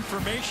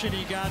information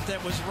he got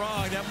that was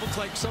wrong. That looked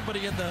like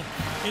somebody in the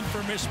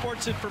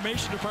sports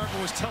information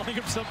department was telling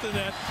him something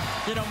that,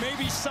 you know,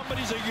 maybe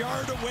somebody's a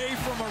yard away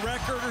from a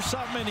record or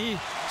something. And he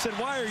said,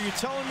 "Why are you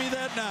telling me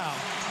that now?"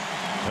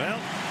 Well,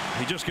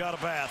 he just got a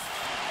bath.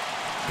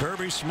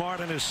 Kirby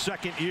Smart in his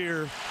second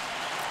year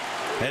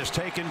has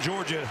taken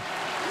Georgia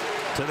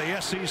to the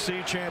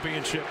SEC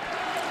championship.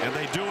 And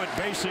they do it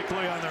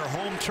basically on their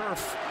home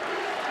turf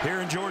here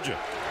in Georgia.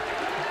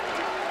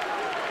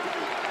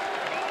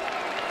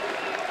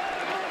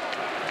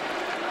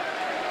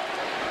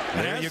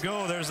 There you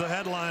go. There's the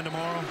headline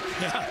tomorrow.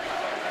 Yeah.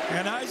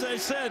 And as I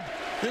said,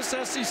 this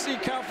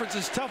SEC conference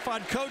is tough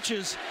on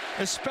coaches,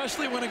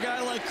 especially when a guy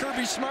like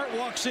Kirby Smart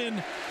walks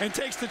in and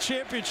takes the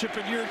championship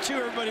in year 2.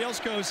 Everybody else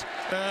goes,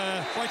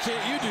 why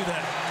can't you do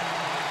that?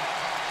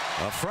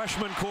 A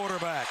freshman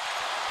quarterback,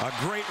 a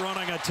great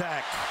running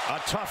attack, a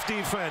tough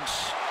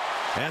defense,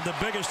 and the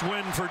biggest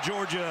win for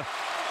Georgia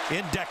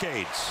in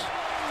decades.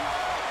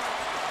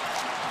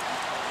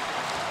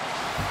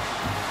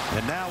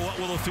 And now what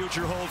will the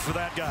future hold for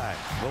that guy?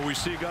 Will we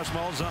see Gus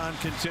Malzahn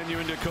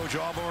continuing to coach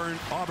Auburn,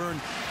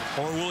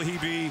 or will he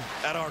be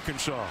at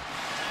Arkansas?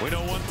 We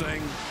know one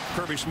thing,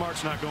 Kirby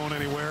Smart's not going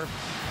anywhere.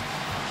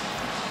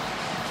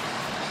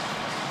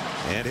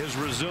 And his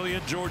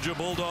resilient Georgia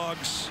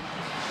Bulldogs,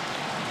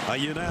 a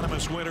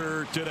unanimous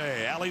winner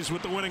today. Allie's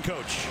with the winning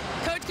coach.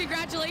 Coach,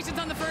 congratulations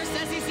on the first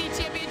SEC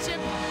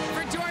championship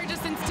for Georgia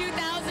since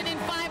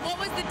 2005. What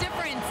was the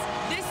difference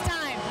this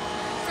time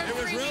from It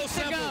was 3 real weeks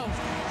simple. ago?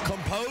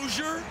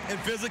 Composure and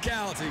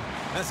physicality.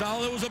 That's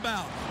all it was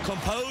about.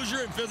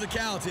 Composure and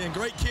physicality, and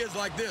great kids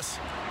like this.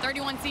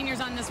 31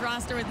 seniors on this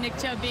roster, with Nick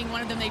Chubb being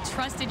one of them. They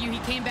trusted you. He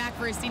came back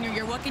for his senior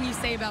year. What can you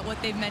say about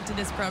what they've meant to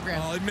this program?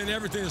 Oh, it meant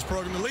everything to this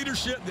program. The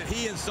leadership that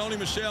he and Sony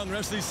Michel and the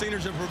rest of these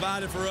seniors have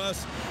provided for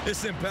us,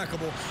 it's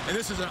impeccable. And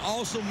this is an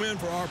awesome win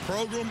for our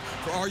program,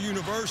 for our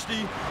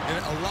university,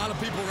 and a lot of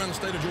people around the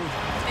state of Georgia.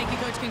 Thank you,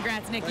 Coach.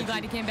 Congrats. Nick, you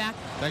glad you came back?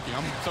 Thank you.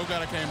 I'm so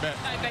glad I came back.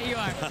 I bet you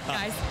are,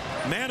 guys.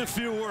 Man, a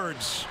few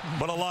words,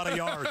 but a lot of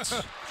yards.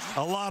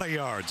 A lot of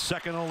yards.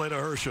 Second only to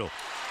Herschel.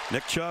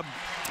 Nick Chubb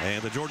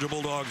and the Georgia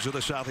Bulldogs are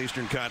the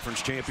Southeastern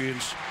Conference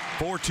champions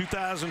for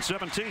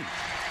 2017.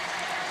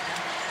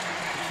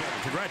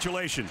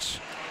 Congratulations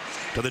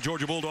to the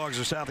Georgia Bulldogs,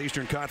 the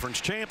Southeastern Conference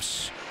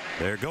champs.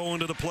 They're going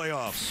to the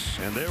playoffs,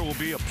 and there will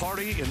be a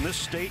party in this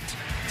state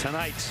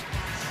tonight.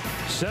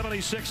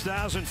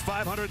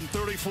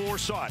 76,534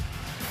 saw it.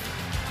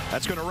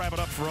 That's going to wrap it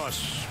up for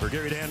us. For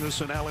Gary Danvers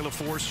and Allie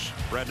LaForce,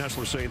 Brad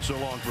Nessler saying so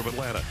long from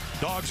Atlanta.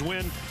 Dogs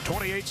win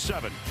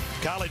 28-7.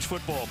 College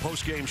football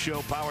postgame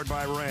show powered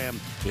by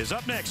Ram is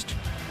up next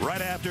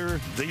right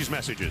after these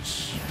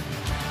messages.